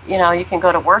 you can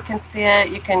go to work and see it.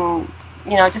 You can,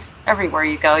 just everywhere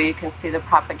you go, you can see the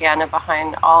propaganda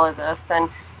behind all of this. And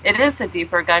it is a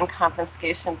deeper gun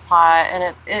confiscation plot,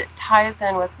 and it ties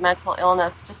in with mental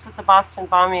illness, just with the Boston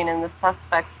bombing and the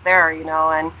suspects there,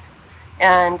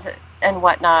 and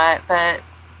whatnot. But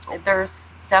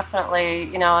there's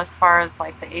definitely, as far as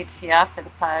like the ATF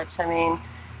and such,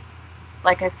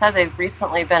 like I said, they've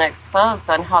recently been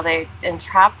exposed on how they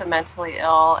entrap the mentally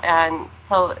ill, and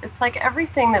so it's like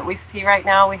everything that we see right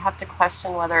now, we have to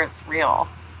question whether it's real.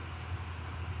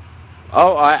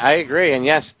 Oh, I agree. And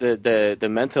yes, the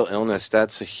mental illness,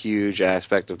 that's a huge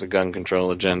aspect of the gun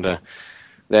control agenda.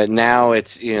 That now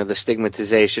it's, the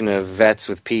stigmatization of vets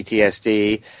with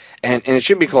PTSD. And it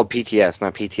should be called PTS,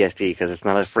 not PTSD, because it's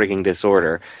not a freaking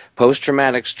disorder.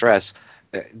 Post-traumatic stress.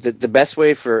 The best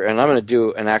way and I'm going to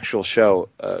do an actual show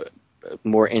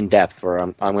more in-depth where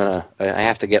I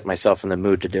have to get myself in the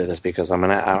mood to do this because I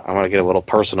want to get a little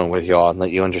personal with y'all and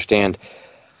let you understand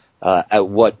at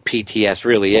what PTS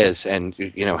really is and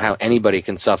how anybody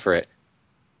can suffer it.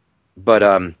 But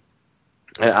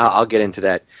I'll get into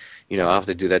that. I'll have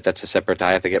to do that. That's a separate.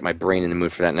 I have to get my brain in the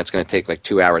mood for that, and that's going to take like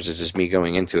 2 hours. It's just me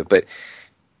going into it. But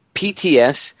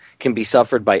PTS can be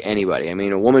suffered by anybody. I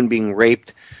mean, a woman being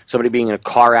raped, somebody being in a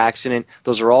car accident,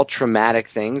 those are all traumatic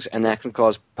things, and that can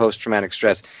cause post-traumatic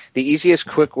stress. The easiest,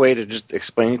 quick way to just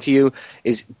explain it to you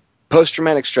is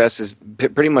post-traumatic stress is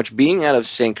pretty much being out of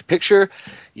sync. Picture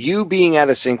you being out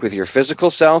of sync with your physical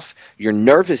self, your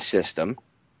nervous system,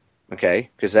 okay,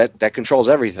 because that controls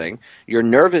everything. Your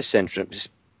nervous system,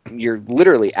 you're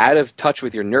literally out of touch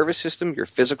with your nervous system, your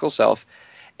physical self,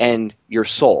 and your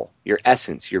soul, your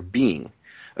essence, your being,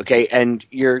 okay, and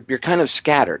you're kind of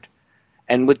scattered.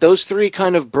 And with those three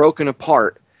kind of broken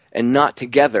apart and not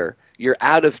together, you're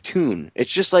out of tune.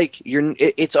 It's just like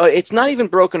it's not even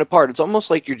broken apart. It's almost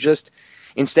like you're just,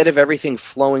 instead of everything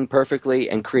flowing perfectly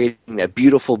and creating a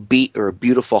beautiful beat or a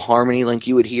beautiful harmony like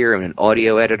you would hear in an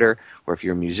audio editor, or if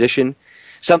you're a musician,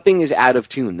 something is out of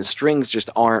tune. The strings just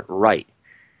aren't right.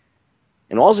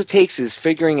 And all it takes is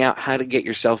figuring out how to get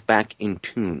yourself back in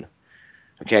tune,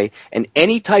 okay? And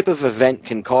any type of event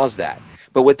can cause that.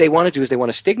 But what they want to do is they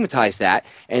want to stigmatize that.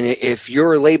 And if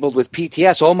you're labeled with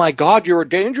PTS, oh my God, you're a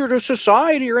danger to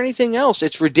society or anything else,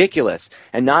 it's ridiculous.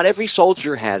 And not every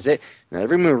soldier has it. Not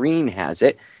every Marine has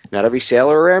it. Not every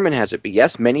sailor or airman has it. But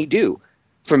yes, many do,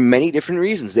 for many different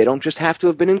reasons. They don't just have to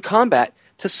have been in combat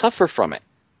to suffer from it,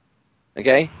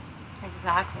 okay?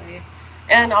 Exactly.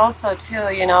 And also, too,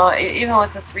 you know, even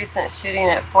with this recent shooting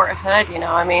at Fort Hood, you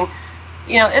know, I mean,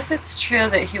 you know, if it's true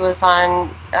that he was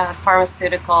on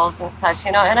pharmaceuticals and such,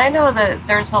 you know, and I know that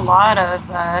there's a lot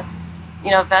of,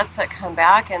 you know, vets that come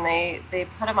back and they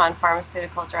put them on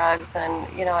pharmaceutical drugs, and,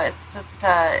 you know, it's just,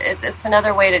 it's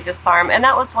another way to disarm. And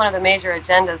that was one of the major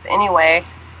agendas anyway,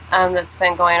 that's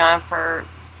been going on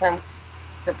since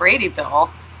the Brady Bill,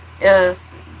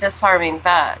 is disarming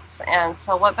vets. And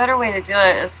so what better way to do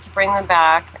it is to bring them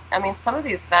back. I mean, some of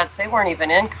these vets, they weren't even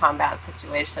in combat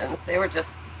situations. They were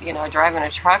just, you know, driving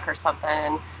a truck or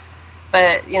something.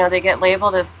 But, you know, they get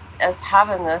labeled as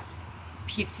having this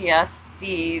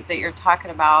PTSD that you're talking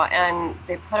about, and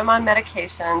they put them on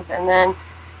medications, and then,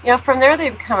 you know, from there they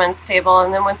become unstable,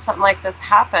 and then when something like this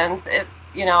happens, it,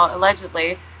 you know,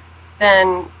 allegedly,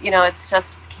 then, you know, it's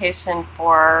justification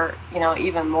for, you know,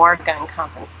 even more gun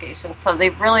confiscation. So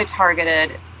they've really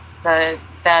targeted the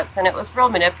vets, and it was real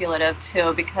manipulative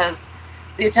too, because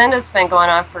the agenda's been going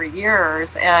on for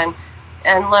years. And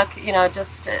look, you know,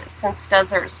 just since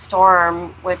Desert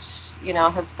Storm, which, you know,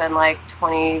 has been like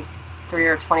 23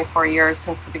 or 24 years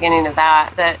since the beginning of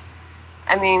that,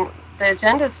 I mean, the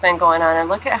agenda's been going on, and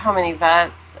look at how many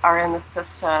vets are in the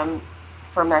system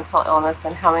for mental illness,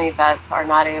 and how many vets are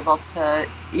not able to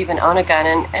even own a gun.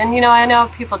 And you know, I know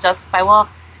people justify, well,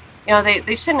 you know,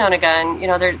 they shouldn't own a gun, you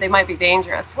know, they might be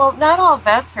dangerous. Well, not all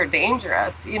vets are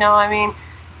dangerous, you know. I mean,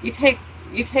 you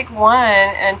take one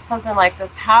and something like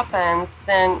this happens,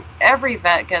 then every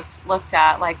vet gets looked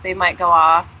at like they might go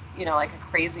off, you know, like a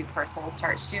crazy person and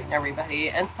start shooting everybody.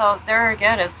 And so there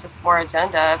again is just more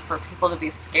agenda for people to be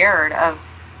scared of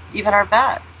even our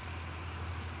vets.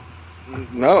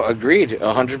 No, agreed.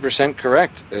 100%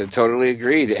 correct. Totally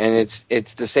agreed. And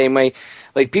it's the same way.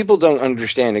 Like, people don't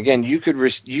understand. Again, you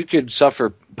could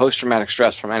suffer post-traumatic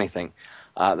stress from anything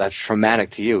that's traumatic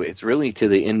to you. It's really to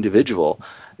the individual.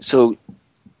 So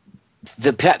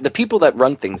the people that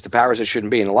run things, the powers that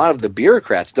shouldn't be, and a lot of the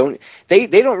bureaucrats don't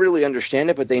really understand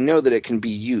it, but they know that it can be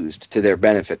used to their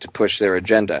benefit to push their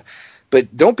agenda.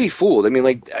 But don't be fooled. I mean,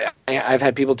 like, I've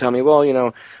had people tell me, well, you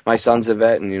know, my son's a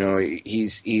vet, and, you know,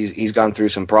 he's gone through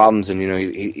some problems, and, you know,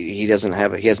 he has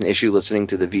an issue listening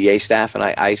to the VA staff. And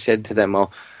I said to them,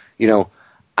 well, you know,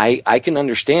 I can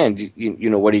understand, you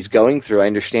know, what he's going through. I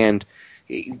understand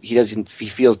he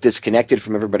feels disconnected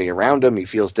from everybody around him. He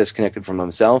feels disconnected from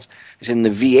himself. And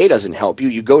the VA doesn't help you.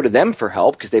 You go to them for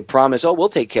help because they promise, oh, we'll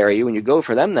take care of you. And you go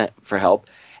for them for help,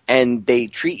 and they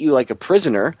treat you like a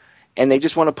prisoner. And they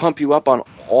just want to pump you up on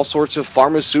all sorts of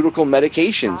pharmaceutical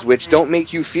medications, which don't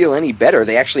make you feel any better.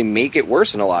 They actually make it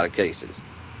worse in a lot of cases.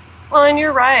 Well, and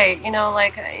you're right. You know,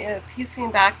 like,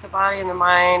 piecing back the body and the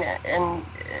mind and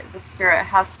the spirit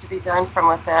has to be done from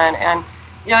within. And,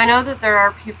 you know, I know that there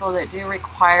are people that do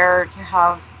require to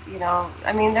have, you know,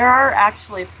 I mean, there are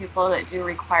actually people that do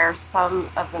require some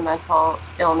of the mental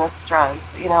illness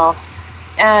drugs, you know.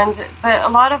 But a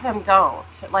lot of them don't.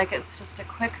 Like, it's just a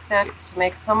quick fix to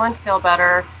make someone feel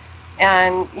better,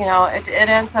 and, you know, it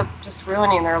ends up just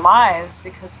ruining their lives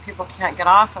because people can't get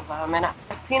off of them. And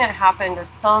I've seen it happen to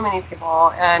so many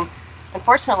people, and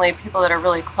unfortunately people that are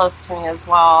really close to me as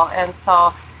well. And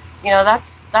so, you know,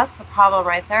 that's the problem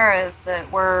right there, is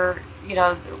that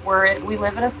we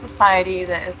live in a society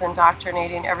that is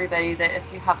indoctrinating everybody that if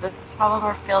you have this problem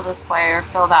or feel this way or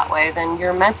feel that way, then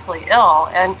you're mentally ill.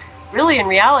 And really, in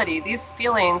reality, these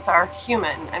feelings are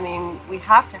human. I mean, we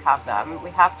have to have them.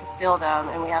 We have to feel them,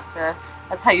 and we have to,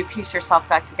 that's how you piece yourself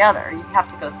back together. You have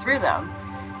to go through them.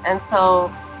 And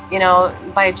so, you know,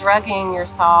 by drugging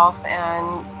yourself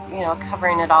and, you know,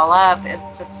 covering it all up,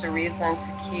 it's just a reason to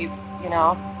keep, you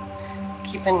know,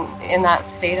 keeping in that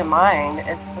state of mind.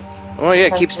 It's just, well, yeah,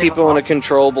 it keeps people in a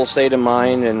controllable state of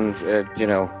mind, and you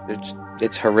know,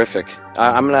 it's horrific.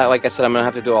 I'm gonna, like I said, I'm gonna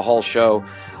have to do a whole show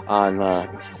on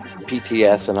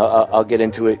PTS, and I'll get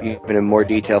into it even in more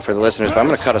detail for the listeners. But I'm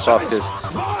gonna cut us off because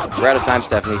we're out of time.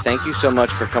 Stephanie, thank you so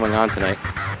much for coming on tonight.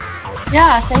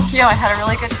 Yeah, thank you. I had a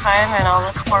really good time, and I'll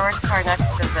look forward to our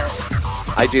next visit.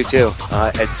 I do too.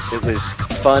 It was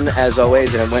fun as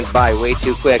always, and it went by way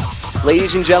too quick.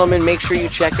 Ladies and gentlemen, make sure you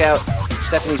check out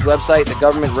Stephanie's website,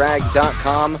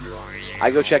 thegovernmentrag.com. I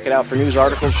go check it out for news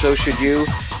articles, so should you.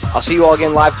 I'll see you all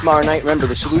again live tomorrow night. Remember,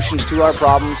 the solutions to our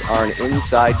problems are an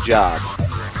inside job.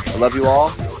 I love you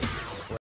all.